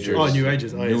 New Agers. Oh, New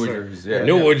Agers. New Agers. Yeah.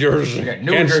 New Agers.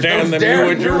 Can't stand them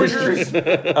New Agers.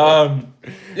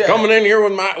 Coming in here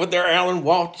with their Alan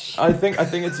Watts. I think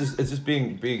it's just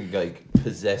being like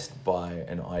possessed by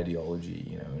an ideology,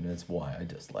 you know, and that's why I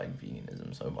dislike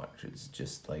veganism so much. It's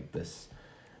just like this.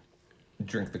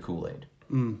 Drink the Kool-Aid.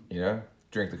 You know,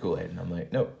 drink the Kool-Aid, and I'm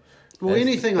like, no. Well,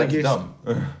 anything I guess. Dumb.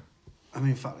 I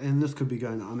mean, and this could be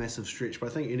going a massive stretch, but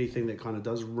I think anything that kind of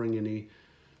does ring any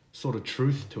sort of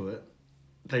truth to it,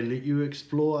 they let you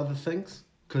explore other things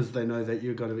because they know that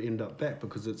you're going to end up back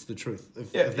because it's the truth,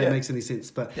 if that makes any sense.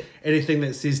 But anything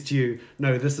that says to you,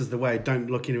 no, this is the way,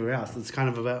 don't look anywhere else, it's kind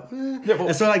of about,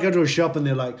 it's not like go to a shop and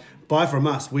they're like, buy from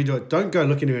us, we do it, don't go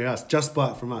look anywhere else, just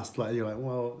buy it from us. Like, you're like,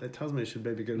 well, that tells me it should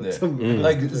maybe go look somewhere else.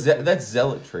 Like, that's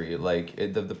zealotry. Like,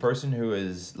 the person who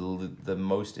is the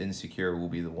most insecure will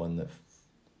be the one that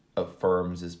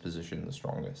affirms his position the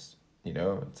strongest. You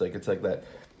know, it's like that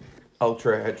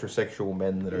ultra heterosexual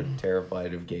men that are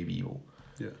terrified of gay people.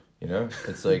 Yeah. You know,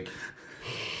 it's like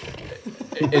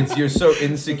it's you're so The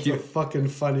insecure. fucking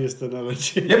funniest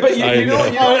analogy. Yeah, but you know,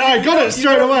 I got it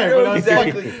straight away. You know But I was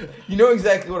exactly. You know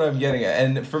exactly what I'm getting at.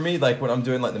 And for me, like when I'm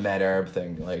doing like the Mad Arab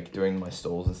thing, like doing my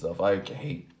stalls and stuff, I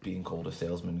hate being called a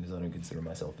salesman because I don't consider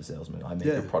myself a salesman. I make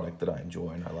Yeah. a product that I enjoy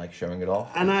and I like showing it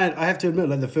off. And I have to admit,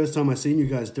 like the first time I seen you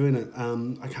guys doing it,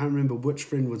 I can't remember which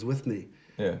friend was with me.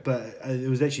 Yeah. But it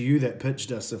was actually you that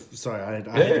pitched us. Sorry, I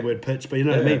Yeah. hate the word pitch, but you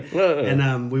know what I Yeah. mean. Yeah.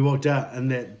 And we walked out,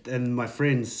 and my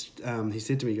friends, he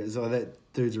said to me, he goes, "Oh,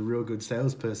 that dude's a real good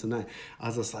salesperson." Eh? I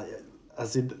was just like, I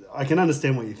said, I can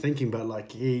understand what you're thinking, but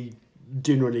like he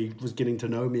generally was getting to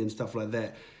know me and stuff like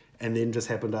that. And then just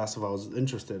happened to ask if I was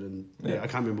interested, and I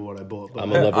can't remember what I bought. But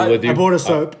I'm a level with you. I bought a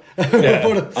soap. Yeah,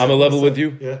 I'm a level with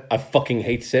you. Yeah. I fucking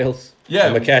hate sales. Yeah,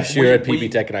 I'm a cashier at we-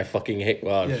 PB Tech, and I fucking hate.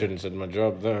 Well, I Yeah. shouldn't have said my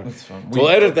job there. That's fine. We'll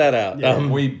edit that out. Yeah.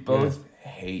 We both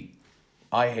hate.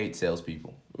 I hate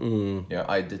salespeople. Yeah,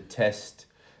 I detest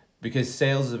because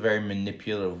sales is a very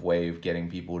manipulative way of getting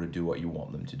people to do what you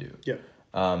want them to do. Yeah.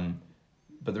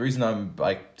 But the reason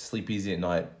I sleep easy at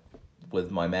night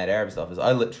with my Mad Arab stuff is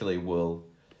I literally will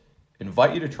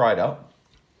invite you to try it out,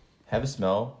 have a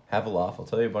smell, have a laugh. I'll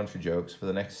tell you a bunch of jokes for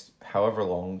the next however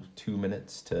long, 2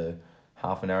 minutes to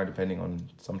half an hour, depending on,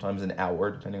 sometimes an hour,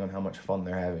 depending on how much fun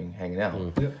they're having hanging out.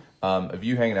 Of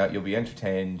you hanging out, you'll be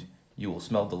entertained, you will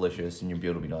smell delicious, and you'll be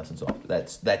able to be nice and soft.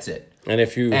 That's it. And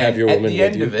if you And have your at woman the with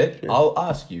end you, of it, I'll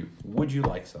ask you, would you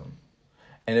like some?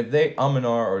 And if they and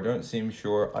ah or don't seem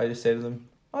sure, I just say to them,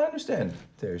 I understand.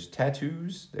 There's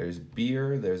tattoos, there's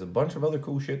beer, there's a bunch of other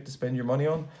cool shit to spend your money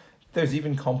on. There's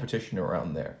even competition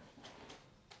around there.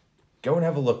 Go and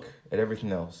have a look at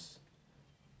everything else.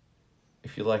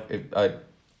 If you like,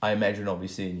 I imagine I'll be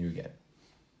seeing you again.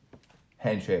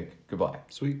 Handshake, goodbye.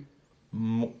 Sweet.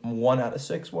 1 out of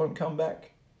 6 won't come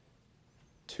back.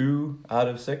 2 out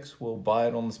of 6 will buy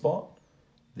it on the spot.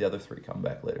 The other 3 come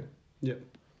back later. Yeah.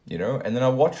 You know, and then I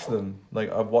watched them.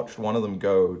 Like I've watched one of them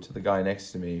go to the guy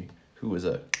next to me, who was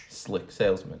a slick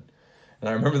salesman. And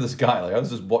I remember this guy. Like I was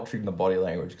just watching the body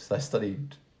language because I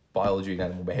studied biology and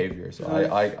animal behavior. So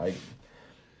I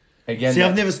again. See,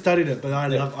 I've never studied it, but I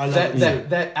love it. too.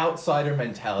 That outsider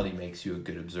mentality makes you a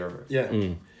good observer.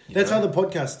 Yeah. That's how the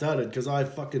podcast started, because I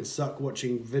fucking suck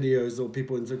watching videos or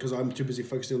people, because I'm too busy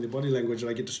focusing on their body language and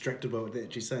I get distracted by what they're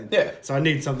actually saying. Yeah. So I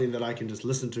need something that I can just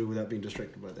listen to without being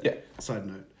distracted by that. Yeah. Side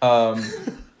note.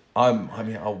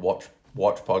 I'll watch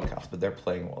podcasts, but they're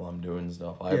playing while I'm doing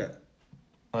stuff. I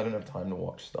don't have time to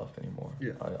watch stuff anymore.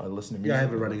 Yeah. I listen to music. Yeah, I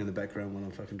have it running in the background when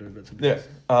I'm fucking doing bits and Yeah. pieces.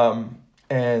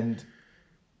 And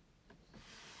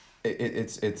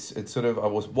it's sort of, I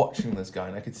was watching this guy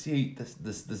and I could see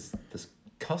this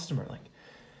customer like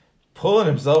pulling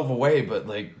himself away, but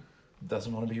like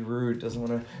doesn't want to be rude, doesn't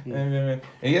want to, and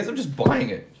he ends up just buying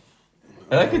it.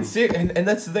 And I can see it, and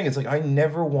that's the thing. It's like I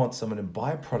never want someone to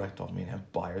buy a product off me and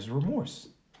have buyer's remorse.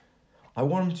 I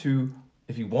want him to,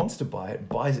 if he wants to buy it,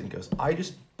 buys it and goes, I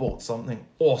just bought something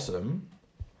awesome.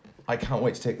 I can't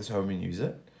wait to take this home and use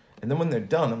it. And then when they're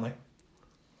done, I'm like,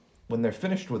 when they're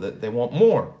finished with it, they want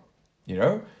more, you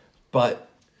know? But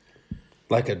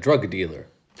like a drug dealer.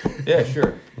 yeah,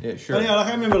 sure. Yeah, sure. But yeah, like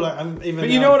I remember, like even. But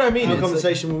you know what I mean? Our It's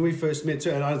conversation when we first met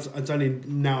too, and it's only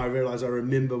now I realize I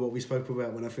remember what we spoke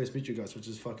about when I first met you guys, which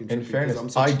is fucking. In trippy, fairness,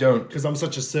 'cause I'm I don't. because I'm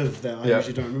such a civ that I Yeah.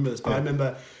 usually don't remember this. But I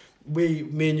remember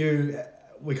me and you,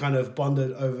 we kind of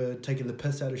bonded over taking the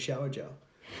piss out of shower gel.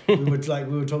 we were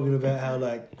talking about how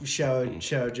like shower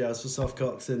gels for soft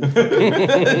cocks and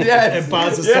Yes. and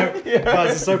bars of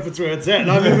soap is where it's at. And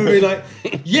I remember being like,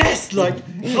 yes, like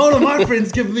all of my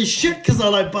friends giving me shit because I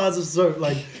like bars of soap.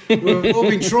 Like we've all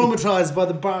been traumatized by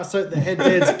the bar of soap that had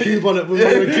Dad's pube on it when we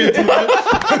were kids. You know?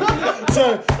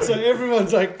 so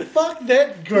everyone's like, fuck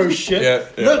that gross shit. Yeah.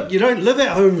 Look, you don't live at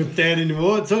home with Dad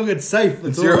anymore. It's safe.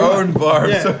 It's all your right. own bar.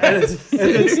 Yeah, and it's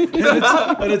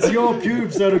your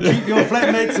pube, so it'll keep your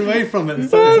flatmates away from it.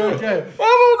 So it's okay.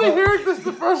 I'm only hearing this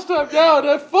the first time now, and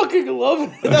I fucking love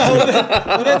it.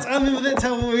 I remember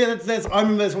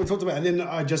that's what we talked about. And then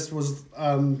I just was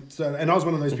and I was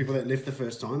one of those people that left the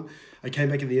first time. I came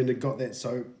back at the end and got that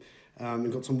soap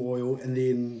and got some oil, and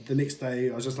then the next day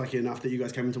I was just lucky enough that you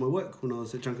guys came into my work when I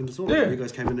was at Junk and Disorder. Yeah. You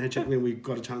guys came in and had a chat, and we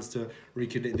got a chance to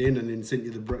reconnect then, and then sent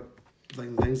you the brick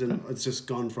things, and it's just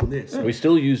gone from there. So We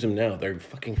still use them now. They're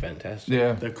fucking fantastic.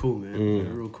 Yeah. they're cool, man.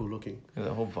 They're real cool looking. Yeah,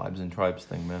 the whole vibes and tribes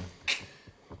thing, man.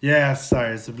 Yeah,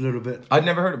 sorry, it's a little bit. I'd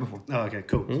never heard it before. Oh, okay,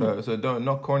 cool. So don't,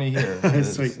 not corny here.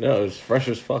 It's- Sweet. No, it's fresh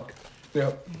as fuck.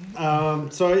 Yeah.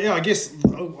 So yeah, I guess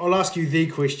I'll ask you the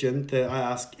question that I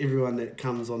ask everyone that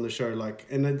comes on the show. Like,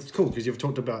 and it's cool because you've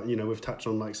talked about, we've touched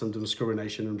on like some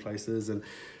discrimination in places and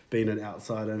being an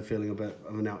outsider and feeling a bit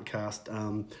of an outcast.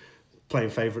 playing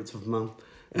favourites with mum,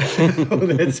 all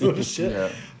that sort of shit. Yeah.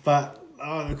 But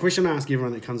the question I ask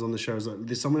everyone that comes on the show is, like,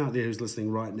 there's someone out there who's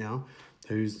listening right now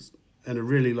who's in a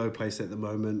really low place at the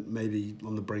moment, maybe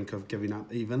on the brink of giving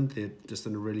up even. They're just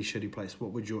in a really shitty place. What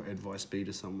would your advice be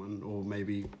to someone? Or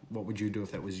maybe what would you do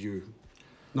if that was you?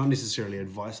 Not necessarily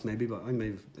advice, maybe, but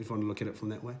maybe if you want to look at it from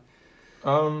that way. Do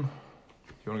you want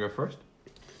to go first?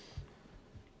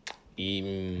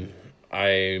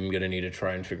 I'm going to need to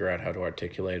try and figure out how to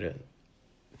articulate it.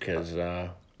 Because...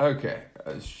 Okay.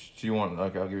 Do you want...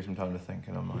 Okay, I'll give you some time to think,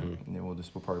 and we'll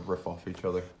probably riff off each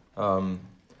other.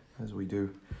 As we do.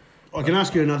 I can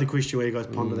ask you another question where you guys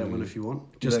ponder that one if you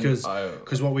want. Just because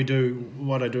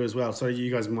what I do as well. So you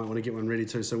guys might want to get one ready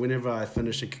too. So whenever I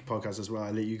finish a podcast as well,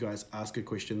 I let you guys ask a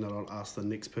question that I'll ask the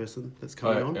next person that's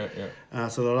coming on. Yeah.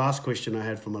 So the last question I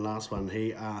had from the last one,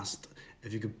 he asked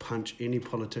if you could punch any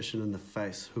politician in the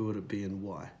face, who would it be and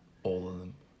why? All of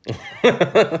them.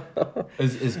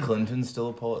 Is Clinton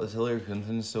still is Hillary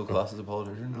Clinton still classed as a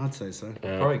politician? I'd say so.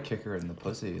 Probably kick her in the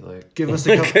pussy. Like, Give us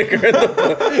a couple.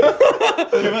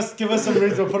 give us some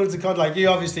reason to put it to context. Like, you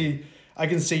obviously, I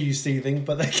can see you seething,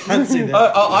 but they can't see that.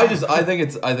 I think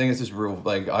it's just real.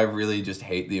 Like, I really just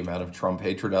hate the amount of Trump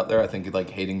hatred out there. I think like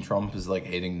hating Trump is like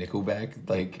hating Nickelback.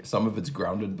 Like, some of it's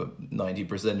grounded, but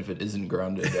 90% of it isn't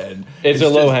grounded, and it's a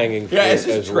low hanging fruit. Yeah, it's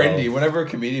just trendy. Well. Whenever a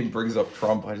comedian brings up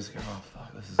Trump, I just go, oh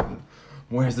fuck, this is good.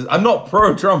 Where's this? I'm not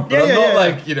pro Trump, but I'm not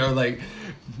like, you know, like.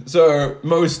 So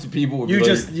most people would you be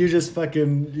just like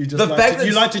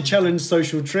to challenge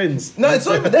social trends. No, it's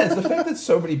not even that. It's the fact that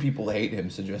so many people hate him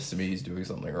suggests to me he's doing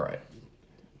something right.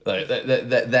 Like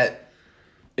that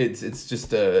it's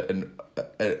just a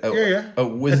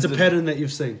wisdom. It's a pattern that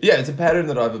you've seen. Yeah, it's a pattern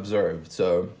that I've observed.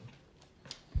 So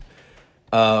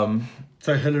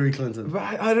Hillary Clinton. But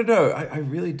I don't know. I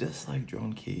really dislike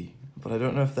John Key. But I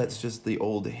don't know if that's just the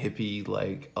old hippie,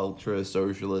 like,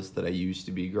 ultra-socialist that I used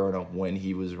to be growing up when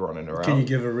he was running around. Can you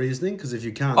give a reasoning? Because if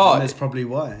you can't, then that's probably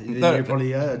why. You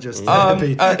probably are just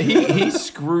hippie. He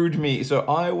screwed me. So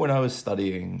when I was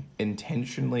studying,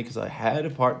 intentionally, because I had a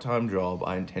part-time job,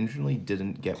 I intentionally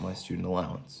didn't get my student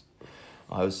allowance.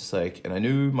 I was just like, and I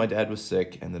knew my dad was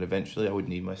sick, and that eventually I would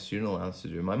need my student allowance to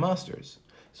do my master's.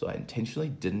 So I intentionally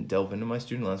didn't delve into my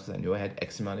student allowance because I knew I had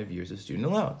X amount of years of student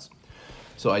allowance.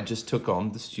 So I just took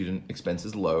on the student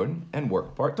expenses loan and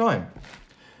worked part-time.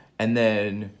 And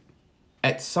then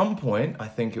at some point, I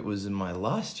think it was in my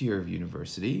last year of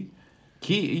university,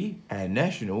 Key and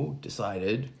National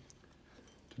decided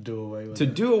to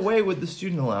do away with the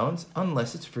student allowance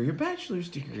unless it's for your bachelor's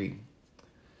degree.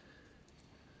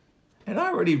 And I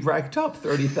already racked up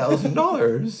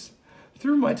 $30,000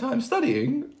 through my time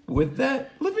studying with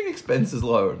that living expenses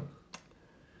loan.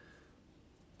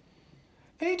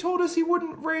 And he told us he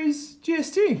wouldn't raise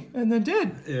GST, and then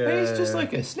did. Yeah. And he's just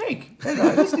like a snake. And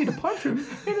I just need to punch him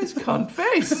in his cunt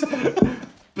face.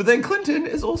 But then Clinton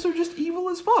is also just evil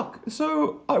as fuck.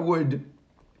 So I would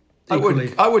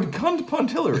cunt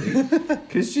punt Hillary,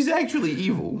 because she's actually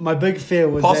evil. My big fear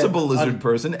was possible lizard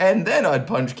person, and then I'd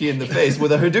punch Key in the face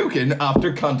with a Hadouken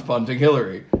after cunt punting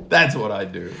Hillary. That's what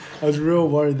I'd do. I was real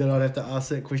worried that I'd have to ask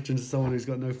that question to someone who's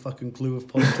got no fucking clue of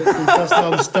politics and stuff. So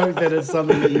I'm stoked that it's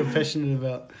something that you're passionate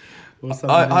about. Or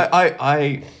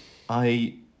something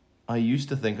I used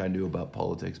to think I knew about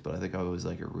politics, but I think I was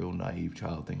like a real naive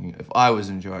child thinking if I was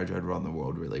in charge, I'd run the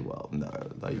world really well. No,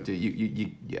 like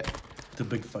yeah. It's a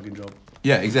big fucking job.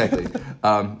 Yeah, exactly.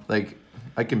 Like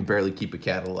I can barely keep a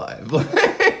cat alive.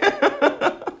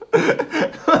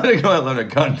 I go out in a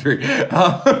country.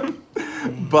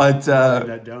 But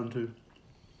that down too.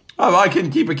 Oh, I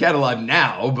can keep a cat alive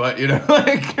now, but you know,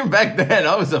 like back then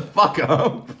I was a fuck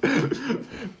up.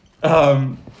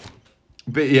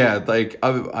 But yeah, like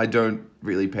I don't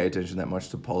really pay attention that much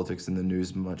to politics in the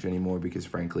news much anymore because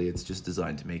frankly it's just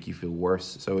designed to make you feel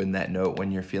worse. So in that note,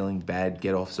 when you're feeling bad,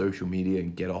 get off social media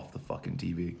and get off the fucking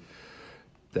TV.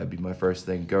 That'd be my first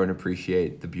thing. Go and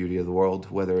appreciate the beauty of the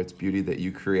world, whether it's beauty that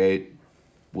you create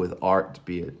with art,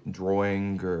 be it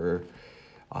drawing or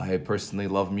I personally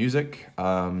love music.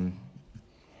 But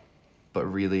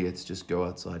really it's just go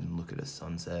outside and look at a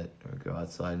sunset or go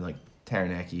outside and like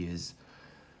Taranaki is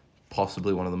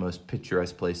possibly one of the most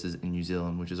picturesque places in New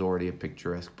Zealand, which is already a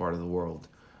picturesque part of the world.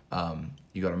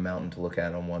 You got a mountain to look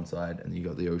at on one side, and you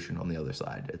got the ocean on the other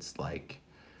side. It's like,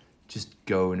 just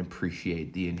go and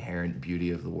appreciate the inherent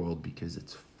beauty of the world because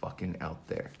it's fucking out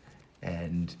there.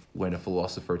 And when a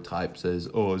philosopher type says,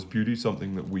 oh, is beauty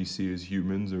something that we see as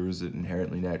humans, or is it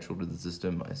inherently natural to the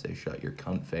system? I say, shut your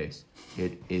cunt face.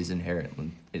 It is inherent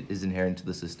to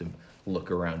the system.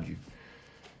 Look around you.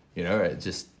 You know, it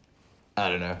just, I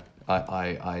don't know.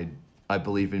 I I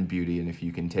believe in beauty, and if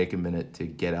you can take a minute to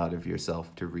get out of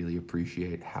yourself to really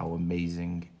appreciate how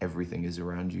amazing everything is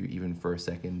around you, even for a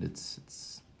second,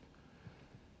 it's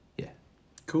yeah.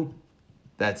 Cool.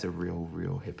 That's a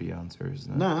real hippie answer,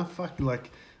 isn't it? Nah, fuck, like,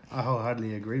 I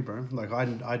wholeheartedly agree, bro. Like,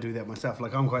 I do that myself.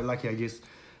 Like, I'm quite lucky, I guess.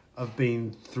 I've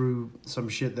been through some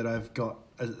shit that I've got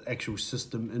an actual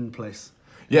system in place.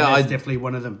 Yeah, and that's definitely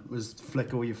one of them. Was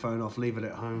flick all your phone off, leave it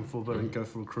at home for a bit, and go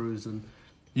for a cruise. And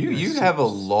You have a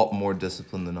lot more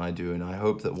discipline than I do, and I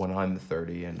hope that when I'm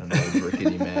 30 and an old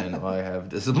rickety man, I have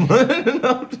discipline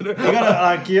enough to do. You gotta,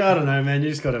 like, I don't know, man. You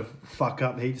just gotta fuck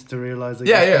up heaps to realize. That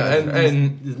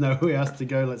and there's nowhere else to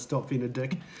go. Let's stop being a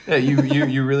dick. Yeah,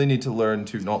 you really need to learn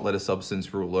to not let a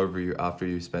substance rule over you after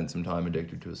you've spent some time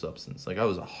addicted to a substance. Like, I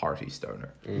was a hearty stoner,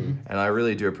 and I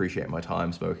really do appreciate my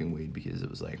time smoking weed, because it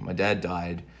was like my dad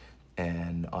died.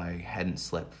 And I hadn't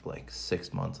slept for like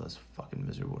 6 months. I was fucking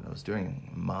miserable. And I was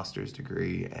doing a master's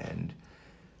degree, and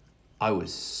I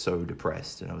was so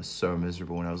depressed and I was so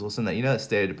miserable. And I was also in that, that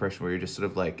state of depression where you're just sort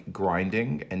of like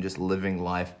grinding and just living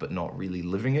life, but not really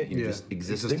living it. You're just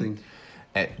existing.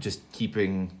 At just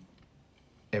keeping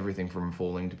everything from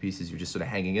falling to pieces. You're just sort of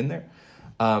hanging in there.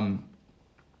 I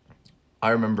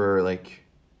remember like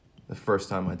the first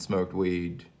time I'd smoked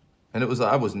weed. And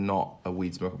I was not a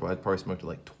weed smoker, but I'd probably smoked it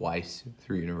like twice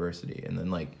through university. And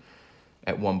then like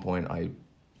at one point I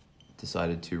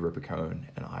decided to rip a cone,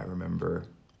 and I remember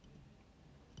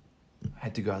I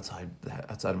had to go outside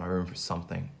of my room for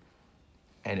something.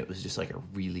 And it was just like a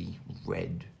really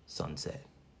red sunset.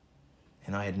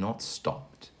 And I had not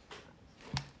stopped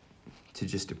to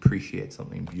just appreciate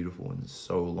something beautiful in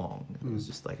so long. It was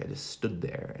just like I just stood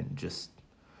there and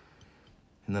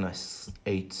then I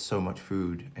ate so much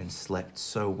food and slept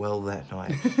so well that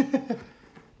night.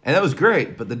 And that was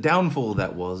great, but the downfall of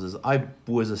that is I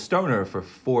was a stoner for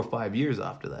 4 or 5 years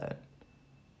after that.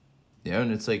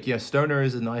 And it's like, stoner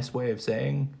is a nice way of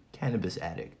saying cannabis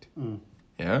addict.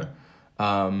 That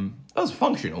was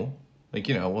functional. Like,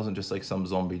 it wasn't just like some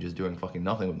zombie just doing fucking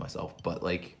nothing with myself, but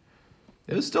like,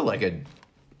 it was still like a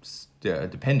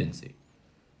dependency.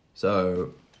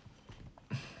 So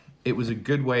it was a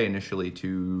good way initially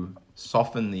to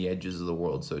soften the edges of the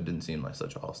world so it didn't seem like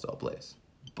such a hostile place.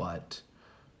 But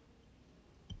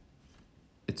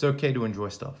it's okay to enjoy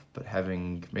stuff, but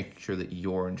making sure that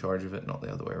you're in charge of it, not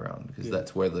the other way around. Because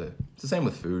that's where it's the same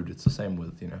with food. It's the same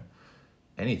with,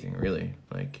 anything really.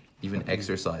 Like even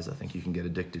exercise, I think you can get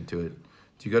addicted to it.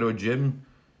 Do you go to a gym?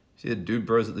 See the dude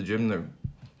bros at the gym, they're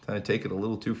kind of take it a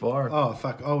little too far. Oh,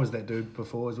 fuck. I was that dude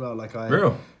before as well.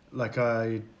 Like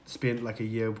I spent like a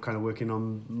year kind of working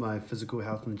on my physical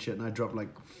health and shit, and I dropped like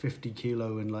 50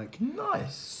 kilo in like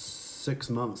nice 6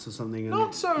 months or something. And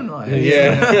not so nice.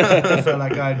 Yeah. So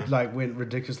like I went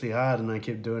ridiculously hard, and I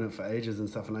kept doing it for ages and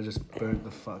stuff, and I just burnt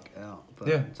the fuck out.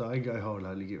 But, so I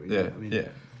wholeheartedly get rid of it. I mean,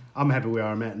 I'm happy where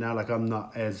I'm at now. Like I'm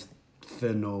not as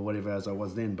thin or whatever as I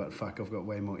was then, but fuck, I've got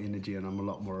way more energy and I'm a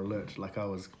lot more alert. Like I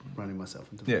was running myself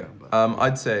into the ground. But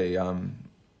I'd say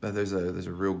that there's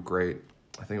a real great.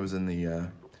 I think it was in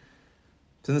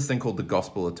it's in this thing called the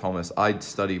Gospel of Thomas. I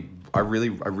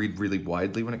read really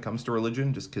widely when it comes to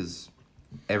religion, just because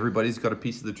everybody's got a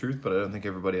piece of the truth, but I don't think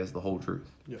everybody has the whole truth.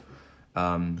 Yeah.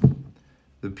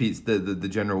 The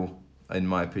general, in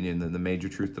my opinion, the major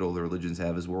truth that all the religions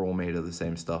have is we're all made of the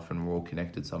same stuff and we're all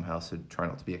connected somehow. So try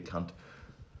not to be a cunt.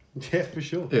 Yeah, for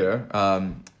sure. Yeah.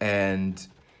 And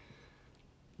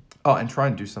try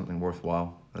and do something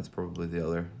worthwhile. That's probably the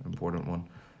other important one.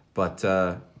 But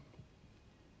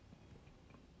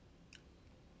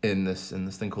in this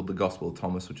thing called the Gospel of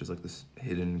Thomas, which is like this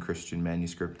hidden Christian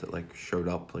manuscript that like showed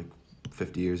up like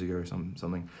 50 years ago or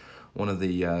something, one of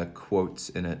the quotes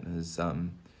in it is,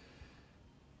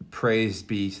 "Praise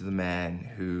be to the man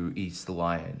who eats the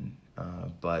lion,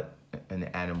 but an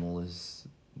animal is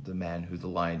the man who the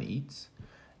lion eats."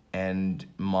 And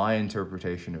my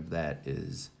interpretation of that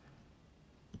is,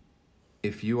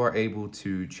 if you are able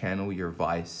to channel your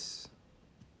vice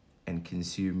and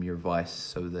consume your vice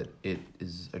so that it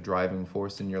is a driving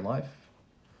force in your life,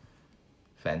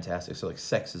 fantastic. So like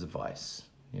sex is a vice,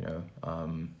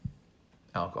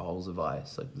 alcohol is a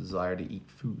vice, like the desire to eat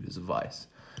food is a vice.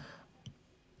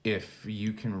 If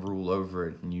you can rule over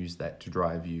it and use that to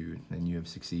drive you, then you have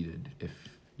succeeded. If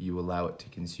you allow it to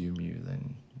consume you,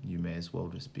 then you may as well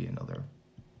just be another,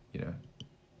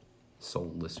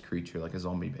 soulless creature, like a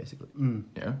zombie, basically.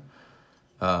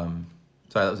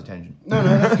 Sorry, that was a tangent. No,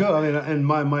 that's good. I mean, and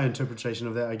my interpretation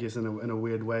of that, I guess, in a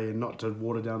weird way, and not to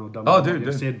water down or dumb down what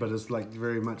you said, but it's like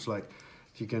very much like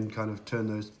you can kind of turn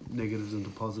those negatives into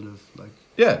positive, like.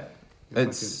 Yeah,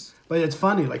 It's But it's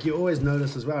funny, like you always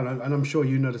notice as well, and I'm sure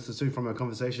you noticed this too from our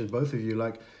conversations, both of you,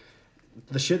 like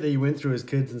the shit that you went through as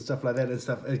kids and stuff like that and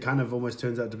stuff, it kind of almost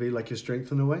turns out to be like your strength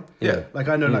in a way. Yeah. Like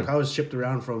I know, like I was shipped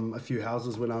around from a few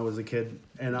houses when I was a kid,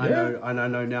 and I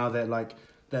know now that like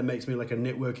that makes me like a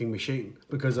networking machine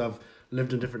because I've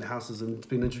lived in different houses and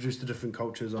been introduced to different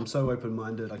cultures. I'm so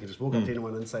open-minded. I can just walk up to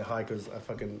anyone and say hi because I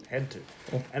fucking had to.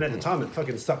 And at the time, it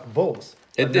fucking sucked balls.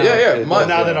 It But did. now,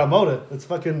 now that I'm older, it's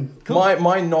fucking cool.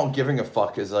 my not giving a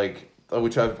fuck is like,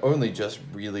 which I've only just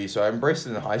really, so I embraced it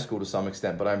in high school to some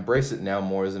extent, but I embrace it now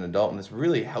more as an adult, and it's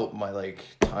really helped my like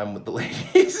time with the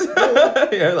ladies.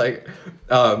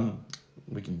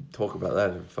 We can talk about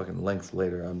that at fucking length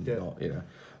later. I'm not,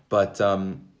 but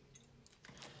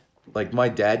like my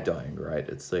dad dying, right?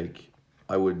 It's like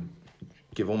I would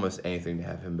give almost anything to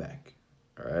have him back.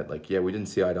 All right, like we didn't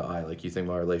see eye to eye. Like you think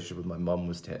my relationship with my mum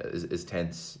was is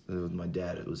tense. With my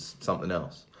dad, it was something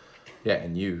else. Yeah,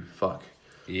 and you, fuck.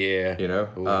 Yeah.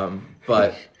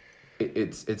 But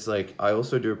it's like I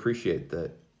also do appreciate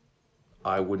that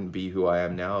I wouldn't be who I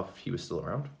am now if he was still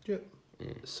around. Yeah.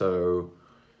 So,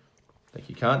 like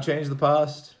you can't change the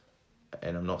past,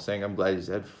 and I'm not saying I'm glad he's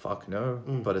dead. Fuck no.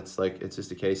 But it's like it's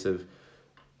just a case of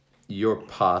your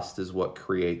past is what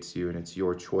creates you, and it's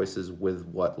your choices with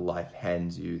what life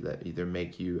hands you that either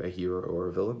make you a hero or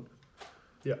a villain.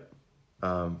 Yeah.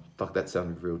 Fuck, that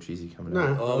sounded real cheesy coming No,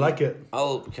 out. I like it.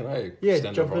 Can I Yeah,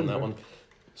 stand jump over on in, that bro. one?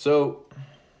 So,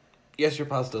 yes, your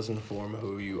past does inform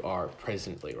who you are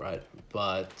presently, right?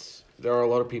 But there are a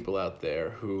lot of people out there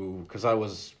who, because I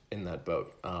was in that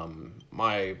boat,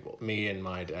 me and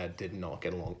my dad did not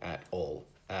get along at all.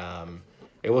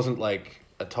 It wasn't like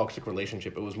a toxic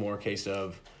relationship. It was more a case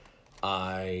of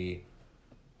I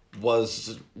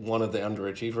was one of the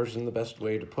underachievers in the best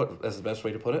way to put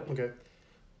it. Okay.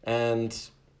 And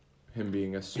Him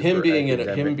being a super him being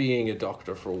academic. a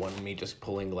doctor for one, me just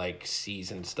pulling like C's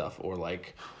and stuff, or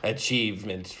like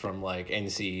achievements from like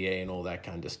NCEA and all that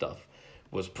kind of stuff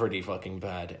was pretty fucking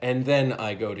bad. And then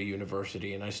I go to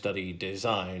university and I study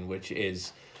design, which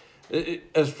is,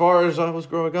 as far as I was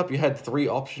growing up, you had three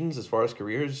options as far as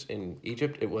careers in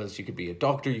Egypt. It was you could be a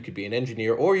doctor, you could be an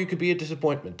engineer, or you could be a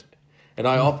disappointment. And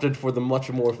I opted for the much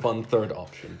more fun third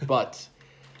option. But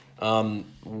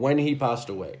when he passed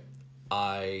away,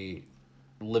 I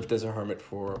lived as a hermit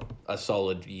for a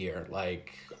solid year.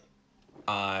 Like,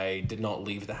 I did not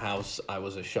leave the house. I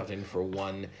was a shut-in for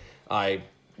one. I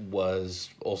was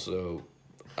also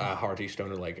a hearty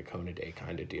stoner, like a cone a day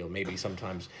kind of deal. Maybe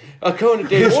sometimes a cone a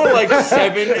day, more like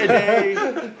 7 a day.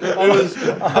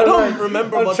 I don't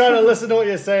remember I'm much. trying to listen to what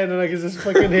you're saying, and I can just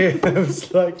fucking hear him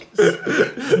like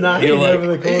snacking like- over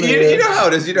the corner. You know how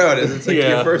it is. It's like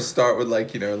Yeah. you first start with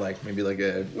like maybe like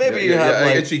a You have,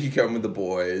 like a like- cheeky cone with the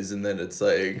boys, and then it's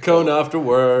like Cone after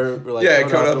work. Or like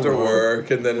cone after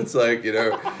work, and then it's like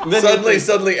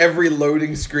suddenly every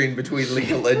loading screen between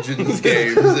League of Legends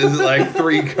games is like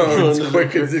 3 cones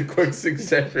quick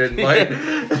succession. Like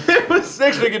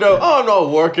Next thing you know, I'm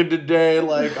not working today.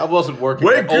 Like, I wasn't working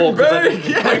Wake at all. and 'cause I bake,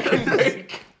 didn't wake and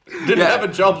bake. Didn't have a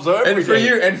job, so every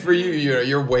day. and for you,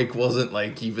 your wake wasn't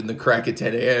like even the crack at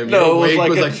 10 a.m. No, your it was wake like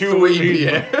was a like 2 3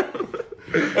 p.m.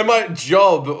 And my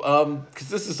job, because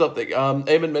this is something,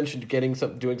 Eamon mentioned doing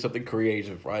something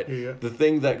creative, right? Yeah. The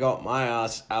thing that got my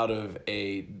ass out of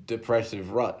a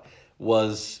depressive rut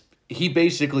was he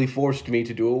basically forced me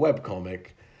to do a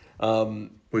webcomic.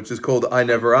 Which is called I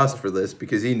Never Asked for This,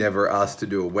 because he never asked to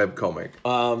do a webcomic.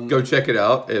 Go check it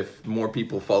out. If more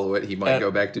people follow it, he might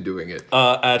go back to doing it.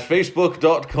 At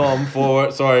facebook.com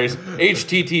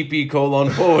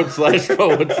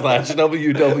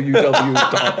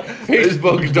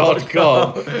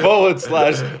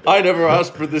http:// I never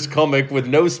asked for this comic with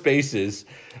no spaces.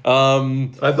 I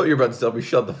thought you were about to tell me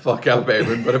shut the fuck up,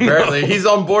 Eamon, but apparently he's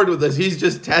on board with this. He's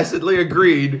just tacitly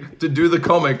agreed to do the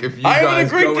comic if you I guys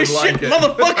haven't go agreed to and like shit, it.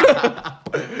 motherfucker!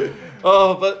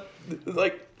 But,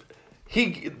 like,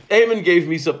 Eamon gave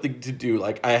me something to do.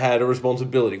 Like, I had a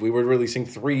responsibility. We were releasing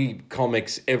 3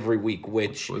 comics every week,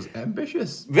 which Was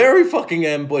ambitious. very fucking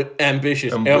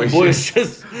ambitious.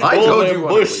 Ambitious. I All told you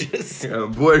ambitious.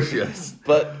 ambitious.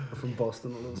 But, From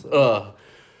Boston also.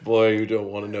 boy, you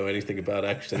don't want to know anything about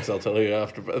accents, I'll tell you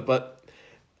after. But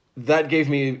that gave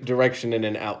me direction and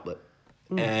an outlet.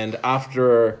 And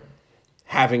after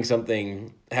having some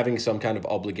kind of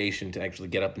obligation to actually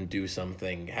get up and do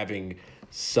something, having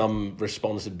some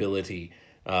responsibility,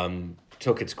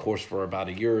 took its course for about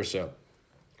a year or so.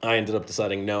 I ended up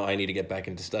deciding, no, I need to get back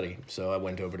into study. So I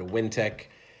went over to Wintech,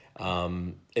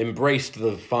 embraced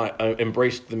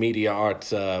the media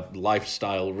art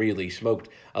lifestyle, really smoked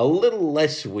a little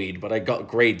less weed, but I got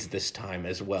grades this time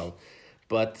as well.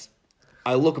 But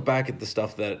I look back at the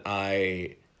stuff that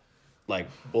I, like,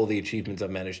 all the achievements I've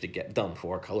managed to get done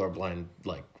for a colorblind,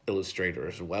 like, illustrator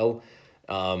as well.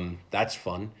 That's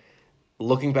fun.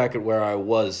 Looking back at where I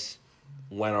was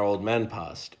when our old man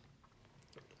passed,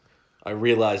 I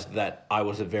realized that I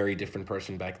was a very different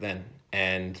person back then.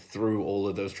 And through all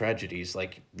of those tragedies,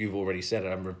 like you've already said it,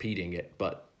 I'm repeating it,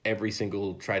 but every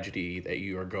single tragedy that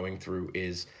you are going through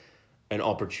is an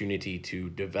opportunity to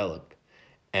develop.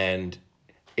 And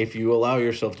if you allow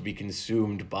yourself to be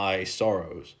consumed by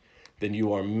sorrows, then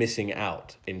you are missing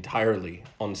out entirely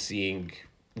on seeing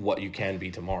what you can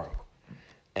be tomorrow.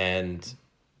 And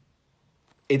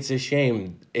it's a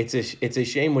shame. It's a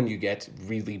shame when you get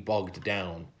really bogged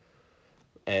down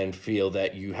and feel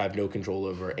that you have no control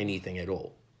over anything at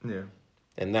all. Yeah.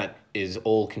 And that is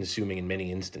all consuming in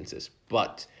many instances.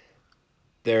 But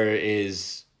there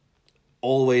is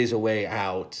always a way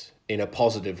out in a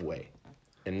positive way.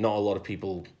 And not a lot of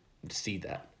people see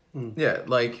that. Yeah,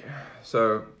 like,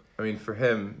 so, I mean, for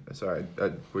him, sorry.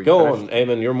 Were you Go finished? on,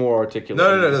 Eamon, you're more articulate.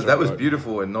 No, that was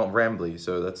beautiful and not rambly,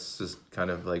 so that's just kind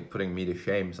of like putting me to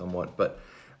shame somewhat. But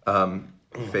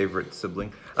favorite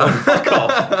sibling? Fuck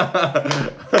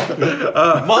off.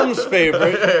 Mom's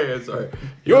favorite. Yeah, sorry.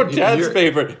 Your dad's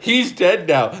favorite. He's dead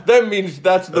now. That means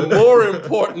that's the more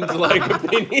important, like,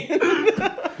 opinion.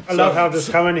 I love how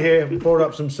just come in here, brought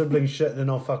up some sibling shit, and then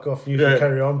I'll fuck off and you can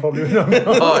carry on probably.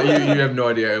 Oh, you have no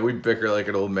idea. We bicker like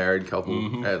an old married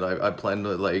couple, and I plan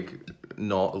to, like,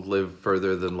 not live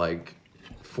further than, like,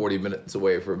 40 minutes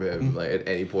away from him, like, at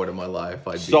any point in my life.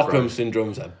 I'd be Stockholm crushed.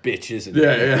 syndrome's a bitch, isn't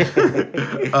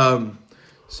it? Yeah.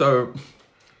 So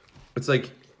it's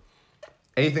like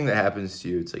anything that happens to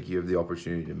you, it's like you have the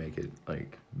opportunity to make it,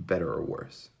 like, better or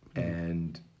worse.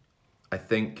 And I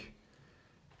think,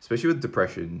 especially with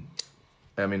depression,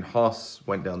 I mean, Haas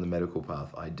went down the medical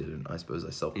path. I didn't. I suppose I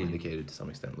self-medicated to some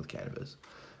extent with cannabis.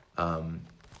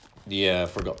 Yeah, I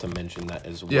forgot to mention that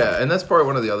as well. Yeah, and that's probably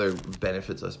one of the other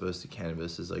benefits, I suppose, to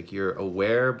cannabis is, like, you're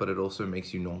aware, but it also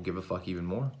makes you not give a fuck even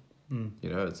more. You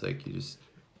know, it's like you just...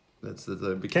 That's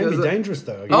the It can be dangerous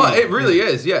though. Oh, it really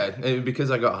is, yeah. And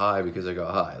because I got high,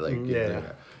 like,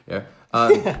 yeah.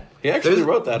 He actually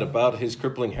wrote that about his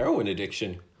crippling heroin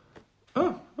addiction.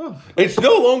 Oh. It's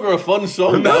no longer a fun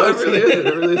song. No, it really is.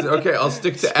 It really is. Okay, I'll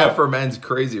stick to Afro Man's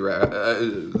crazy rap.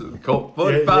 Colt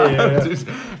 45.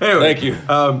 Anyway, Thank you.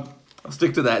 I'll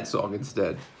stick to that song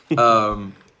instead.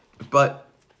 But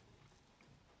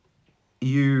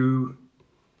you,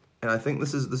 and I think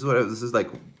this is like,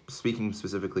 speaking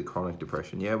specifically chronic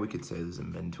depression. Yeah, we could say there's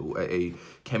a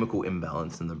chemical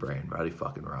imbalance in the brain, rowdy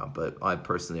fucking rah. But I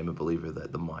personally am a believer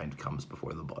that the mind comes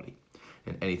before the body.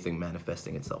 And anything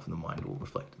manifesting itself in the mind will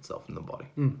reflect itself in the body.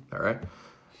 All right?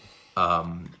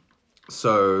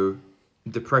 So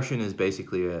depression is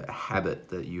basically a habit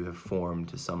that you have formed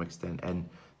to some extent. And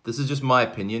this is just my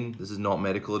opinion. This is not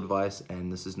medical advice.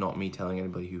 And this is not me telling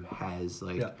anybody who has,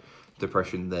 like,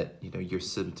 depression that, you know, your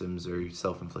symptoms are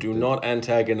self-inflicted. Do not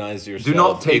antagonize yourself. Do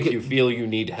not take if you feel you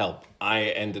need help. I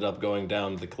ended up going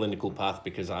down the clinical path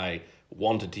because I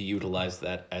wanted to utilize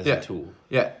that as a tool.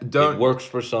 Yeah, It works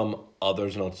for some,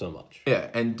 others not so much. Yeah,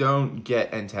 and don't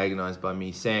get antagonized by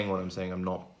me saying what I'm saying.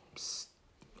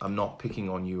 I'm not picking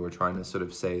on you or trying to sort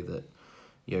of say that,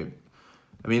 you know,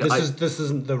 I mean, this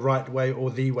isn't the right way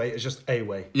or the way. It's just a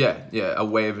way. Yeah, a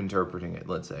way of interpreting it,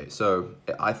 let's say. So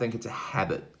I think it's a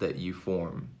habit that you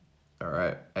form, all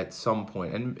right, at some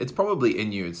point. And it's probably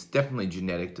in you. It's definitely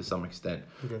genetic to some extent.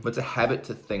 Okay. But it's a habit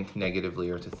to think negatively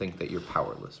or to think that you're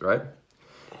powerless, right?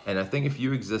 And I think if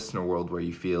you exist in a world where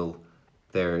you feel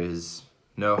there is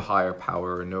no higher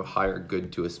power or no higher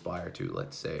good to aspire to,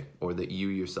 let's say, or that you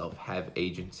yourself have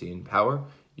agency and power,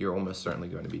 you're almost certainly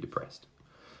going to be depressed.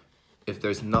 If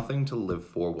there's nothing to live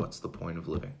for, what's the point of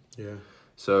living? Yeah.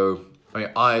 So, I mean,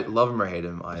 I love him or hate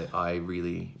him. I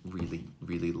really, really,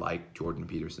 really like Jordan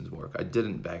Peterson's work. I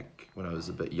didn't back when I was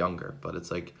a bit younger, but it's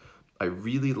like, I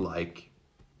really like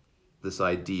this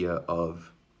idea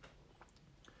of,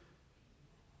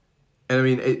 and I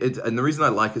mean, and the reason I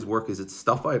like his work is it's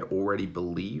stuff I had already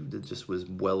believed. It just was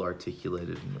well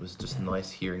articulated, and it was just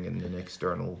nice hearing it in an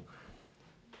external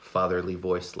fatherly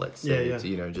voice, let's say. Yeah.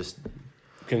 You know, just...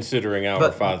 Considering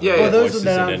our father For those voices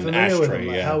that aren't in an familiar with ashtray,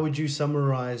 him, how would you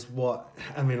summarize what?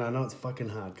 I mean, I know it's fucking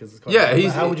hard because it's quite. Yeah,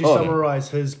 hard, how would you summarize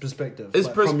his perspective? His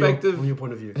perspective, from your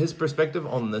point of view. His perspective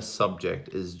on this subject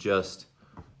is just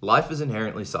life is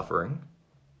inherently suffering,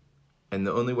 and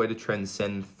the only way to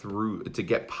transcend through to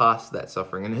get past that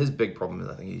suffering. And his big problem is,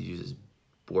 I think he uses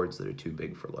words that are too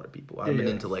big for a lot of people. I'm an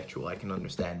intellectual; I can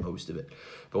understand most of it.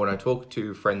 But when I talk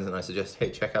to friends and I suggest, "Hey,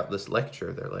 check out this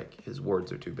lecture," they're like, "His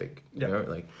words are too big." You know,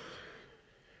 like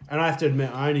And I have to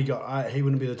admit, he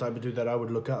wouldn't be the type of dude that I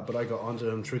would look up, but I got onto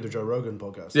him through the Joe Rogan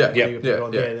podcast. Yeah, He would put it yeah,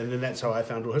 on there, and then that's how I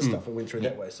found all his stuff and went through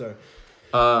that way. So,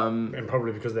 and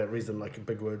probably because of that reason, like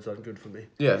big words aren't good for me.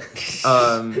 Yeah.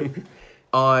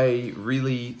 I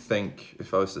really think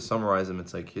if I was to summarize him,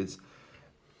 it's like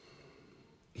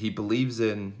he believes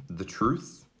in the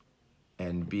truth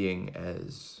and being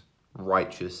as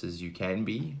righteous as you can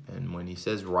be. And when he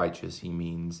says righteous, he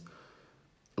means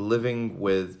living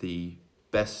with the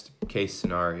best case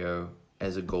scenario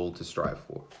as a goal to strive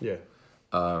for. Yeah.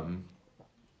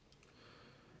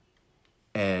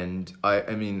 And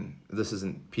I mean, this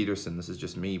isn't Peterson, this is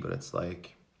just me, but it's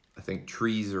like, I think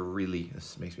trees are really,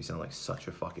 this makes me sound like such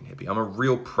a fucking hippie. I'm a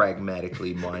real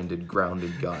pragmatically minded,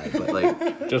 grounded guy, but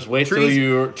like, Just wait trees,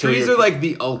 till trees are like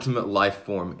the ultimate life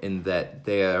form in that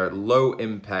they are low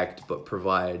impact, but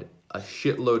provide a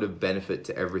shitload of benefit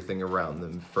to everything around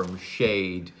them, from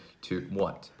shade to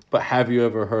what? But have you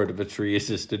ever heard of a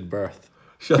tree-assisted birth?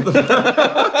 Shut the fuck.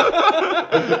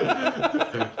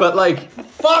 But like,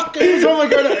 Fuck! What am I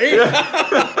going to eat?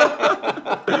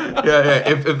 yeah.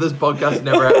 If this podcast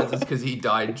never happens, it's because he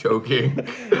died choking.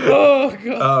 Oh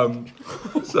god.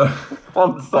 So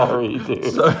I'm sorry, dude.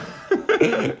 That's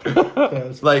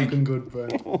Like- fucking good, bro.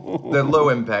 they're low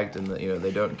impact in that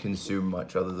they don't consume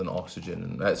much other than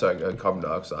oxygen and carbon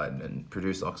dioxide and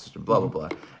produce oxygen, blah blah blah,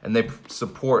 and they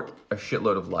support a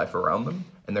shitload of life around them,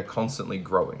 and they're constantly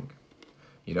growing.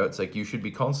 It's like you should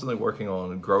be constantly working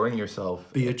on growing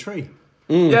yourself. Be a tree.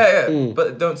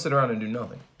 But don't sit around and do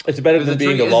nothing. It's better Because than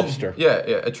being a lobster. Yeah.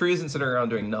 A tree isn't sitting around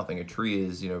doing nothing. A tree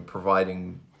is,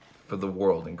 providing for the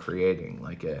world and creating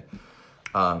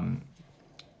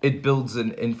it builds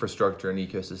an infrastructure, an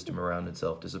ecosystem around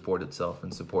itself to support itself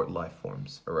and support life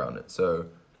forms around it. So,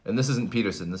 and this isn't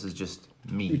Peterson, this is just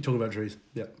me. We talk about trees.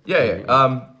 Yeah.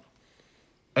 Yeah.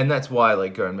 And that's why,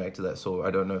 like, going back to that soul,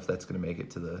 I don't know if that's going to make it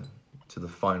to the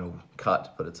final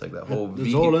cut, but it's like that whole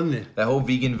It's all in there. that whole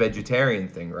vegan vegetarian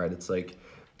thing, right? It's like,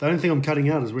 The only thing I'm cutting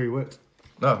out is where he works.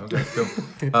 no, okay, cool.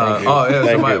 you. So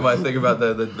Thank my, you. my thing about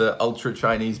the ultra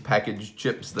Chinese packaged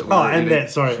chips that we Oh, were and eating. that.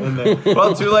 Sorry, and that.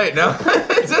 Well, too late now.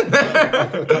 It's in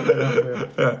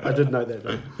there. I did note that.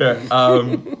 Though.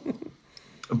 Yeah.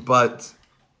 But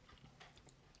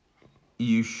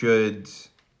you should.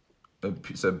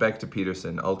 So back to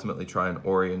Peterson. Ultimately, try and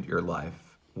orient your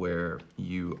life where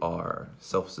you are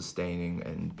self-sustaining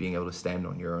and being able to stand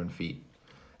on your own feet,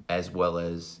 as well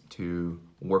as to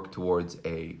work towards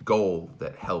a goal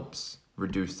that helps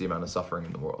reduce the amount of suffering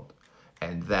in the world.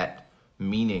 And that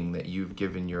meaning that you've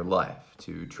given your life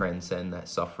to transcend that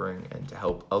suffering and to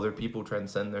help other people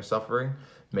transcend their suffering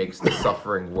makes the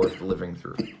suffering worth living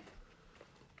through.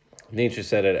 Nietzsche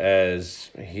said it as,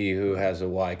 he who has a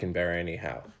why can bear any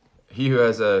how. He who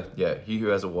has a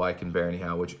why can bear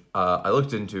anyhow, which I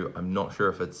looked into. I'm not sure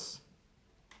if that's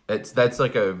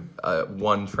like a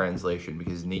one translation,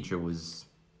 because Nietzsche was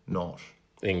not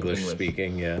English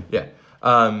speaking, yeah. Yeah.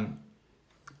 And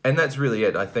that's really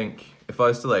it. I think if I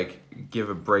was to like give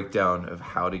a breakdown of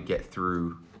how to get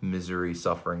through misery,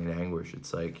 suffering, and anguish,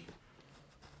 it's like,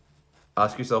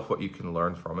 ask yourself what you can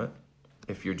learn from it.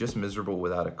 If you're just miserable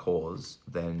without a cause,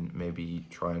 then maybe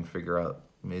try and figure out,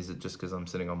 is it just because I'm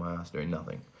sitting on my ass doing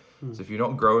nothing? So if you're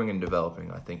not growing and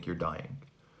developing, I think you're dying.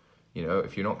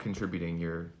 If you're not contributing,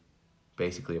 you're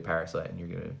basically a parasite, and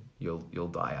you'll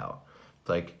die out. It's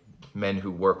like men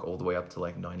who work all the way up to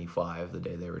like 95, the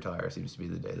day they retire seems to be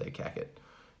the day they cack it,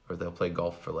 or they'll play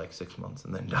golf for like 6 months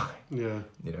and then die. Yeah.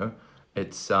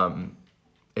 It's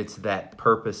that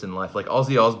purpose in life. Like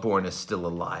Ozzy Osbourne is still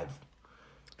alive.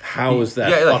 How is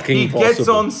that like, fucking he possible? gets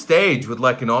on stage with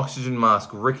like an oxygen mask,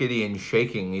 rickety and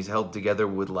shaking. He's held together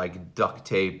with like duct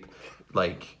tape,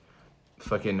 like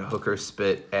fucking hooker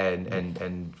spit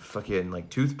and fucking like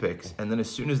toothpicks. And then as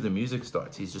soon as the music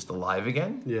starts, he's just alive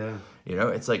again. Yeah.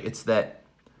 It's like, it's that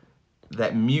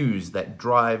muse, that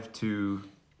drive to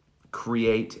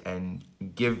create and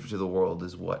give to the world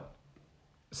is what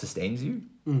sustains you.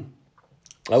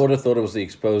 I would have thought it was the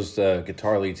exposed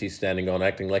guitar leads he's standing on,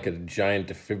 acting like a giant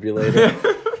defibrillator.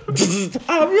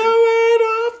 I'm your way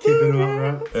off the Keeping him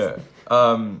up, right?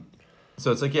 Yeah.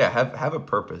 So it's like, yeah, have a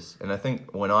purpose. And I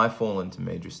think when I fall into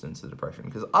major stints of depression,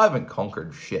 because I haven't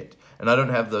conquered shit, and I don't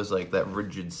have those like that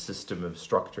rigid system of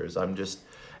structures. I'm just,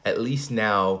 at least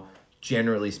now,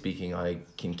 generally speaking, I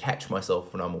can catch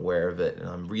myself when I'm aware of it, and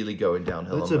I'm really going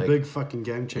downhill. That's I'm a like, big fucking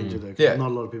game changer, though. 'Cause Yeah.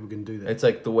 Not a lot of people can do that. it's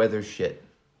like the weather's shit,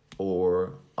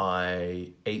 or I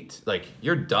ate, like,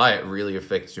 your diet really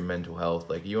affects your mental health.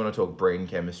 Like, you want to talk brain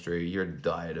chemistry, your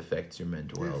diet affects your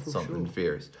mental health, for something sure.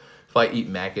 fierce. If I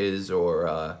eat Macca's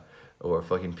or or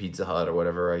fucking Pizza Hut or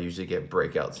whatever, I usually get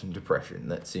breakouts and depression.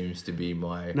 That seems to be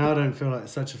my... Now I don't feel like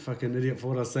such a fucking idiot for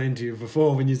what I was saying to you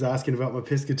before when you was asking about my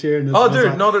pescatarianism. Oh,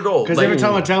 dude, not at all. Because Like, every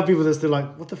time I tell people this, they're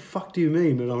like, what the fuck do you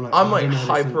mean? And I'm like, I'm "Oh, I like don't know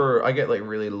how to say it." I get like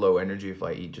really low energy if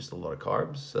I eat just a lot of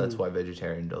carbs. So that's why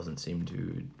vegetarian doesn't seem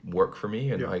to work for me.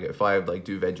 And Yeah. if I like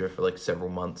do veggie for like several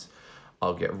months,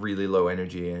 I'll get really low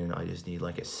energy and I just need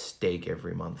like a steak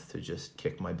every month to just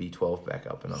kick my B12 back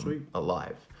up and I'm Sweet.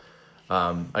 alive.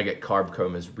 I get carb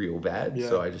comas real bad, Yeah.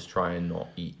 so I just try and not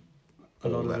eat A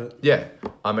lot all of that. it. Yeah,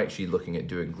 I'm actually looking at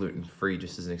doing gluten free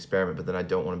just as an experiment, but then I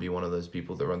don't want to be one of those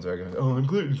people that runs around going, "Oh, I'm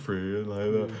gluten free," and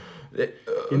like that.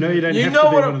 You know you don't have to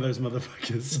be one of those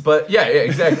motherfuckers. But yeah,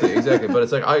 exactly. But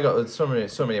it's like I got so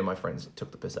many of my friends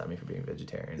took the piss out of me for being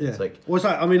vegetarian. Yeah. It's like, well, it's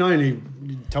like, I mean, I only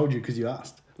told you because you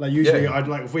asked. Like, usually, Yeah. I'd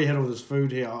like, if we had all this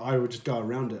food here, I would just go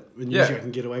around it. And Yeah. usually I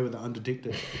can get away with it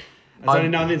undetected. And so every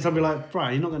now and then somebody like, bro,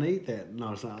 you're not going to eat that. And I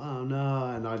was like, oh, no.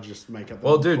 And I just make up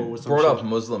well, the dude, full with some brought shit. up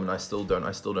Muslim, and I still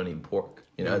don't eat pork.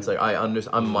 You know, it's like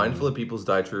I'm mindful of people's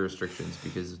dietary restrictions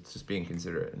because it's just being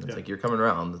considerate. And it's Yeah. like you're coming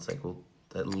around. It's like, well,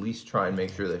 at least try and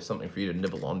make sure there's something for you to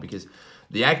nibble on, because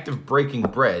the act of breaking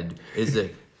bread is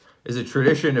a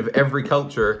tradition of every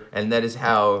culture, and that is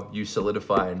how you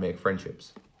solidify and make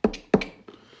friendships.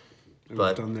 And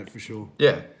but- I've done that for sure.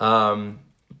 Yeah.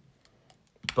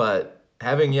 But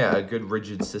having a good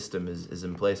rigid system is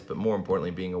in place, but more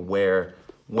importantly, being aware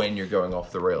when you're going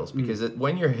off the rails, because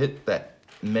when you're hit that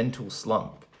mental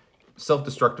slump,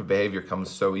 self-destructive behavior comes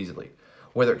so easily.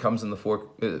 Whether it comes in the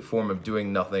form of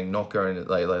doing nothing, not going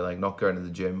to not going to the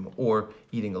gym, or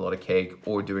eating a lot of cake,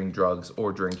 or doing drugs,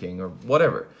 or drinking, or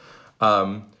whatever.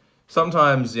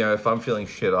 Sometimes, if I'm feeling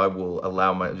shit, I will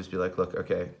allow just be like, look,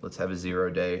 okay, let's have a 0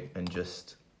 day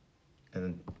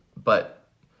but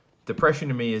depression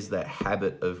to me is that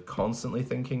habit of constantly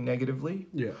thinking negatively,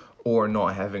 Yeah. or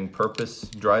not having purpose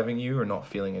driving you, or not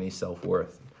feeling any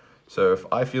self-worth. So if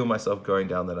I feel myself going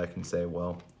down that, I can say,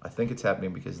 well, I think it's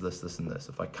happening because this, and this.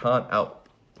 If I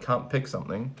can't pick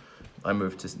something, I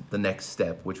move to the next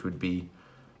step, which would be,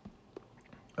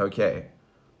 okay,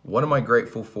 what am I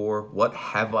grateful for? What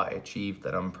have I achieved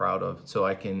that I'm proud of? So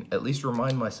I can at least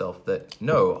remind myself that,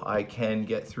 no, I can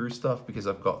get through stuff because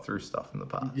I've got through stuff in the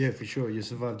past. Yeah, for sure. You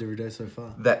survived every day so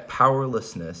far. That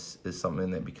powerlessness is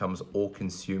something that becomes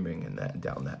all-consuming, and that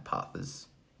down that path is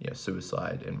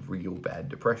suicide and real bad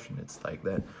depression. It's like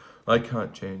that, I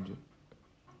can't change it.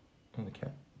 And the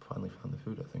cat finally found the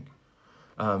food, I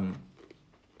think.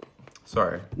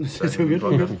 Sorry. It's all good.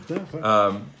 All good. Yeah,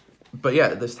 fine. But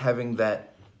yeah, just having that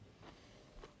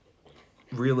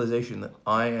realization that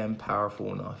I am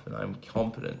powerful enough and I'm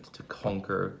competent to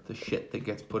conquer the shit that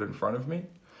gets put in front of me.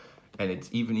 And it's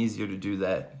even easier to do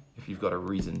that if you've got a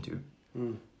reason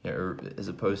to, as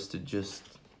opposed to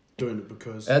just Doing it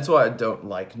because. That's why I don't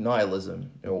like nihilism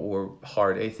or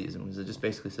hard atheism, because it just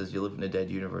basically says you live in a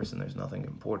dead universe and there's nothing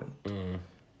important.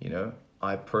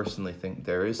 I personally think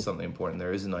there is something important.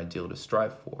 There is an ideal to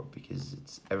strive for, because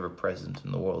it's ever present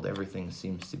in the world. Everything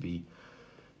seems to be,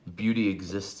 beauty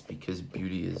exists because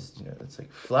beauty is, it's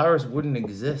like flowers wouldn't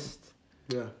exist.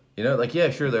 Yeah.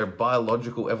 Sure, there are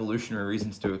biological evolutionary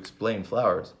reasons to explain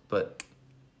flowers, but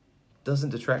it doesn't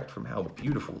detract from how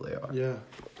beautiful they are. Yeah.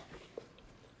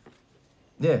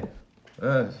 Yeah.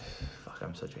 Fuck,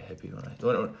 I'm such a hippie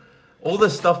when all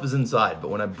this stuff is inside, but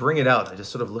when I bring it out, I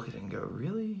just sort of look at it and go,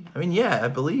 really? I mean, yeah, I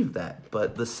believe that,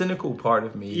 but the cynical part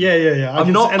of me... Yeah.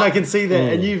 I can see that.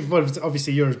 Mm. And you've,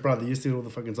 obviously, you're his brother. You see all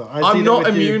the fucking stuff. I'm not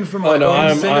immune from my I know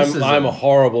own cynicism. I'm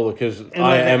horrible because And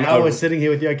I like am. I was sitting here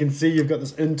with you, I can see you've got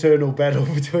this internal battle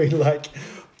between like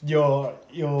your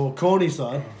corny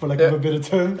side, for lack of a better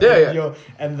term,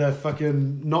 and the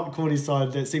fucking not corny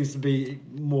side that seems to be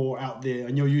more out there,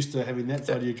 and you're used to having that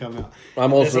side of you come out.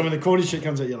 I'm also- so when the corny shit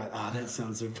comes out, you're like, that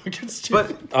sounds so fucking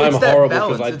stupid. But I'm it's that horrible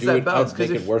balance, because I it's do that it. I balance, make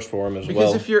 'cause it worse for him as Because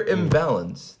well. if you're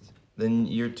imbalanced, then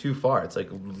you're too far. It's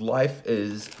like life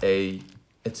is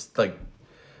it's like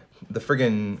the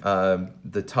friggin'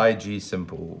 the Tai Chi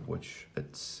symbol, which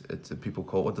it's people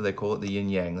call, what do they call it? The yin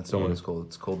yang. That's not what it's called.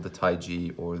 It's called the Tai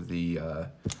Chi, or the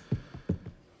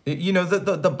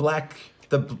the black.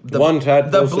 The one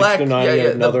tadpole, the black, 69,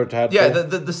 another tadpole. Yeah,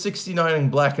 the 69 in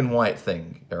black and white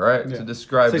thing, all right? Yeah. To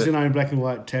describe 69 in black and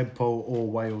white, tadpole or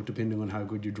whale, depending on how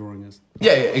good your drawing is.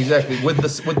 Yeah, exactly. With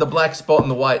the black spot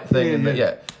and the white thing,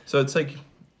 Yeah. So it's like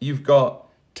you've got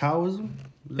Taoism?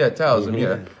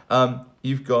 Taoism.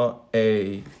 You've got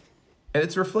and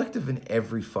it's reflective in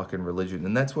every fucking religion,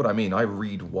 and that's what I mean. I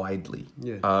read widely.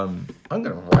 Yeah. I'm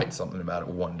gonna write something about it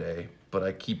one day, but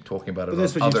I keep talking about it. But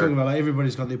that's on what you're other... talking about. Like,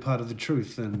 everybody's got their part of the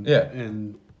truth, and Yeah.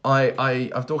 and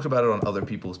I've talked about it on other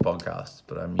people's podcasts,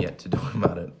 but I'm yet to talk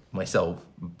about it myself.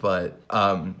 But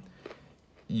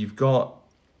you've got,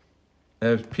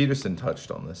 and Peterson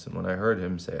touched on this, and when I heard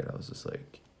him say it, I was just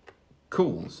like,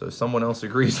 cool. So someone else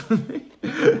agrees with me.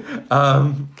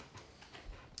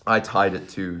 I tied it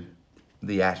to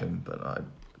the atom, but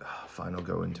fine, I'll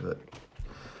go into it.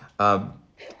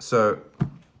 So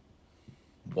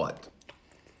what?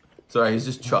 Sorry, he's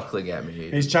just chuckling at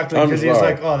me. He's chuckling I'm because he's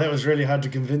sorry. like, "Oh, that was really hard to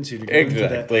convince you to go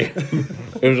Exactly. into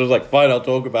that." It was just like, fine, I'll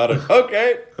talk about it.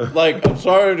 Okay. Like, I'm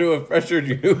sorry to have pressured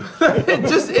you.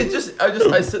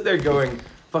 I sit there going,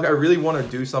 fuck, I really want to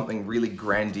do something really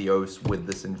grandiose with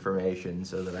this information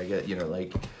so that I get,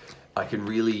 like, I can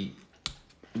really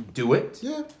do it.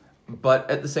 Yeah. But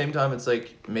at the same time, it's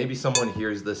like, maybe someone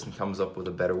hears this and comes up with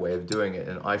a better way of doing it,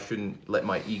 and I shouldn't let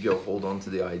my ego hold on to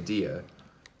the idea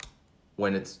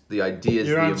when it's the idea.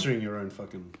 You're answering your own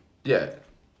fucking dilemma.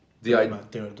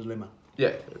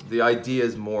 Yeah, the idea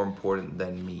is more important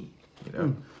than me,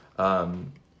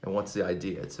 And what's the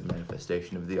idea? It's a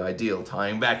manifestation of the ideal,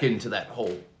 tying back into that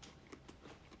whole.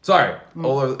 Sorry,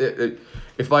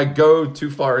 if I go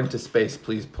too far into space,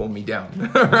 please pull me down.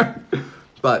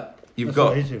 But you've That's got.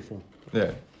 what he's here for.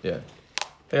 Yeah.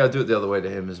 Hey, I'll do it the other way to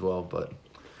him as well, but.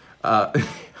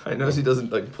 I notice he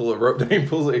doesn't like pull a rope down, he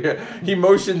pulls it. He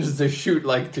motions to shoot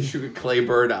a clay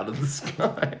bird out of the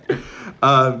sky.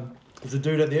 There's a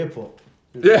dude at the airport.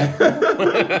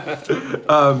 Yeah.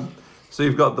 So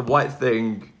you've got the white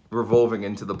thing revolving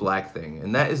into the black thing,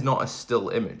 and that is not a still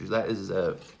image. That is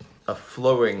a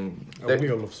flowing. A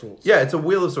wheel of sorts. Yeah, it's a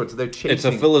wheel of sorts. They're chasing. It's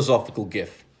a philosophical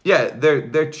gif. Yeah,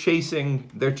 they're chasing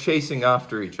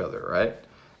after each other, right?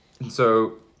 And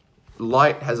so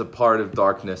light has a part of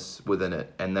darkness within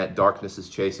it, and that darkness is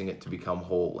chasing it to become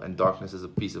whole, and darkness is a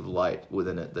piece of light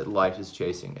within it that light is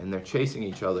chasing, and they're chasing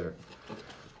each other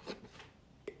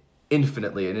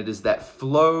infinitely, and it is that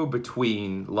flow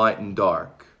between light and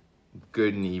dark,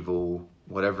 good and evil,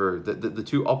 whatever, the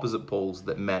two opposite poles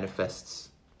that manifests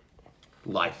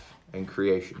life and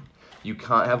creation. You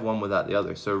can't have one without the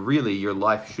other. So really, your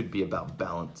life should be about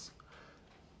balance.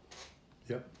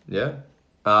 Yep. Yeah?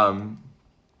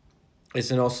 It's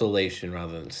an oscillation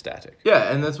rather than static.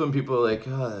 Yeah, and that's when people are like,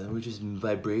 we're just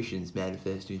vibrations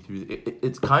manifesting through...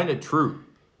 It's kind of true,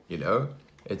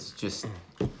 It's just...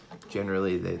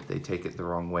 Generally, they take it the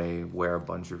wrong way, wear a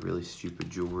bunch of really stupid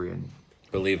jewelry and...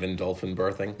 Believe in dolphin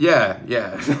birthing. Yeah.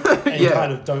 And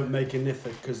kind of don't make an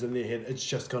effort because in their head it's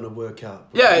just going to work out.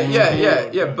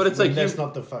 Yeah. But it's like that's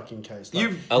not the fucking case. Like,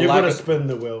 you've got to spin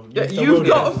the wheel. Yeah,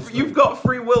 you've got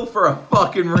free will for a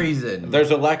fucking reason.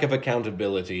 There's a lack of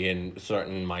accountability in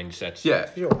certain mindsets. Yeah.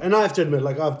 Sure. And I have to admit,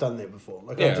 like, I've done that before.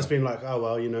 Like, Yeah. I've just been like, oh,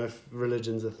 well, if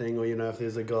religion's a thing or, if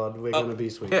there's a God, we're going to be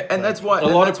sweet. Yeah, and like, that's why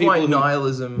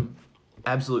nihilism,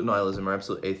 absolute nihilism or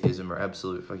absolute atheism or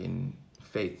absolute fucking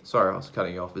faith, sorry I was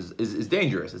cutting you off, is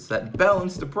dangerous. It's that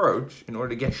balanced approach in order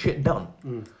to get shit done.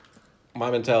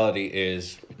 My mentality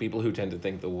is people who tend to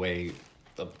think the way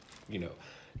of,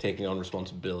 taking on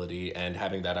responsibility and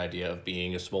having that idea of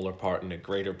being a smaller part in a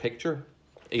greater picture,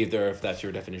 either if that's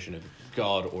your definition of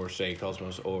God or, say,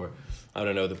 cosmos or, I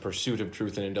don't know, the pursuit of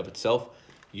truth in and of itself,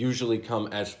 usually come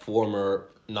as former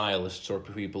nihilists or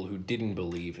people who didn't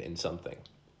believe in something.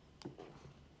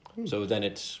 So then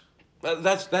it's...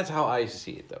 That's how I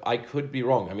see it, though. I could be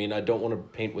wrong. I mean, I don't want to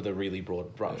paint with a really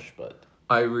broad brush, but...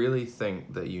 I really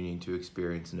think that you need to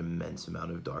experience an immense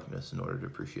amount of darkness in order to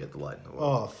appreciate the light in the world.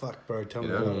 Oh, fuck, bro. Tell me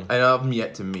about it. And I'm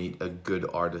yet to meet a good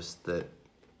artist that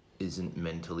isn't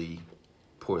mentally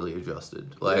poorly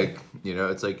adjusted. Like,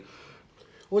 it's like...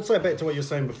 Well, it's like back to what you were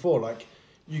saying before, like,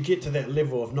 you get to that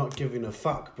level of not giving a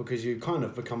fuck because you kind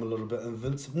of become a little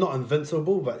bit not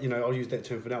invincible, but, I'll use that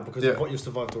term for now because of what you've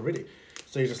survived already.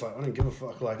 So you're just like, I don't give a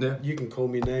fuck. Like, you can call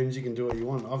me names, you can do what you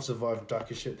want. I've survived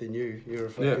darker shit than you. You're a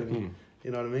fucking,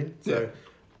 you know what I mean? So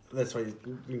that's why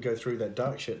you go through that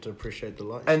dark shit to appreciate the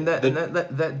light. And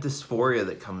that dysphoria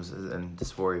that comes, and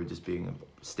dysphoria just being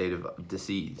a state of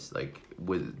disease, like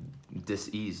with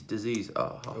disease.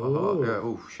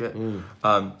 Oh shit.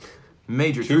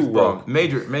 Major Too truth bomb. woke.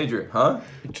 Major, huh?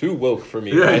 Too woke for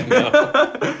me right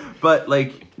now. But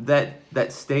like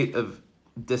that state of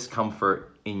discomfort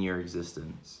in your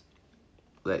existence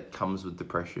that comes with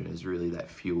depression is really that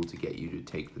fuel to get you to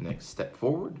take the next step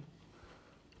forward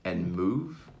and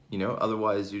move.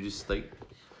 Otherwise you're just like,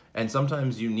 and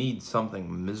sometimes you need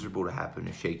something miserable to happen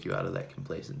to shake you out of that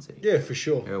complacency. Yeah, for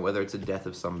sure. Whether it's a death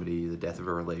of somebody, the death of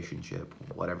a relationship,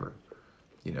 whatever.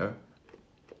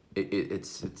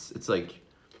 It's like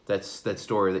that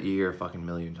story that you hear a fucking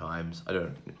million times.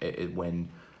 When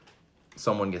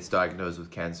someone gets diagnosed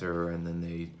with cancer and then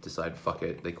they decide, fuck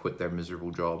it, they quit their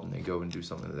miserable job and they go and do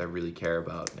something that they really care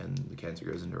about, and the cancer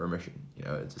goes into remission. You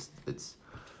know, it's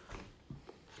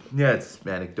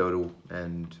anecdotal,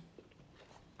 and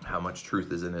how much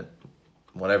truth is in it,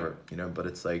 whatever, you know, but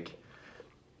it's like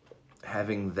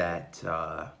having that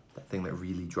thing that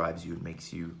really drives you and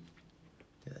makes you,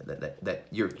 that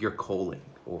your calling,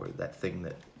 or that thing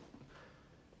that,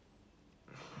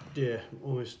 yeah,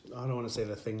 almost, I don't want to say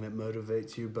the thing that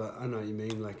motivates you, but I know what you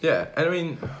mean, like, yeah, and I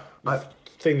mean,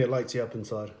 thing that lights you up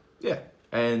inside. yeah,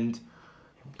 and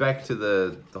back to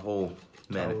the whole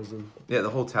Taoism. the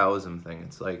whole Taoism thing.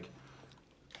 It's like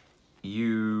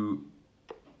you've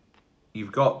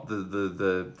got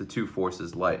the two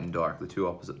forces, light and dark, the two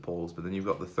opposite poles, but then you've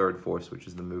got the third force, which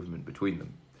is the movement between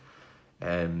them.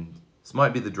 And this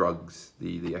might be the drugs,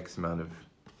 the X amount of,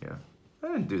 you know, I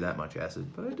didn't do that much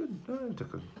acid, but I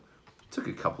took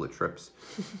a couple of trips.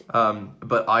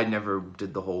 But I never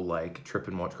did the whole like trip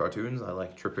and watch cartoons. I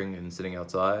like tripping and sitting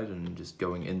outside and just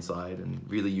going inside and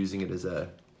really using it as a.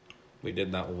 We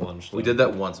did that once. We did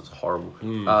that once. It was horrible.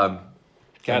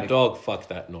 Cat dog, fuck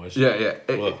that noise. Yeah.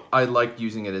 I like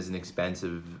using it as an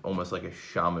expansive, almost like a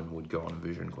shaman would go on a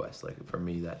vision quest. Like for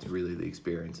me, that's really the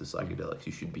experience of psychedelics.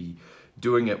 You should be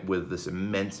doing it with this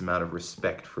immense amount of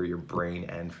respect for your brain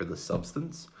and for the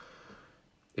substance.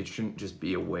 It shouldn't just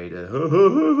be a way to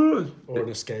or an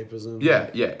escapism. Yeah.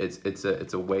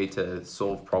 It's a way to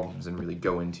solve problems and really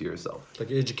go into yourself.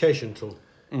 Like an education tool.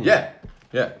 Yeah.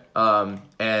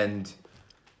 And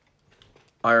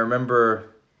I remember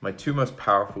my two most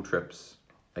powerful trips.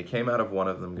 I came out of one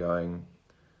of them going,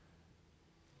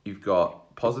 you've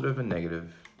got positive and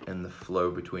negative and the flow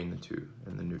between the two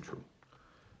and the neutral.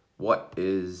 What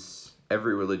is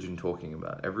every religion talking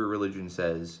about? Every religion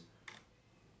says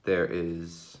there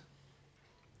is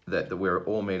that we're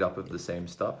all made up of the same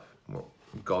stuff.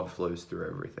 God flows through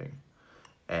everything.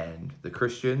 And the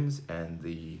Christians and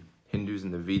the Hindus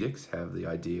and the Vedics have the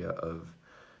idea of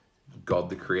God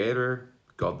the creator,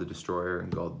 God the destroyer,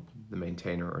 and God the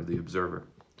maintainer or the observer.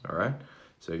 All right?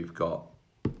 So you've got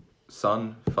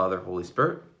Son, Father, Holy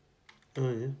Spirit.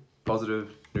 Oh, yeah.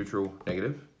 Positive, neutral,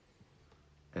 negative.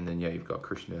 And then, you've got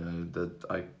Krishna.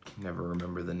 I can never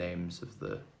remember the names of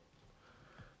the...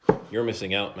 You're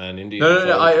missing out, man. India.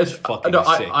 No. I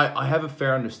I have a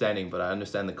fair understanding, but I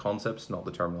understand the concepts, not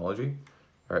the terminology.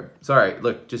 All right. Sorry.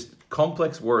 Look, just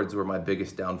complex words were my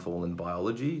biggest downfall in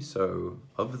biology. So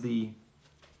of the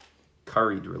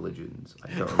curried religions, I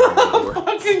don't remember the word.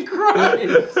 Fucking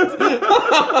Christ!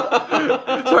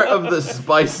 Sorry, of the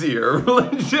spicier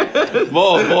religions.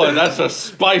 Oh boy, that's a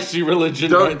spicy religion.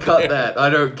 Don't right cut there. that. I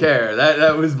don't care.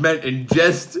 That was meant in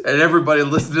jest, and everybody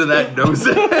listening to that knows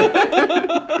it.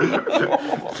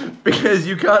 Because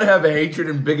you can't have a hatred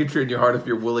and bigotry in your heart if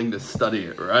you're willing to study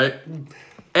it, right?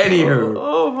 Anywho,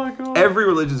 Oh my god. every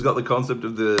religion's got the concept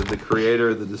of the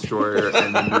creator, the destroyer,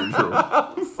 and the neutral.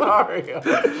 Sorry.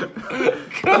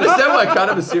 Understand why I can't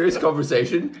have a serious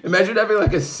conversation? Imagine having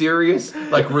like a serious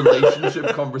like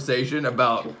relationship conversation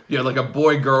about, like a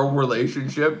boy-girl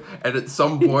relationship, and at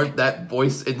some point that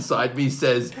voice inside me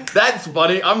says, "That's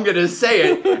funny, I'm gonna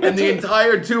say it," and the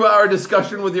entire 2-hour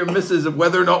discussion with your missus of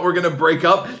whether or not we're gonna break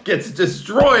up gets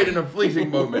destroyed in a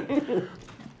fleeting moment.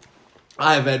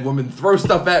 I have had women throw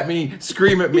stuff at me,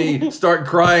 scream at me, start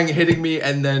crying, hitting me,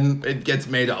 and then it gets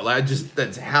made up.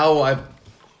 That's how I've...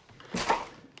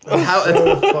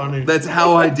 So funny. That's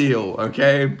how I deal,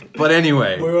 okay? But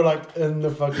anyway. We were like in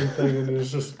the fucking thing and it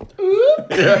was just...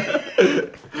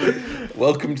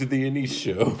 Welcome to the Anise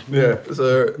Show. Yeah,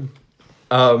 so...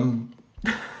 Kind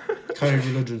of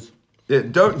religions. Yeah,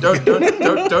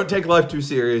 don't take life too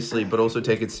seriously, but also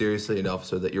take it seriously enough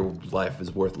so that your life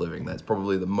is worth living. That's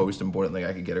probably the most important thing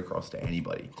I could get across to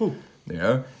anybody. Cool.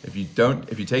 If you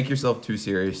take yourself too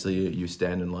seriously, you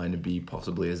stand in line to be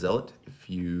possibly a zealot. If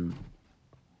you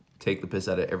take the piss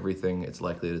out of everything, it's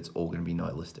likely that it's all going to be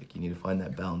nihilistic. You need to find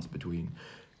that balance between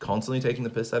constantly taking the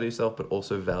piss out of yourself, but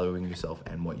also valuing yourself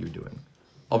and what you're doing.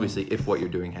 Obviously, if what you're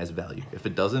doing has value. If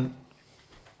it doesn't,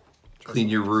 clean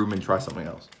your room and try something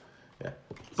else. Yeah.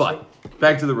 But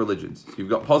back to the religions. So you've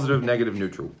got positive, negative,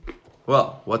 neutral.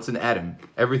 Well, what's an atom?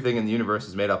 Everything in the universe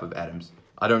is made up of atoms.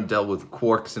 I don't deal with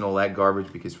quarks and all that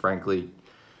garbage because, frankly,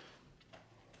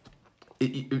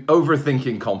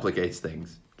 overthinking complicates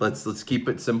things. Let's keep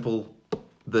it simple.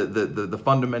 The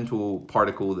fundamental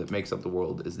particle that makes up the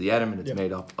world is the atom, and it's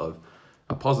made up of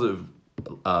a positive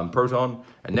proton,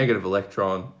 a negative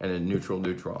electron, and a neutral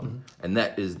neutron. Mm-hmm. And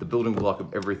that is the building block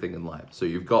of everything in life. So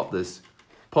you've got this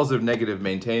positive, negative,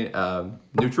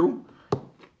 neutral.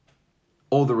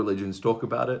 All the religions talk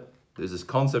about it. there's this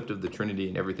concept of the Trinity,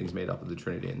 and everything's made up of the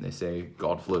Trinity, and they say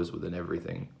God flows within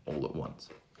everything all at once.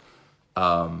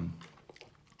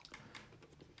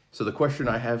 So the question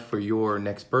I have for your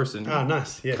next person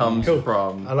nice. Yeah, comes cool.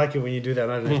 from... I like it when you do that.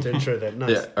 I don't have to intro that.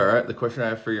 Nice. Yeah, all right. The question I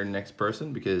have for your next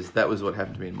person, because that was what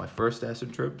happened to me in my first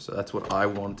acid trip, so that's what I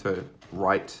want to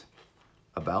write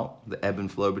about, the ebb and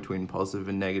flow between positive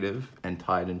and negative, and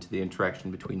tie it into the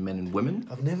interaction between men and women.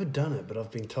 I've never done it, but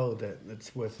I've been told that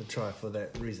it's worth a try for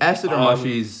that reason. Acid or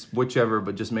mushies, whichever,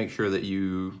 but just make sure that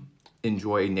you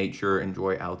enjoy nature,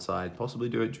 enjoy outside, possibly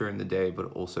do it during the day,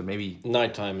 but also maybe...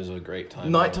 Nighttime is a great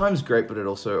time. Nighttime's great, but it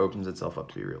also opens itself up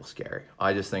to be real scary.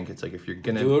 I just think it's like if you're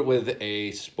gonna... Do it with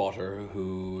a spotter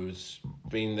who's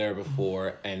been there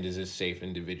before and is a safe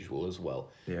individual as well.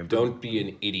 Yeah, Don't be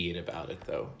an idiot about it,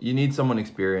 though. You need someone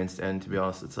experienced, and to be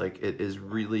honest, it's like, it is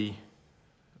really...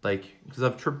 Like, because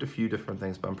I've tripped a few different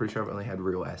things, but I'm pretty sure I've only had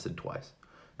real acid twice.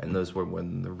 And those were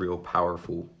when the real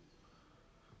powerful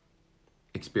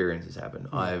experiences happen.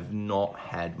 I've not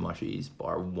had mushies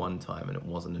bar one time, and it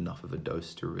wasn't enough of a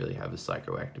dose to really have a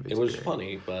psychoactive experience. It was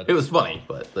funny, but... It was funny,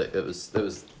 but it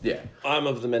was yeah. I'm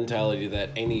of the mentality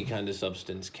that any kind of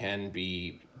substance can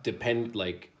be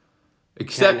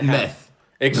Except meth.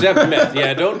 Except meth.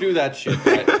 Yeah, don't do that shit,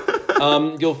 right?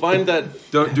 You'll find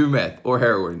that... Don't do meth or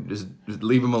heroin. Just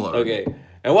leave them alone. Okay.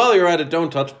 And while you're at it,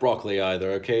 don't touch broccoli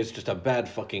either, okay? It's just a bad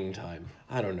fucking time.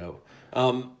 I don't know.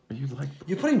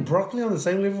 You're putting broccoli on the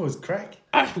same level as crack?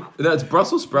 No, it's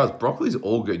Brussels sprouts. Broccoli's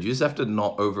all good. You just have to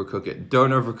not overcook it.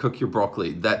 Don't overcook your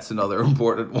broccoli. That's another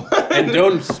important one.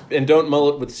 and don't mull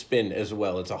it with spin as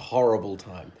well. It's a horrible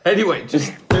time. Anyway,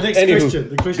 just The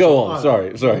next question. Go on.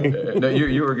 Sorry. no.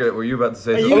 You were good. Were you about to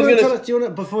say Hey,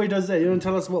 something? Before he does that, you want to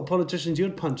tell us what politicians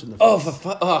you'd punch in the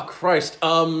face? Oh, Christ.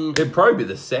 It'd probably be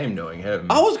the same knowing him.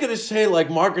 I was gonna say like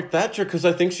Margaret Thatcher because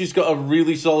I think she's got a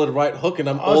really solid right hook, and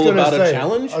I'm all about a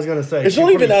challenge. I was gonna say it's she'd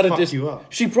not even probably out of fuck you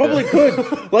up. She probably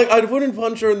could. Like I wouldn't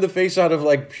punch her in the face out of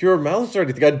like pure malice or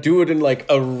anything. I'd do it in like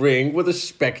a ring with a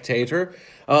spectator.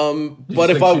 But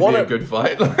if I want a good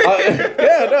fight,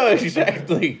 yeah, no,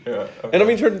 exactly. Yeah, okay. And I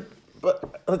mean,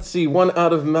 but let's see, one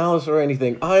out of malice or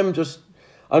anything. I'm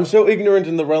so ignorant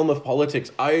in the realm of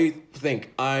politics. I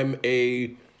think I'm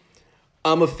a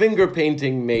finger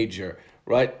painting major.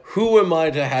 Right? Who am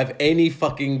I to have any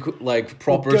fucking like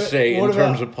proper say in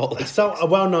terms of politics? So a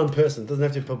well-known person doesn't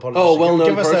have to be a politician. Oh, well-known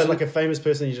Give us person? like a famous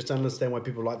person. You just understand why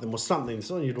people like them or something.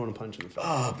 Something you'd want to punch in the face.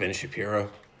 Oh, Ben Shapiro.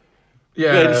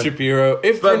 yeah. Ben Shapiro.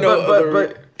 If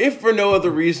for no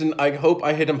other reason, I hope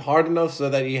I hit him hard enough so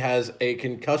that he has a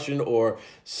concussion or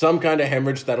some kind of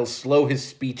hemorrhage that'll slow his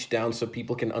speech down so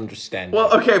people can understand.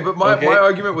 Well, okay, but my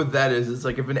argument with that is, it's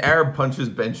like if an Arab punches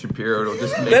Ben Shapiro, it'll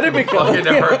just make him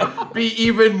be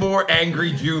even more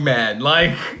angry Jew man.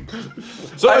 Like,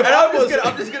 so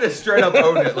I'm just gonna straight up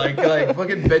own it. Like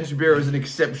fucking Ben Shapiro is an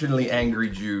exceptionally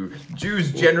angry Jew.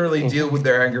 Jews generally deal with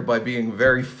their anger by being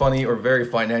very funny or very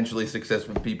financially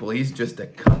successful people. He's just a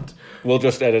cunt. We'll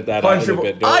just edit that out a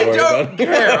bit. I don't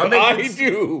care. I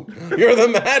do. You're the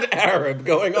mad Arab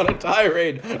going on a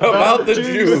tirade about the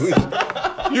Jews.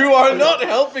 You are not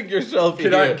helping yourself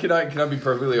here. Can I be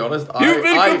perfectly honest? You've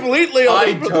been completely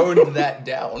honest. I toned that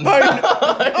down.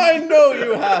 I know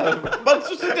you have, but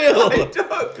still, I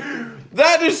don't.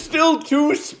 that is still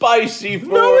too spicy for.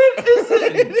 No, it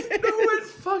isn't. No, it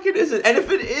fucking isn't. And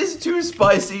if it is too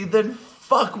spicy, then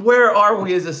fuck, where are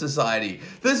we as a society?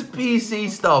 This PC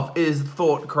stuff is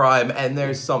thought crime, and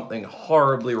there's something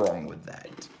horribly wrong with that.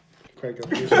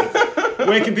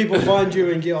 Where can people find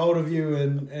you and get hold of you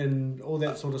and all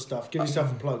that sort of stuff? Give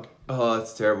yourself a plug. Oh,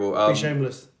 that's terrible. Be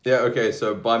shameless. Yeah, okay,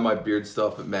 so buy my beard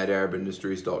stuff at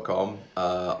madarabindustries.com.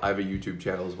 I have a YouTube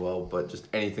channel as well, but just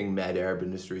anything Mad Arab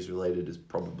Industries related is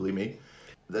probably me.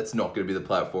 That's not going to be the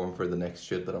platform for the next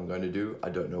shit that I'm going to do. I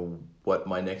don't know what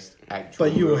my next actual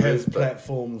But you will move have is,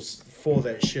 platforms for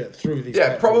that shit through these yeah,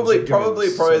 platforms probably you're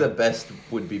doing, the best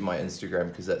would be my Instagram,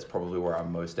 because that's probably where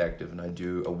I'm most active, and I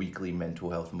do a weekly Mental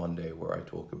Health Monday where I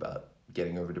talk about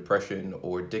getting over depression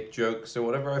or dick jokes or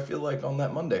whatever I feel like on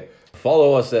that Monday.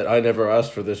 Follow us at I Never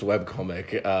Asked for This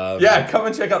webcomic. Yeah, come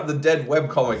and check out the dead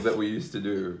webcomic that we used to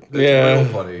do. It's real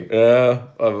funny. Yeah,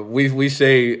 we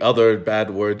say other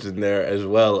bad words in there as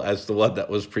well as the one that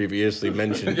was previously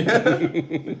mentioned.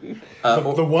 the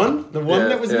one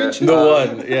that was mentioned. The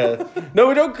one, yeah. No,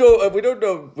 we don't go. We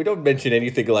don't mention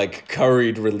anything like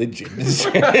curried religions.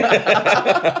 I'm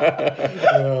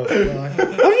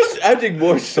just adding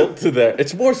more salt to that.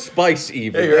 It's more spice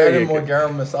even. Hey, you're adding more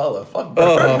garam masala. Fuck.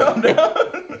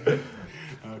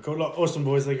 Cool. awesome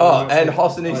boys. Thank you Oh, very much. and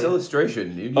Hosseny's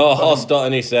Illustration. You-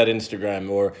 Hoss.Any at Instagram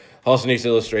or Hosseny's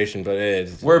Illustration, but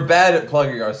it's... We're bad at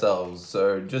plugging ourselves,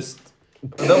 so just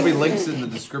there'll be links in the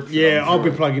description. Yeah, I'm I'll be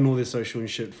sure. plugging all their social and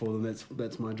shit for them.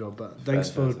 That's my job. But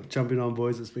thanks for Fantastic. jumping on,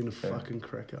 boys. It's been a fucking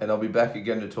cracker. And I'll be back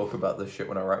again to talk about this shit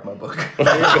when I write my book.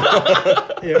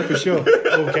 Yeah, for sure.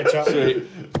 We'll catch up. Sweet.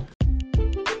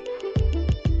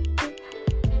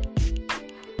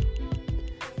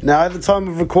 Now, at the time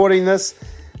of recording this,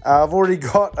 I've already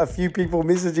got a few people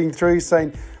messaging through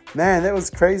saying, man, that was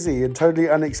crazy and totally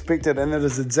unexpected. And that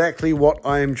is exactly what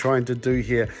I am trying to do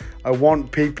here. I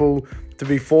want people to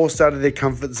be forced out of their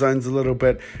comfort zones a little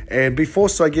bit and be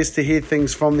forced, I guess, to hear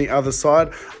things from the other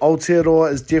side.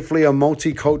 Aotearoa is definitely a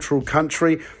multicultural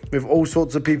country. We have all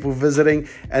sorts of people visiting,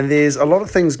 and there's a lot of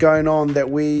things going on that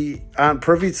we aren't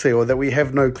privy to or that we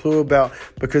have no clue about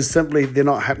because simply they're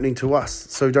not happening to us.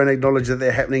 So don't acknowledge that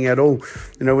they're happening at all.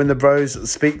 You know, when the bros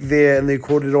speak there in the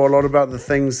Kōrero a lot about the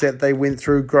things that they went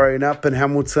through growing up in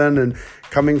Hamilton and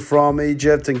coming from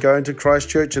Egypt and going to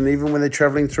Christchurch, and even when they're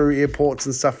traveling through airports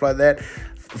and stuff like that,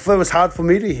 it was hard for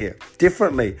me to hear,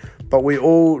 definitely. But we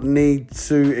all need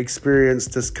to experience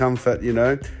discomfort, you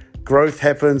know. Growth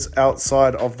happens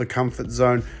outside of the comfort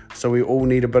zone, so we all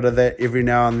need a bit of that every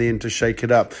now and then to shake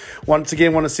it up. Once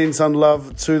again, want to send some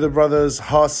love to the brothers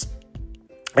Hoss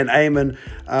and Eamon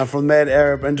from Mad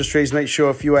Arab Industries. Make sure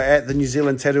if you are at the New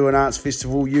Zealand Tattoo and Arts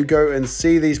Festival, you go and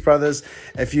see these brothers.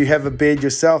 If you have a beard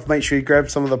yourself, make sure you grab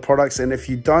some of the products. And if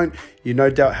you don't, you no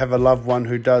doubt have a loved one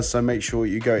who does. So make sure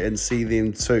you go and see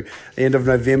them too. The end of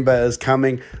November is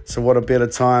coming. So what a better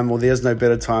time. Well, there's no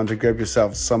better time to grab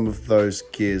yourself some of those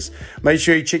gears. Make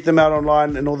sure you check them out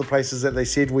online in all the places that they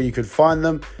said where you could find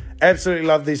them. Absolutely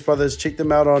love these brothers. Check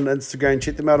them out on Instagram.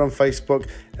 Check them out on Facebook.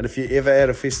 And if you're ever at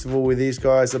a festival where these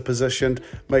guys are positioned,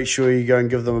 make sure you go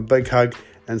and give them a big hug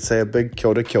and say a big kia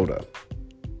ora kia ora.